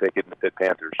underestimate Kenny Pickett and the Pitt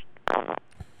Panthers.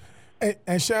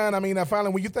 And Sean,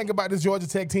 finally, when you think about this Georgia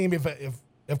Tech team,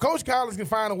 if Coach Collins can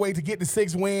find a way to get to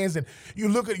 6 wins, and you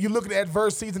look at the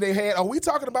adverse season they had, are we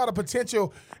talking about a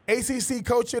potential ACC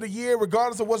Coach of the Year,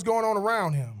 regardless of what's going on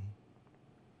around him?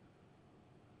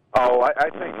 Oh, I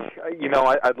think,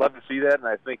 I'd love to see that, and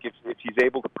I think if he's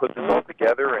able to put this all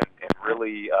together and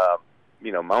really,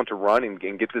 mount a run and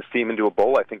get this team into a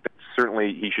bowl, I think that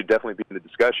certainly he should definitely be in the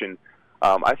discussion.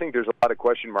 I think there's a lot of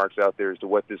question marks out there as to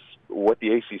what the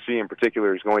ACC in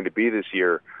particular is going to be this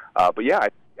year. But yeah,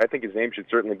 I think his name should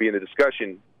certainly be in the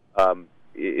discussion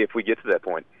if we get to that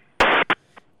point.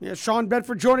 Yeah, Sean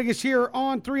Bedford joining us here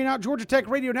on 3 and Out Georgia Tech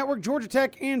Radio Network. Georgia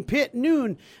Tech and Pitt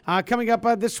noon coming up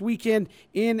this weekend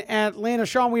in Atlanta.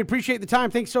 Sean, we appreciate the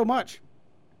time. Thanks so much.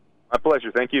 My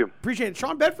pleasure. Thank you. Appreciate it.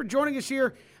 Sean Bedford joining us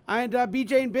here. And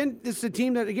BJ and Ben, this is a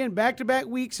team that, again, back-to-back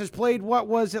weeks has played what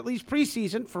was at least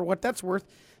preseason, for what that's worth,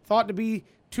 thought to be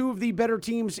two of the better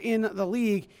teams in the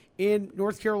league in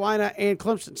North Carolina and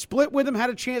Clemson. Split with them, had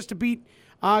a chance to beat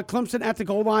Clemson at the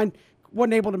goal line,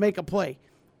 wasn't able to make a play.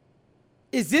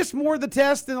 Is this more the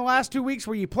test in the last 2 weeks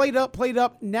where you played up?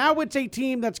 Now it's a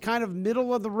team that's kind of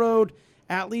middle of the road,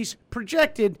 at least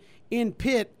projected in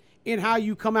Pitt, in how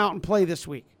you come out and play this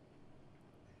week?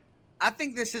 I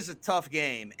think this is a tough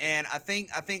game, and I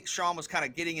think Sean was kind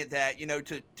of getting at that,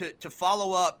 to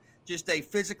follow up just a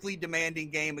physically demanding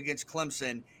game against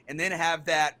Clemson and then have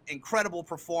that incredible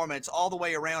performance all the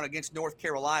way around against North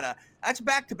Carolina. That's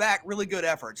back-to-back really good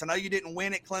efforts. I know you didn't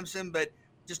win at Clemson, but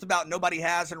just about nobody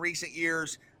has in recent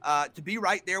years. To be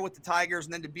right there with the Tigers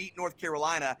and then to beat North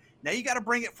Carolina, now you got to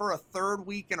bring it for a third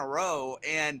week in a row,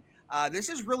 and This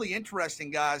is really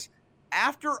interesting, guys.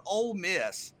 After Ole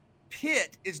Miss,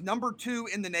 Pitt is number 2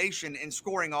 in the nation in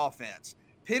scoring offense.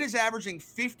 Pitt is averaging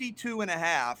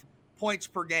 52.5 points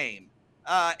per game.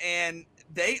 And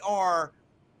they are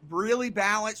really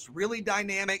balanced, really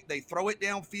dynamic. They throw it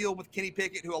downfield with Kenny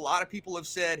Pickett, who a lot of people have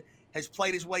said has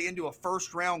played his way into a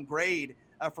first-round grade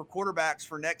for quarterbacks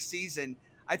for next season.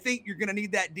 I think you're going to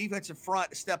need that defensive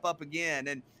front to step up again.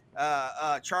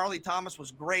 And Charlie Thomas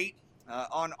was great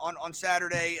on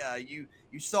Saturday.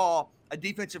 You saw a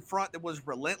defensive front that was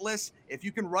relentless. If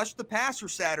you can rush the passer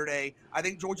Saturday, I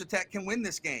think Georgia Tech can win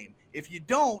this game. If you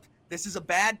don't, this is a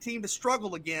bad team to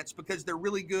struggle against because they're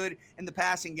really good in the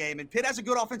passing game. And Pitt has a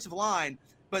good offensive line,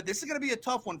 but this is going to be a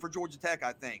tough one for Georgia Tech,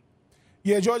 I think.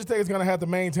 Yeah, Georgia Tech is going to have to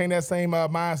maintain that same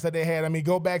mindset they had. I mean,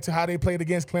 go back to how they played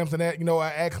against Clemson at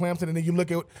Clemson, and then you look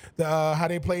at how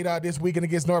they played this weekend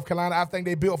against North Carolina. I think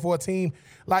they built for a team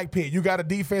like Pitt. You got a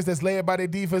defense that's led by their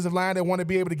defensive line that want to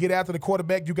be able to get after the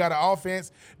quarterback. You got an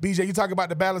offense. BJ, you talk about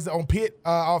the balance on Pitt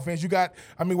offense. You got,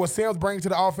 what Sims brings to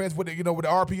the offense with the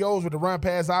RPOs, with the run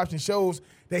pass option shows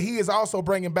that he is also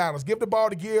bringing balance. Give the ball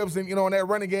to Gibbs and in that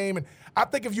running game. And I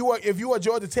think if you are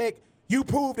Georgia Tech, you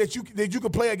prove that you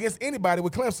can play against anybody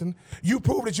with Clemson. You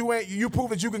prove that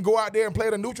you can go out there and play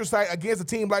at a neutral site against a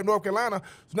team like North Carolina.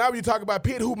 So now when you talk about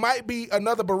Pitt, who might be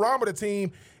another barometer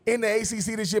team in the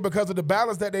ACC this year because of the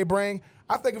balance that they bring,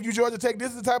 I think if you Georgia Tech,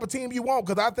 this is the type of team you want,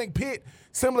 because I think Pitt,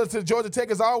 similar to Georgia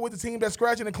Tech, is always the team that's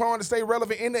scratching and clawing to stay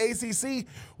relevant in the ACC.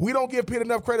 We don't give Pitt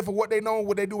enough credit for what they know and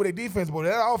what they do with their defense, but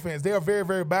their offense, they are very,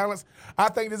 very balanced. I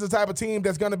think this is the type of team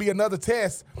that's going to be another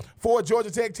test for a Georgia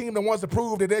Tech team that wants to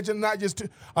prove that they're just not just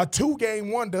a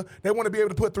 2-game wonder. They want to be able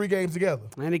to put 3 games together.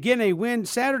 And again, a win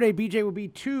Saturday, BJ, will be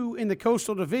 2 in the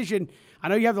Coastal Division. I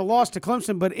know you have the loss to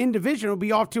Clemson, but in division, will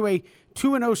be off to a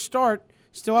 2-0 start.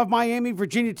 Still have Miami,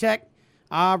 Virginia Tech,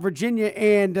 Virginia,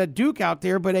 and Duke out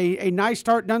there, but a nice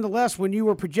start nonetheless when you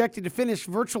were projected to finish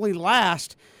virtually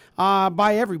last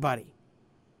by everybody.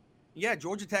 Yeah,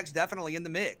 Georgia Tech's definitely in the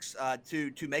mix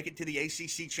to make it to the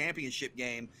ACC championship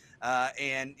game.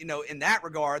 And, in that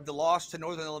regard, the loss to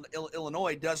Northern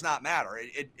Illinois does not matter.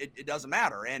 It doesn't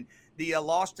matter. And the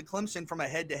loss to Clemson from a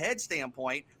head-to-head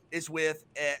standpoint is with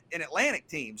an Atlantic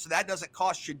team. So that doesn't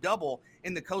cost you double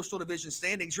in the Coastal Division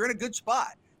standings. You're in a good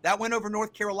spot. That win over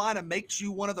North Carolina makes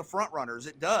you one of the front runners.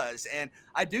 It does. And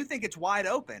I do think it's wide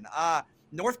open.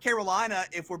 North Carolina,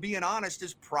 if we're being honest,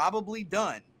 is probably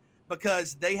done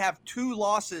because they have 2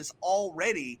 losses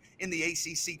already in the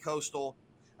ACC Coastal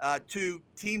to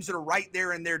teams that are right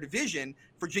there in their division,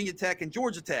 Virginia Tech and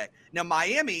Georgia Tech. Now,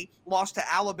 Miami lost to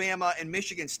Alabama and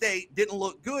Michigan State, didn't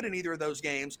look good in either of those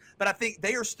games, but I think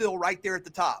they are still right there at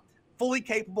the top, fully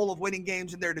capable of winning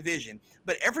games in their division.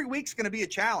 But every week's going to be a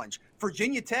challenge.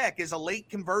 Virginia Tech is a late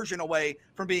conversion away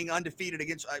from being undefeated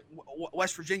against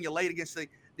West Virginia, late against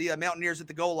the Mountaineers at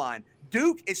the goal line.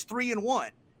 Duke is 3-1.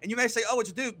 And you may say, oh,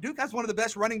 it's Duke. Duke has one of the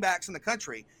best running backs in the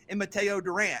country in Mateo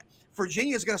Durant.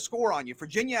 Virginia is going to score on you.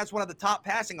 Virginia has one of the top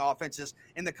passing offenses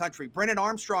in the country. Brennan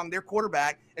Armstrong, their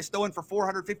quarterback, is throwing for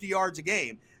 450 yards a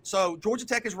game. So Georgia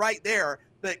Tech is right there.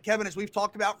 But, Kevin, as we've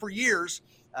talked about for years,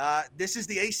 this is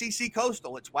the ACC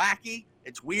Coastal. It's wacky.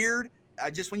 It's weird.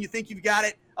 Just when you think you've got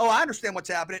it, oh, I understand what's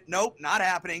happening. Nope, not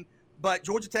happening. But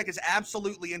Georgia Tech is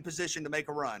absolutely in position to make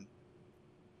a run.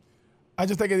 I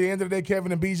just think at the end of the day,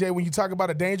 Kevin and BJ, when you talk about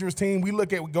a dangerous team, we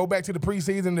go back to the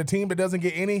preseason, the team that doesn't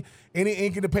get any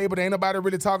ink in the paper, there ain't nobody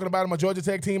really talking about them, a Georgia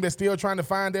Tech team that's still trying to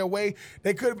find their way.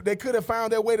 They could have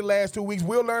found their way the last 2 weeks.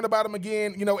 We'll learn about them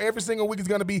again. Every single week is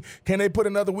going to be, can they put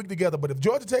another week together? But if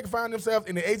Georgia Tech find themselves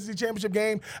in the ACC championship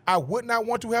game, I would not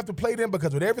want to have to play them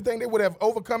because with everything they would have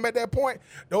overcome at that point,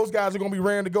 those guys are going to be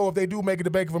raring to go if they do make it to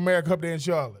Bank of America up there in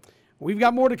Charlotte. We've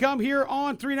got more to come here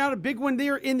on 3 and Out. A big one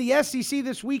there in the SEC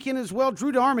this weekend as well.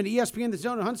 Drew Darman, ESPN The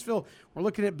Zone in Huntsville. We're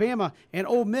looking at Bama and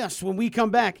Ole Miss when we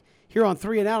come back here on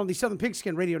 3 and Out on the Southern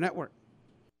Pigskin Radio Network.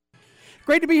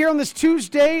 Great to be here on this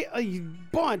Tuesday. A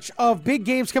bunch of big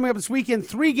games coming up this weekend.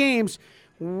 3 games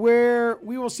where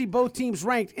we will see both teams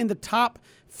ranked in the top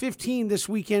 15 this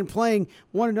weekend playing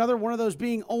one another, one of those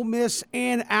being Ole Miss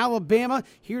and Alabama.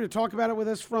 Here to talk about it with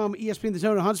us from ESPN The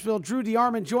Zone in Huntsville, Drew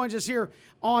DeArmond joins us here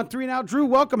on 3 and Out. Drew,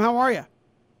 welcome. How are you?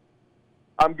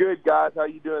 I'm good, guys. How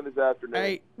you doing this afternoon?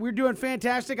 Hey, we're doing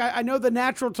fantastic. I know the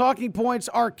natural talking points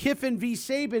are Kiffin v.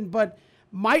 Saban, but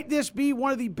might this be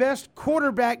one of the best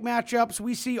quarterback matchups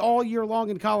we see all year long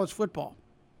in college football?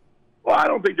 Well, I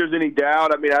don't think there's any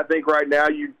doubt. I mean, I think right now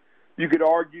you could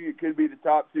argue it could be the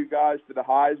top 2 guys for the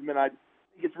Heisman. I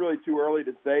think it's really too early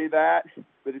to say that,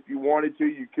 but if you wanted to,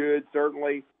 you could.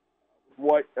 Certainly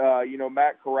what,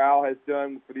 Matt Corral has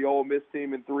done for the Ole Miss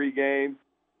team in 3 games,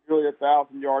 really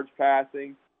 1,000 yards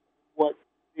passing. What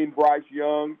seen Bryce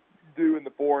Young do in the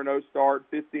 4-0 start,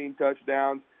 15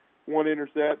 touchdowns, 1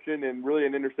 interception, and really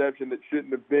an interception that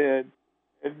shouldn't have been,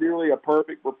 and nearly a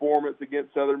perfect performance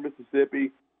against Southern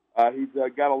Mississippi. He's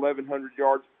got 1,100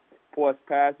 yards plus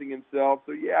passing himself.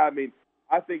 So, yeah, I mean,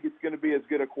 I think it's going to be as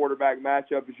good a quarterback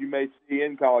matchup as you may see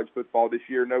in college football this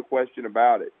year, no question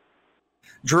about it.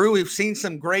 Drew, we've seen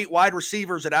some great wide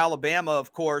receivers at Alabama,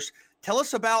 of course. Tell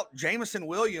us about Jameson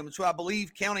Williams, who I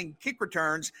believe, counting kick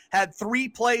returns, had 3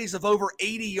 plays of over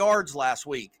 80 yards last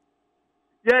week.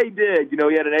 Yeah, he did. You know,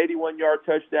 he had an 81-yard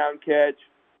touchdown catch,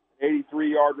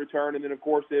 83-yard return, and then, of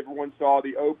course, everyone saw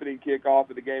the opening kickoff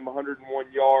of the game,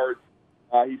 101 yards.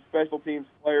 He's Special Teams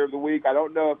Player of the Week. I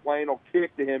don't know if Lane will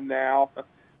kick to him now,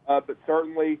 but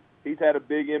certainly he's had a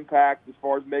big impact as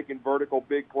far as making vertical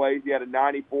big plays. He had a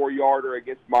 94-yarder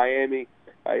against Miami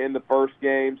in the first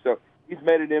game. So he's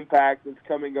made an impact since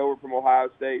coming over from Ohio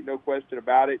State, no question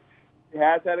about it. He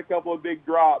has had a couple of big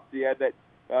drops. He had that,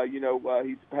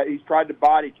 he's tried to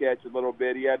body catch a little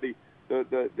bit. He had the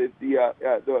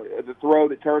throw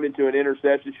that turned into an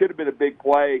interception. It should have been a big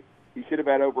play. He should have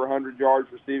had over 100 yards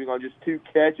receiving on just 2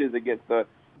 catches against the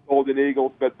Golden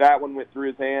Eagles, but that one went through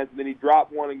his hands. And then he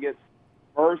dropped one against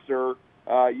Mercer,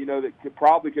 that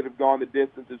probably could have gone the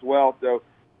distance as well. So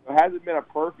it hasn't been a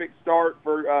perfect start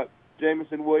for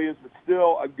Jameson Williams, but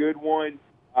still a good one.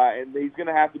 And he's going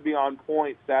to have to be on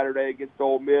point Saturday against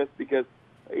Ole Miss, because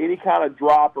any kind of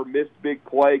drop or missed big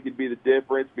play could be the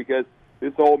difference, because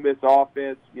this Ole Miss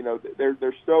offense,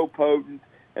 they're so potent,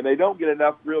 and they don't get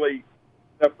enough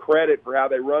credit for how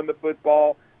they run the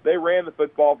football. They ran the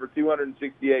football for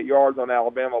 268 yards on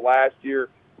Alabama last year,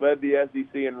 led the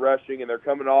SEC in rushing, and they're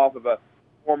coming off of a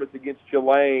performance against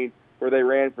Tulane where they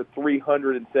ran for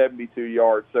 372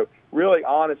 yards. So really,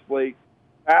 honestly,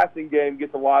 passing game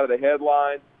gets a lot of the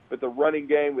headlines, but the running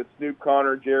game with Snoop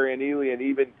Connor, Jerry and Ely, and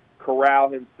even Corral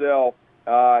himself,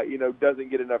 doesn't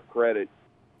get enough credit.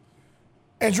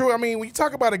 And Drew, I mean, when you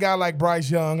talk about a guy like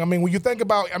Bryce Young, I mean, when you think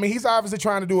about, he's obviously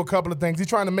trying to do a couple of things. He's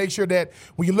trying to make sure that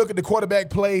when you look at the quarterback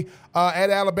play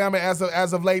at Alabama as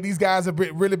of late, these guys have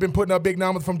really been putting up big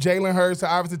numbers, from Jalen Hurts to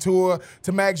obviously Tua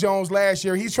to Mac Jones last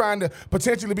year. He's trying to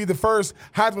potentially be the first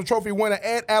Heisman Trophy winner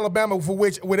at Alabama, for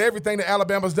which, with everything that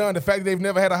Alabama's done, the fact that they've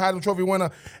never had a Heisman Trophy winner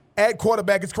at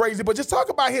quarterback is crazy. But just talk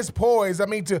about his poise. I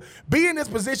mean, to be in this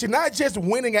position, not just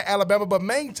winning at Alabama, but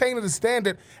maintaining the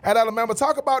standard at Alabama.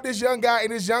 Talk about this young guy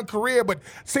in his young career, but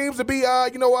seems to be,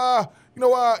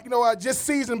 just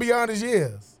seasoned beyond his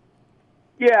years.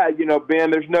 Yeah,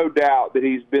 Ben, there's no doubt that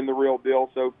he's been the real deal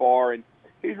so far, and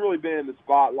he's really been in the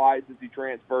spotlight since he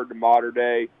transferred to Mater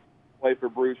Dei, played for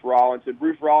Bruce Rollinson.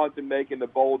 Bruce Rollinson making the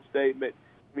bold statement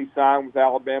when he signed with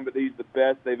Alabama that he's the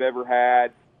best they've ever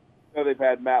had. They've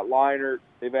had Matt Leinart,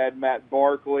 they've had Matt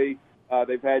Barkley,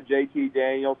 they've had J.T.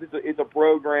 Daniels. It's a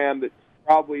program that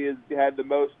probably has had the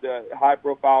most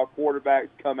high-profile quarterbacks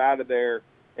come out of there,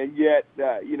 and yet,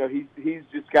 he's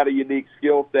just got a unique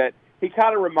skill set. He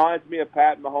kind of reminds me of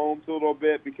Pat Mahomes a little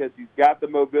bit, because he's got the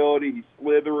mobility, he's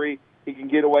slithery, he can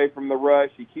get away from the rush,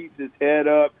 he keeps his head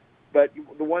up, but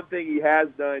the one thing he has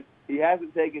done, he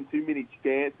hasn't taken too many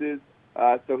chances.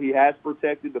 So he has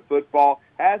protected the football,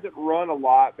 hasn't run a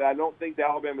lot, but I don't think the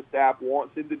Alabama staff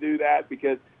wants him to do that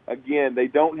because, again, they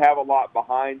don't have a lot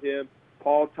behind him.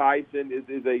 Paul Tyson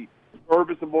is a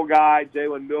serviceable guy.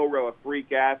 Jalen Milroe, a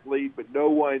freak athlete, but no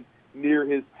one near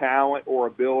his talent or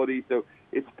ability. So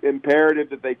it's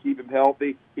imperative that they keep him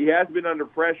healthy. He has been under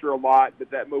pressure a lot,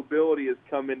 but that mobility has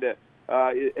come into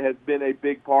it has been a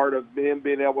big part of him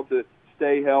being able to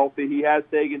stay healthy. He has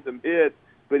taken some hits,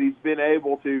 but he's been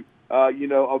able to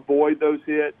avoid those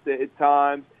hits at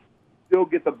times, still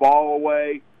get the ball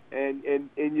away. And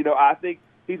I think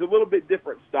he's a little bit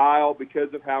different style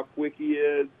because of how quick he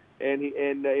is and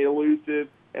elusive.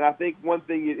 And I think one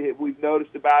thing we've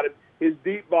noticed about him, his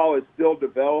deep ball is still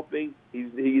developing.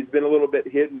 He's been a little bit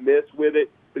hit and miss with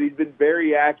it, but he's been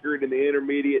very accurate in the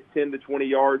intermediate 10 to 20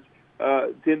 yard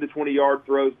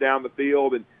throws down the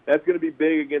field. And that's going to be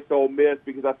big against Ole Miss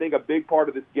because I think a big part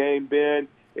of this game, Ben,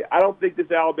 I don't think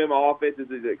this Alabama offense is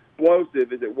as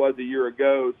explosive as it was a year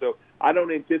ago, so I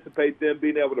don't anticipate them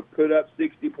being able to put up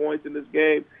 60 points in this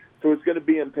game. So it's going to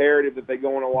be imperative that they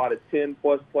go on a lot of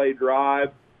 10-plus play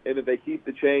drives and that they keep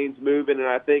the chains moving, and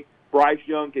I think Bryce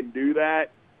Young can do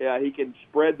that. He can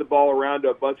spread the ball around to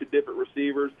a bunch of different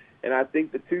receivers, and I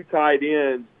think the 2 tight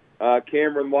ends,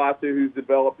 Cameron Lasu, who's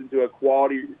developed into a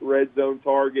quality red zone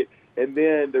target, and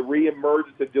then the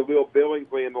reemergence of Jaleel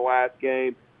Billingsley in the last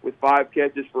game, with 5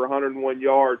 catches for 101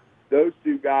 yards. Those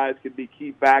 2 guys could be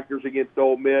key factors against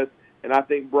Ole Miss, and I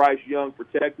think Bryce Young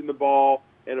protecting the ball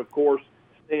and, of course,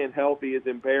 staying healthy is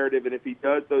imperative, and if he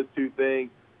does those two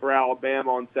things for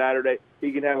Alabama on Saturday,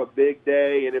 he can have a big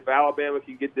day. And if Alabama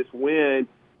can get this win,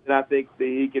 then I think that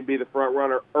he can be the front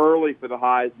runner early for the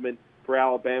Heisman for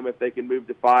Alabama if they can move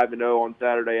to 5-0 on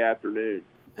Saturday afternoon.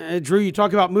 Drew, you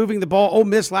talk about moving the ball. Ole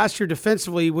Miss last year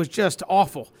defensively was just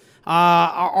awful.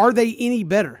 Are they any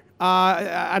better?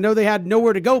 I know they had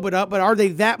nowhere to go but up, but are they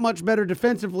that much better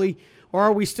defensively, or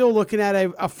are we still looking at a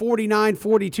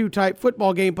 49-42 type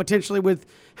football game potentially with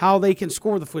how they can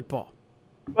score the football?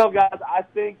 Well, guys, I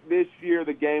think this year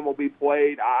the game will be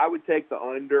played. I would take the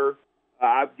under.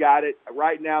 I've got it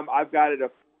right now. I've got it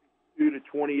a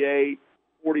 42-28,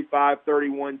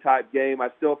 45-31 type game. I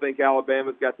still think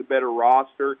Alabama's got the better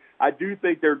roster. I do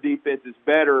think their defense is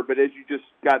better, but as you just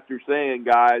got through saying,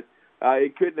 guys,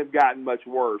 it couldn't have gotten much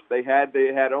worse. They had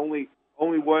only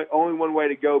one way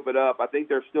to go but up. I think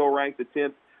they're still ranked the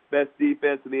 10th best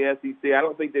defense in the SEC. I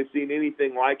don't think they've seen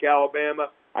anything like Alabama.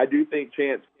 I do think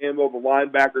Chance Campbell, the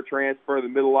linebacker transfer, the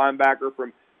middle linebacker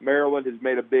from Maryland, has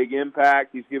made a big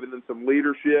impact. He's given them some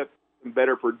leadership, some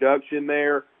better production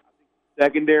there. I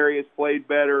think secondary has played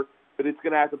better, but it's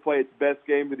going to have to play its best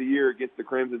game of the year against the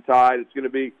Crimson Tide. It's going to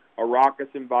be a raucous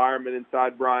environment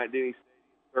inside Bryant-Denny Stadium.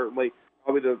 Certainly,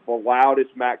 probably the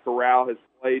loudest Matt Corral has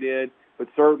played in, but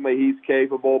certainly he's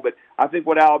capable. But I think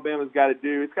what Alabama's got to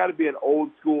do, it's got to be an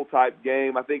old-school type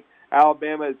game. I think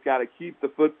Alabama has got to keep the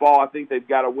football. I think they've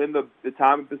got to win the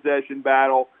time of possession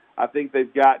battle. I think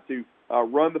they've got to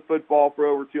run the football for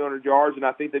over 200 yards, and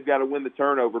I think they've got to win the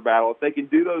turnover battle. If they can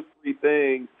do those three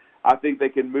things, I think they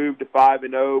can move to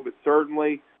 5-0. But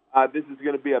certainly, this is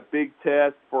going to be a big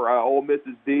test for Ole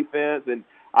Miss's defense. And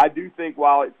I do think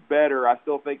while it's better, I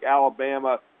still think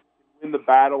Alabama can win the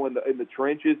battle in the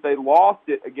trenches. They lost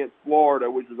it against Florida,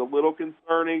 which was a little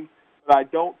concerning. But I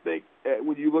don't think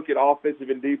when you look at offensive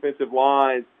and defensive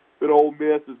lines that Ole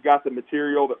Miss has got the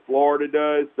material that Florida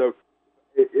does. So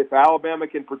if Alabama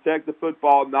can protect the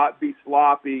football, not be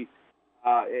sloppy,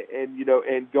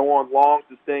 and go on long,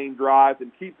 sustained drives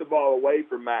and keep the ball away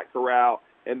from Matt Corral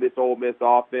and this Ole Miss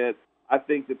offense, I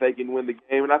think that they can win the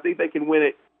game, and I think they can win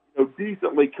it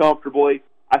decently comfortably.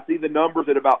 I see the numbers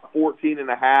at about 14.5.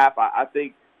 I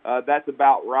think that's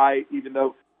about right, even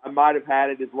though I might have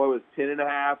had it as low as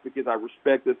 10.5 because I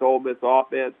respect this Ole Miss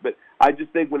offense. But I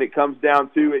just think when it comes down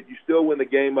to it, you still win the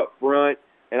game up front.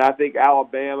 And I think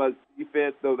Alabama's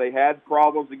defense, though they had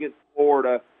problems against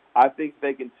Florida, I think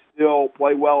they can still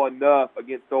play well enough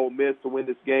against Ole Miss to win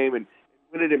this game and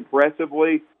win it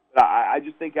impressively. But I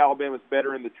just think Alabama's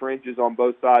better in the trenches on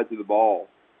both sides of the ball.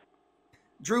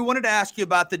 Drew, wanted to ask you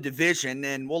about the division,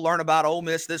 and we'll learn about Ole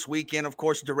Miss this weekend, of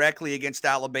course, directly against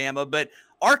Alabama. But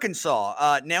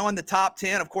Arkansas, now in the top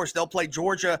 10, of course, they'll play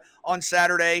Georgia on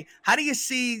Saturday. How do you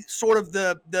see sort of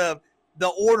the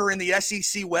order in the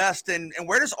SEC West, and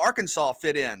where does Arkansas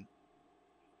fit in?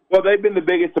 Well, they've been the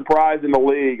biggest surprise in the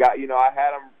league. I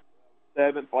had them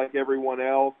seventh like everyone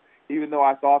else, even though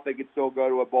I thought they could still go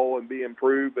to a bowl and be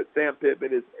improved. But Sam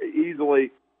Pittman is easily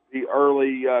the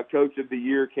early Coach of the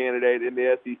Year candidate in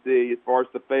the SEC as far as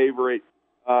the favorite.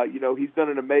 He's done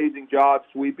an amazing job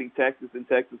sweeping Texas and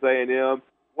Texas A&M.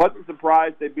 Wasn't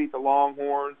surprised they beat the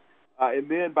Longhorns. And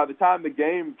then by the time the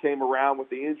game came around with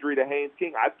the injury to Haynes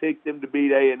King, I picked them to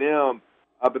beat A&M.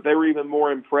 But they were even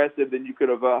more impressive than you could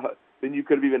have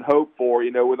even hoped for.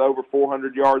 With over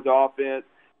 400 yards offense.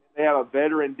 They have a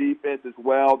veteran defense as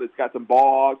well that's got some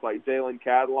ball hogs like Jalen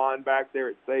Catalon back there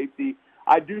at safety.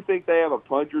 I do think they have a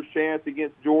puncher's chance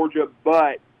against Georgia,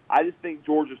 but I just think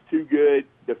Georgia's too good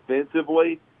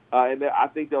defensively, and I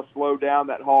think they'll slow down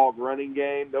that Hog running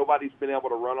game. Nobody's been able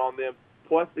to run on them.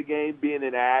 Plus, the game being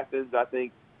in Athens, I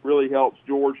think, really helps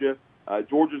Georgia.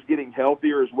 Georgia's getting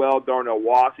healthier as well. Darnell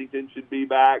Washington should be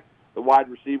back. The wide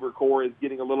receiver core is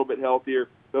getting a little bit healthier,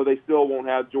 though they still won't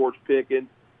have George Pickens,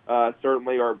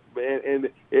 certainly, or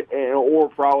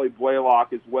probably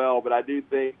Blaylock as well. But I do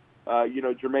think,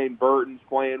 Jermaine Burton's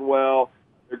playing well.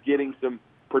 They're getting some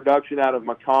production out of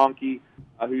McConkey,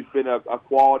 who's been a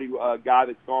quality guy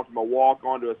that's gone from a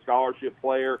walk-on to a scholarship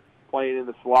player playing in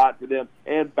the slot for them.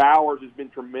 And Bowers has been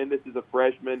tremendous as a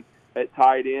freshman at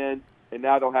tight end, and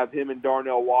now they'll have him and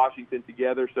Darnell Washington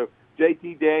together. So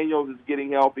JT Daniels is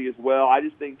getting healthy as well. I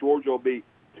just think Georgia will be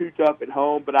too tough at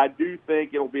home, but I do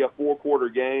think it'll be a four-quarter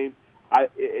game.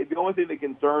 The only thing that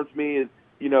concerns me is,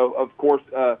 of course,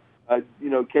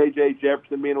 KJ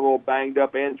Jefferson being a little banged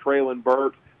up and Treylon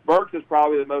Burks. Burks is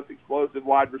probably the most explosive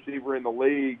wide receiver in the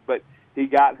league, but he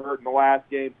got hurt in the last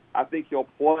game. I think he'll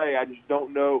play. I just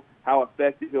don't know how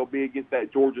effective he'll be against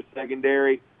that Georgia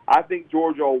secondary. I think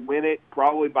Georgia will win it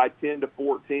probably by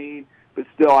 10-14, but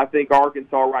still I think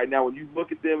Arkansas right now, when you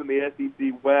look at them in the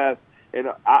SEC West, And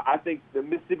I think the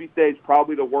Mississippi State's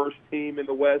probably the worst team in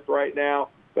the West right now,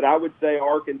 but I would say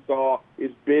Arkansas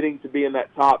is bidding to be in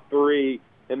that top 3,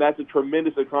 and that's a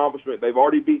tremendous accomplishment. They've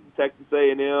already beaten Texas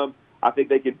A&M. I think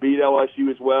they could beat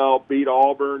LSU as well, beat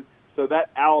Auburn. So that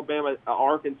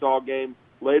Alabama-Arkansas game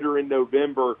later in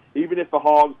November, even if the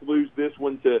Hogs lose this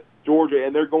one to Georgia,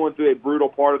 and they're going through a brutal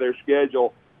part of their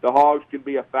schedule, the Hogs could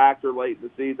be a factor late in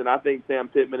the season. I think Sam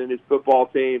Pittman and his football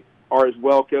team are as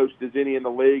well coached as any in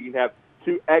the league and have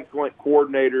 2 excellent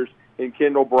coordinators in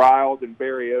Kendall Briles and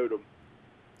Barry Odom.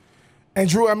 And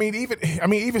Drew,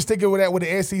 even sticking with that with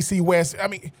the SEC West,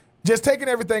 just taking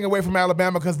everything away from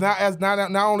Alabama, because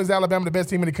not only is Alabama the best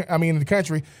team in the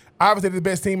country, obviously they're the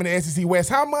best team in the SEC West.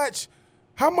 How much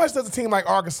does a team like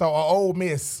Arkansas or Ole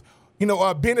Miss,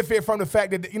 benefit from the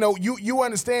fact that you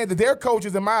understand that their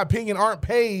coaches, in my opinion, aren't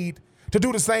paid to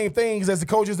do the same things as the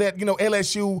coaches at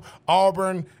LSU,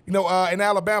 Auburn, and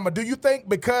Alabama? Do you think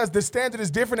because the standard is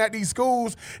different at these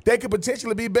schools, they could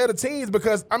potentially be better teams?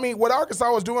 Because what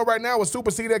Arkansas is doing right now is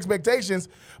supersede expectations.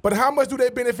 But how much do they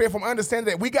benefit from understanding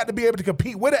that we got to be able to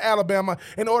compete with Alabama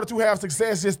in order to have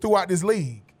success just throughout this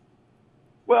league?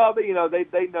 Well, they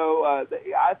know.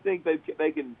 I think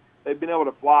they've been able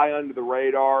to fly under the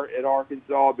radar at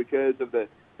Arkansas because of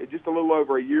just a little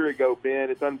over a year ago, Ben,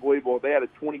 it's unbelievable. They had a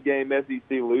 20-game SEC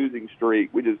losing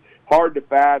streak, which is hard to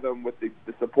fathom with the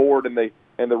support and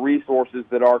the resources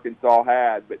that Arkansas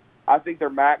had. But I think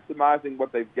they're maximizing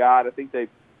what they've got. I think they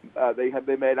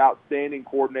made outstanding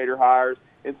coordinator hires,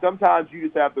 and sometimes you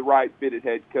just have the right fitted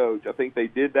head coach. I think they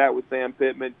did that with Sam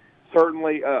Pittman.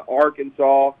 Certainly,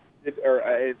 Arkansas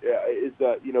I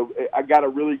got a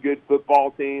really good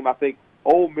football team. I think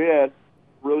Ole Miss,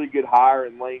 really good hire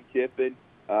in Lane Kiffin.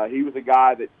 He was a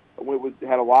guy that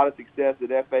had a lot of success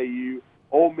at FAU.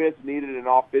 Ole Miss needed an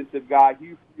offensive guy.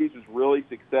 Hugh Freeze was really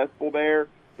successful there,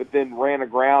 but then ran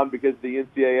aground because of the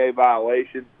NCAA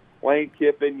violation. Lane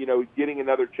Kiffin, getting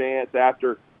another chance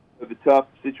after the tough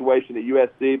situation at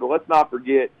USC. But let's not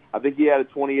forget, I think he had a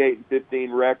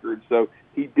 28-15 record, so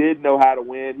he did know how to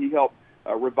win. He helped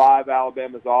revive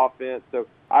Alabama's offense. So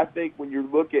I think when you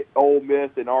look at Ole Miss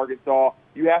and Arkansas,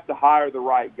 you have to hire the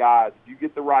right guys. If you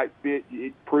get the right fit,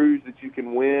 it proves that you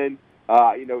can win.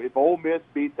 If Ole Miss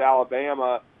beats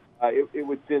Alabama, it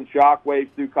would send shockwaves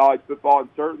through college football, and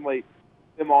certainly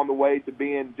them on the way to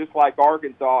being, just like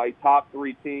Arkansas, a top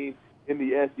 3 team in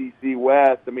the SEC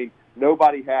West.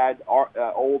 Nobody had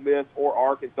Ole Miss or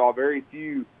Arkansas. Very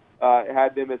few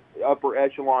had them as upper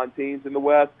echelon teams in the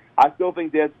West. I still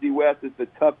think the SEC West is the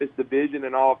toughest division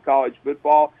in all of college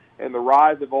football, and the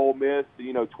rise of Ole Miss to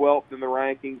 12th in the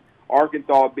rankings,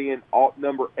 Arkansas being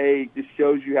number 8, just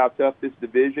shows you how tough this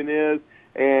division is.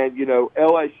 And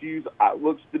LSU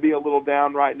looks to be a little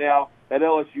down right now. That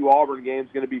LSU Auburn game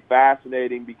is going to be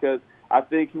fascinating because I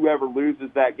think whoever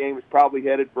loses that game is probably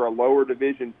headed for a lower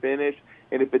division finish.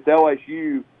 And if it's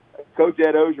LSU, Coach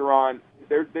Ed Orgeron,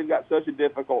 they've got such a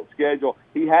difficult schedule.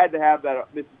 He had to have that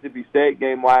Mississippi State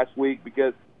game last week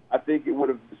because I think it would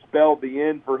have spelled the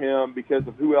end for him because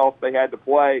of who else they had to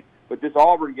play. But this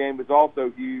Auburn game is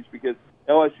also huge because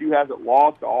LSU hasn't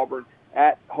lost to Auburn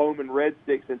at home in Red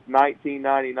Stick since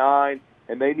 1999,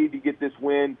 and they need to get this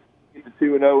win, get to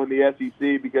 2-0 in the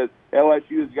SEC because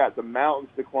LSU has got some mountains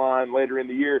to climb later in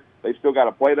the year. They've still got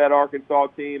to play that Arkansas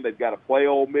team. They've got to play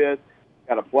Ole Miss,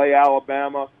 got to play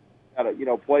Alabama, got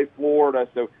to play Florida.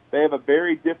 So they have a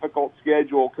very difficult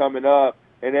schedule coming up.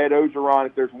 And Ed Orgeron,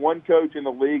 if there's one coach in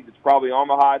the league that's probably on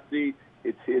the hot seat,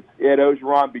 it's Ed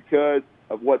Orgeron because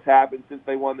of what's happened since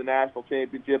they won the national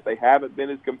championship. They haven't been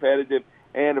as competitive,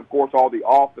 and, of course, all the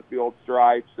off-the-field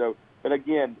stripes. So, but,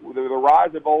 again, the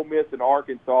rise of Ole Miss and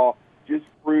Arkansas just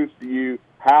proves to you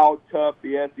how tough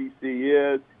the SEC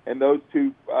is. And those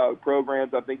two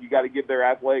programs, I think you got to give their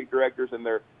athletic directors and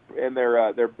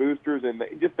their boosters and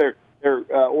just their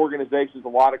organizations a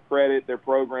lot of credit, their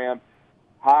program,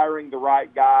 hiring the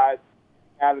right guys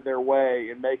out of their way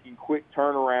and making quick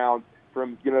turnarounds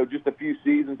from, just a few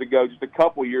seasons ago, just a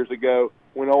couple years ago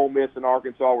when Ole Miss and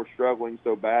Arkansas were struggling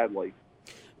so badly.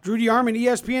 Drew DeArmond,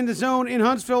 ESPN The Zone in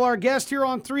Huntsville, our guest here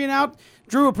on 3 and Out.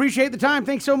 Drew, appreciate the time.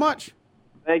 Thanks so much.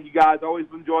 Thank you, guys. Always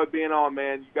enjoyed being on,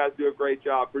 man. You guys do a great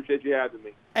job. Appreciate you having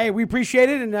me. Hey, we appreciate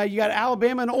it. And you got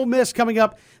Alabama and Ole Miss coming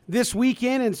up this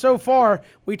weekend. And so far,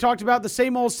 we talked about the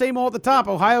same old at the top.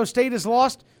 Ohio State has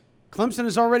lost. Clemson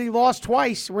has already lost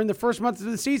twice. We're in the first month of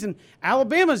the season.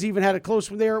 Alabama's even had a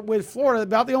close one there with Florida.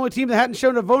 About the only team that hadn't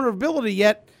shown a vulnerability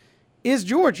yet is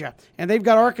Georgia. And they've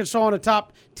got Arkansas in a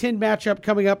top 10 matchup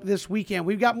coming up this weekend.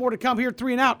 We've got more to come here,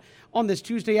 3 and Out on this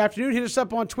Tuesday afternoon. Hit us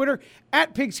up on Twitter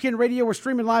at Pigskin Radio. We're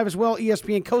streaming live as well,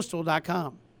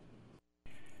 ESPNCoastal.com.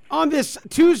 On this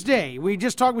Tuesday, we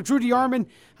just talked with Drew DeArmond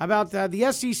about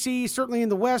the SEC, certainly in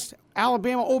the West.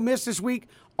 Alabama, Ole Miss this week.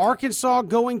 Arkansas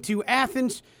going to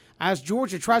Athens as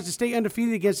Georgia tries to stay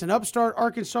undefeated against an upstart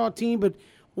Arkansas team. But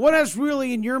what has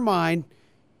really, in your mind,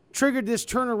 triggered this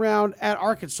turnaround at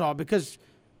Arkansas? Because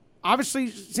obviously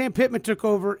Sam Pittman took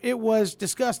over. It was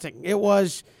disgusting. It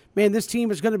was, man, this team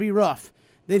is going to be rough.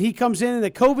 Then he comes in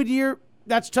the COVID year.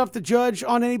 That's tough to judge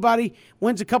on anybody.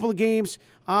 Wins a couple of games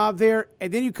there.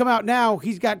 And then you come out now,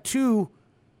 he's got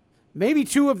maybe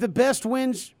two of the best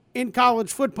wins in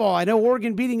college football. I know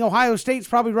Oregon beating Ohio State's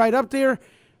probably right up there,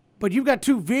 but you've got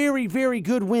two very, very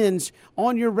good wins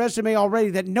on your resume already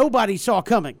that nobody saw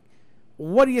coming.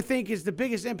 What do you think is the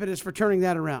biggest impetus for turning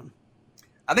that around?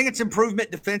 I think it's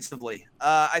improvement defensively.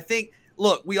 I think,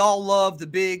 look, we all love the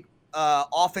big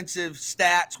offensive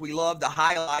stats. We love the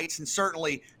highlights, and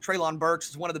certainly Treylon Burks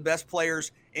is one of the best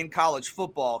players in college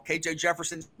football. KJ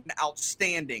Jefferson's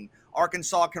outstanding.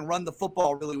 Arkansas can run the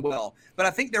football really well, but I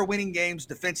think they're winning games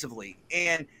defensively.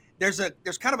 And there's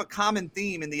kind of a common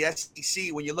theme in the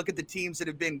SEC when you look at the teams that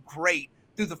have been great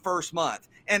through the first month.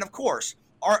 And of course,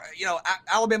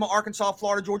 Alabama, Arkansas,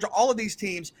 Florida, Georgia, all of these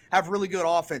teams have really good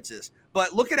offenses.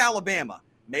 But look at Alabama.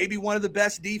 Maybe one of the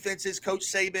best defenses Coach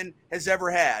Saban has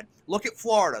ever had. Look at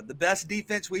Florida, the best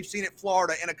defense we've seen at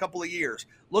Florida in a couple of years.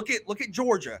 Look at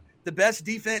Georgia, the best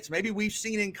defense maybe we've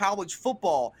seen in college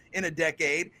football in a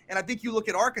decade. And I think you look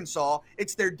at Arkansas,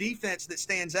 it's their defense that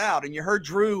stands out. And you heard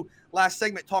Drew last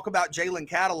segment talk about Jalen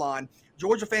Catalon.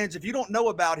 Georgia fans, if you don't know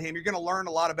about him, you're going to learn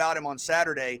a lot about him on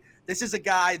Saturday. This is a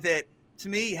guy that, to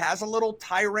me, has a little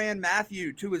Tyrann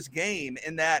Mathieu to his game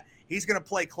in that he's going to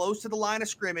play close to the line of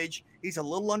scrimmage. He's a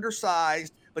little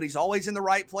undersized, but he's always in the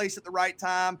right place at the right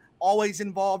time, always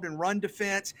involved in run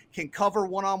defense, can cover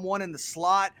one-on-one in the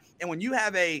slot. And when you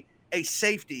have a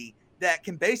safety that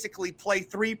can basically play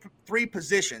three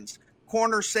positions,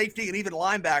 corner, safety, and even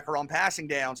linebacker on passing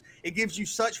downs, it gives you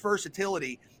such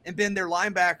versatility. And Ben, their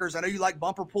linebackers, I know you like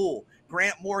Bumper Pool,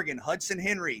 Grant Morgan, Hudson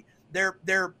Henry. They're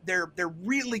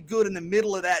really good in the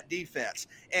middle of that defense.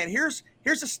 And here's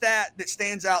a stat that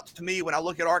stands out to me when I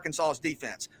look at Arkansas's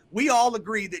defense. We all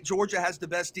agree that Georgia has the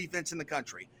best defense in the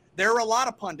country. There are a lot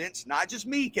of pundits, not just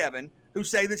me, Kevin, who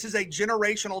say this is a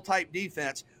generational type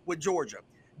defense with Georgia.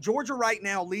 Georgia right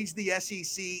now leads the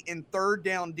SEC in third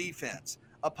down defense.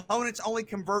 Opponents only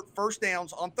convert first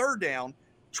downs on third down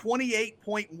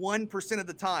 28.1% of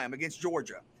the time against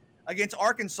Georgia. Against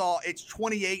Arkansas, it's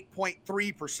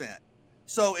 28.3%.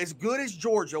 So as good as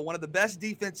Georgia, one of the best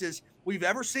defenses we've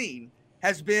ever seen,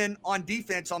 has been on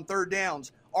defense on third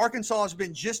downs, Arkansas has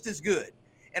been just as good.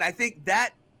 And I think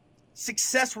that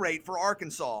success rate for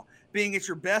Arkansas, being at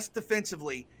your best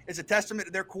defensively, is a testament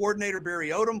to their coordinator, Barry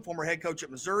Odom, former head coach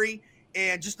at Missouri,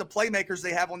 and just the playmakers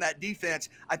they have on that defense.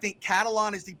 I think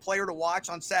Catalon is the player to watch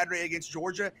on Saturday against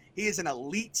Georgia. He is an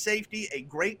elite safety, a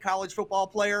great college football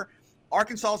player.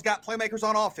 Arkansas's got playmakers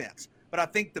on offense, but I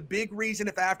think the big reason,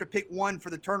 if I have to pick one for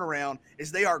the turnaround,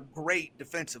 is they are great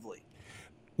defensively.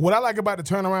 What I like about the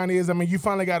turnaround is, you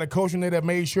finally got a coach in there that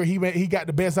made sure he got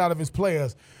the best out of his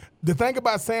players. The thing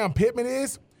about Sam Pittman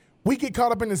is, we get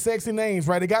caught up in the sexy names,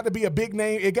 right? It got to be a big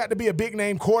name. It got to be a big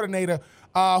name coordinator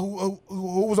who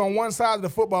was on one side of the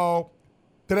football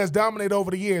that has dominated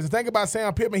over the years. The thing about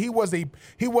Sam Pittman, he was the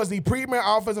premier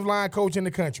offensive line coach in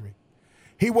the country.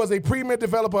 He was a premier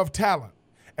developer of talent.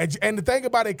 And the thing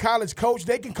about a college coach,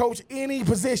 they can coach any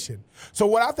position. So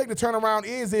what I think the turnaround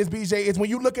is BJ, is when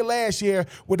you look at last year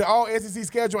with the all-SEC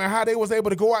schedule and how they was able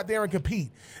to go out there and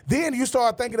compete. Then you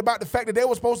start thinking about the fact that they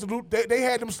were supposed to they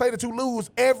had them slated to lose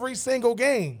every single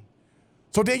game.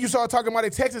 So then you start talking about a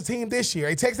Texas team this year,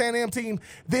 a Texas A&M team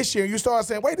this year. You start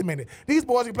saying, wait a minute, these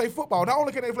boys can play football. Not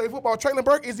only can they play football, Treylon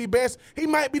Burks is the best. He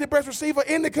might be the best receiver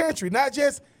in the country, not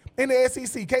just in the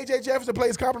SEC. KJ Jefferson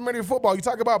plays complimentary football. You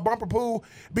talk about Bumper Pool,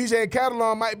 BJ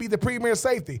Catalon might be the premier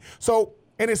safety. So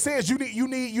in a sense, you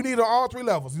need on all three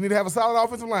levels. You need to have a solid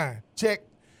offensive line. Check.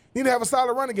 You need to have a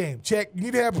solid running game. Check. You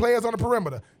need to have players on the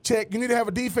perimeter. Check. You need to have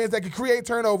a defense that can create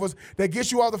turnovers, that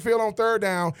gets you off the field on third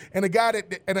down, and a guy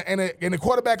and a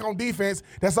quarterback on defense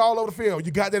that's all over the field.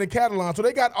 You got that in Catalon. So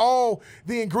they got all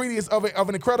the ingredients of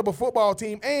an incredible football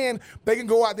team, and they can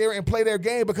go out there and play their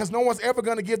game because no one's ever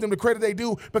going to give them the credit they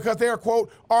do because they're,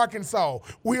 quote, Arkansas.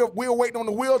 We're waiting on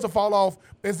the wheels to fall off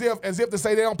as if to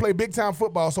say they don't play big-time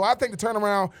football. So I think the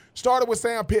turnaround started with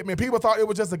Sam Pittman. People thought it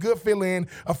was just a good fill-in,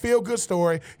 a feel-good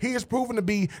story. He has proven to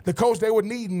be the coach they were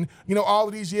needing, all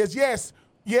of these years. Yes,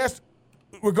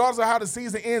 regardless of how the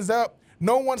season ends up,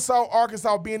 No one saw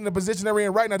Arkansas being in the position they're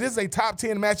in right now. This is a top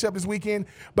 10 matchup this weekend,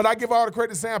 but I give all the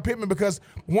credit to Sam Pittman because,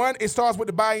 one, it starts with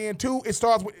the buy-in. Two, it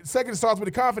starts with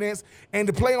the confidence, and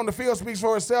the play on the field speaks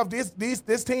for itself.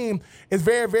 This team is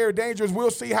very, very dangerous. We'll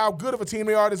see how good of a team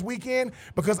they are this weekend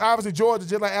because obviously Georgia,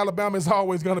 just like Alabama, is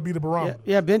always going to be the barometer.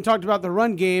 Yeah, Ben talked about the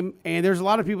run game, and there's a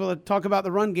lot of people that talk about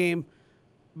the run game,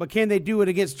 but can they do it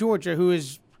against Georgia, who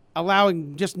is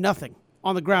allowing just nothing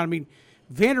on the ground? I mean,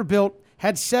 Vanderbilt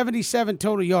had 77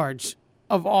 total yards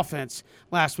of offense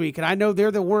last week, and I know they're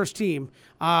the worst team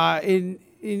in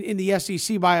the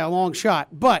SEC by a long shot,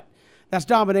 but that's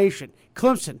domination.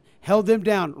 Clemson held them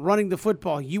down running the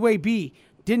football. UAB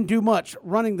didn't do much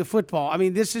running the football. I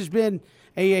mean, this has been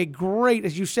a great,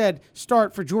 as you said,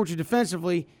 start for Georgia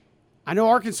defensively. I know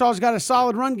Arkansas's got a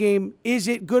solid run game. Is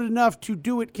it good enough to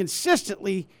do it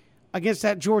consistently against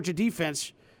that Georgia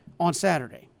defense on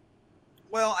Saturday?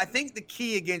 Well, I think the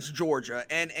key against Georgia,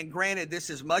 and granted this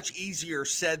is much easier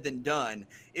said than done,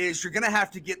 is you're going to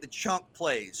have to get the chunk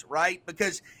plays, right?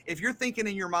 Because if you're thinking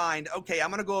in your mind, okay, I'm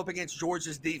going to go up against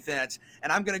Georgia's defense,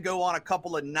 and I'm going to go on a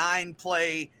couple of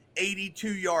 9-play,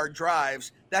 82-yard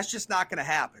drives, that's just not going to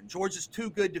happen. Georgia's too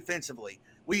good defensively.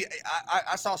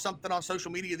 I saw something on social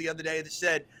media the other day that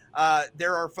said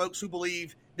there are folks who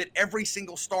believe that every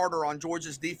single starter on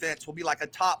Georgia's defense will be like a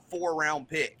top 4-round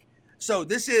pick. So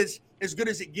this is as good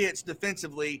as it gets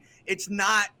defensively. It's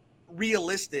not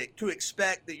realistic to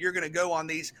expect that you're going to go on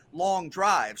these long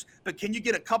drives, but can you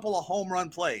get a couple of home run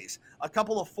plays, a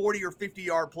couple of 40 or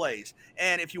 50-yard plays?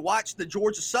 And if you watch the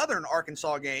Georgia Southern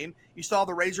Arkansas game, you saw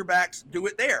the Razorbacks do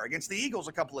it there against the Eagles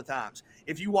a couple of times.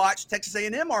 If you watched Texas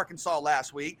A&M Arkansas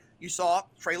last week, you saw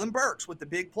Traylon Burks with the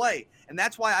big play. And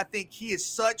that's why I think he is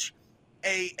such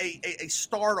a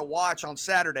star to watch on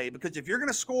Saturday, because if you're going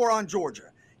to score on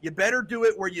Georgia, you better do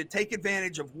it where you take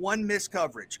advantage of one missed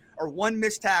coverage or one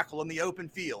missed tackle in the open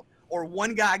field or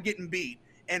one guy getting beat.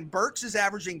 And Burks is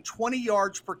averaging 20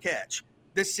 yards per catch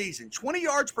this season, 20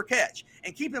 yards per catch.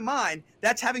 And keep in mind,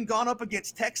 that's having gone up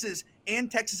against Texas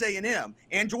and Texas A&M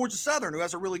and Georgia Southern, who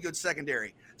has a really good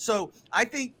secondary. So I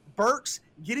think Burks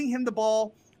getting him the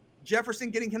ball, Jefferson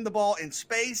getting him the ball in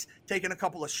space, taking a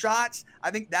couple of shots,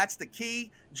 I think that's the key.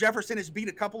 Jefferson has beat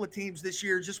a couple of teams this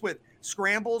year just with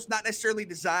scrambles, not necessarily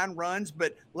design runs,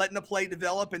 but letting the play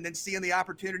develop and then seeing the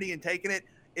opportunity and taking it.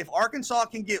 If Arkansas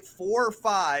can get 4 or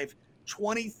 5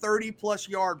 20, 30-plus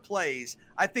yard plays,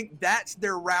 I think that's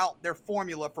their route, their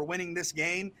formula for winning this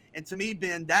game. And to me,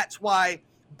 Ben, that's why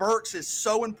Burks is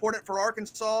so important for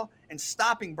Arkansas, and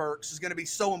stopping Burks is going to be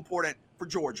so important for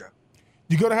Georgia.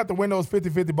 You're going to have to win those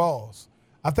 50-50 balls.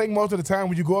 I think most of the time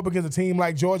when you go up against a team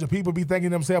like Georgia, people be thinking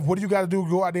to themselves, what do you got to do to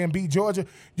go out there and beat Georgia?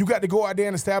 You got to go out there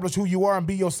and establish who you are and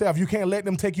be yourself. You can't let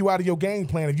them take you out of your game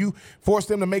plan. If you force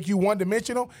them to make you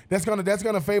one-dimensional, that's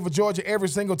gonna favor Georgia every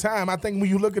single time. I think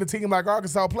when you look at a team like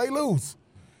Arkansas, play loose.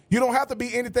 You don't have to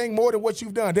be anything more than what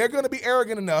you've done. They're going to be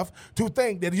arrogant enough to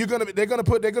think that they're going to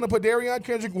put Darian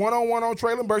Kendrick one-on-one on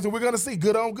Traylon Burks, and we're going to see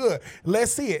good on good.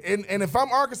 Let's see it. And if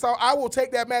I'm Arkansas, I will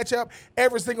take that matchup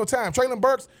every single time. Traylon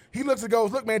Burks, he looks and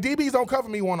goes, look, man, DBs don't cover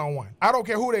me one-on-one. I don't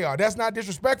care who they are. That's not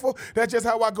disrespectful. That's just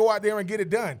how I go out there and get it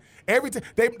done. Every time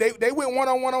they went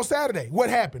one-on-one on Saturday. What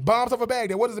happened? Bombs off a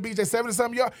bag. What is the BJ,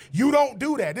 70-something yards? You don't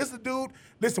do that. This is a dude.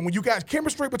 Listen, when you got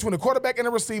chemistry between the quarterback and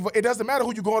the receiver, it doesn't matter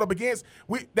who you're going up against.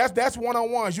 That's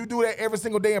one-on-ones. You do that every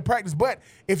single day in practice. But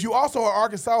if you also are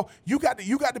Arkansas, you got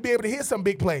to be able to hit some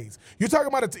big plays. You're talking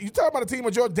about a team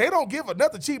of Georgia. They don't give a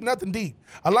nothing cheap, nothing deep.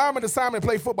 Allow them to assignment and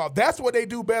play football. That's what they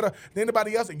do better than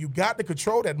anybody else. And you got to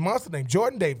control that monster named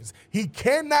Jordan Davis. He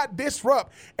cannot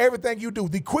disrupt everything you do.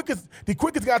 The quickest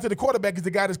guy to the quarterback is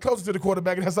the guy that's closest to the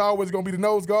quarterback, and that's always going to be the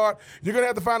nose guard. You're going to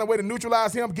have to find a way to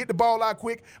neutralize him, get the ball out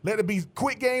quick, let it be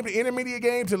quick game to intermediate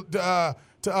game to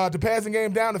passing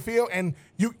game down the field. And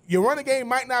your running game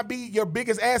might not be your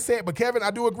biggest asset, but Kevin, I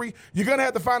do agree, you're going to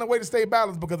have to find a way to stay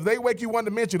balanced, because if they wake you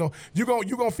one-dimensional, you're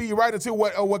gonna feed right into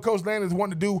what Coach Landers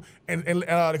wanted to do, and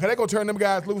because they're going to turn them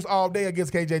guys loose all day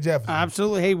against KJ Jefferson.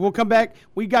 Absolutely. Hey, we'll come back.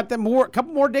 We got a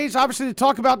couple more days, obviously, to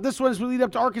talk about this one as we lead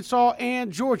up to Arkansas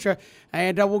and Georgia,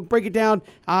 and we'll break it down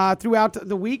throughout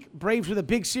the week. Braves with a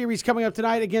big series coming up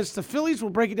tonight against the Phillies.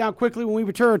 We'll break it down quickly when we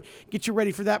return. Get you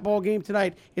ready for that ball game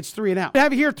tonight. It's 3 and Out.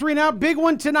 Have you here 3 and Out. Big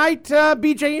one tonight.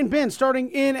 BJ and Ben starting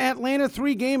in Atlanta,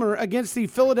 3-gamer against the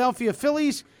Philadelphia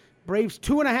Phillies. Braves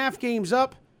 2.5 games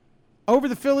up over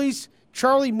the Phillies.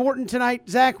 Charlie Morton tonight,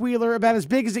 Zach Wheeler, about as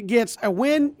big as it gets. A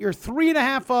win, you're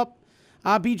 3.5 up,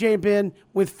 BJ and Ben,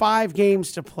 with 5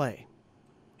 games to play.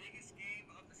 Biggest game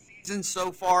of the season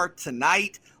so far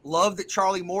tonight. Love that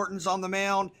Charlie Morton's on the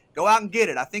mound. Go out and get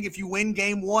it. I think if you win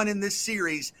game 1 in this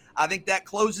series, I think that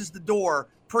closes the door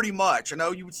pretty much. I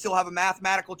know you would still have a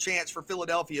mathematical chance for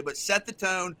Philadelphia, but set the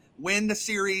tone, win the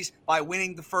series by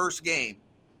winning the first game.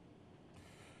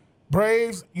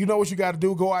 Braves, you know what you got to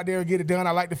do. Go out there and get it done.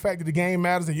 I like the fact that the game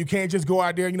matters and you can't just go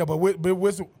out there, but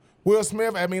with Will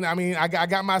Smith, I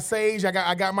got my sage,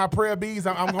 I got my prayer beads.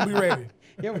 I'm going to be ready.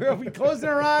 Yeah, we'll be closing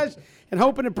our eyes and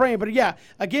hoping and praying. But yeah,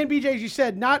 again, BJ, as you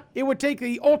said, it would take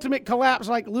the ultimate collapse,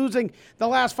 like losing the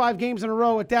last 5 games in a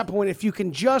row at that point. If you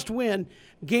can just win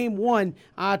game 1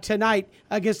 tonight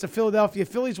against the Philadelphia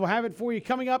Phillies, we'll have it for you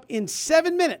coming up in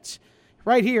 7 minutes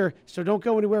right here. So don't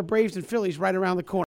go anywhere. Braves and Phillies right around the corner.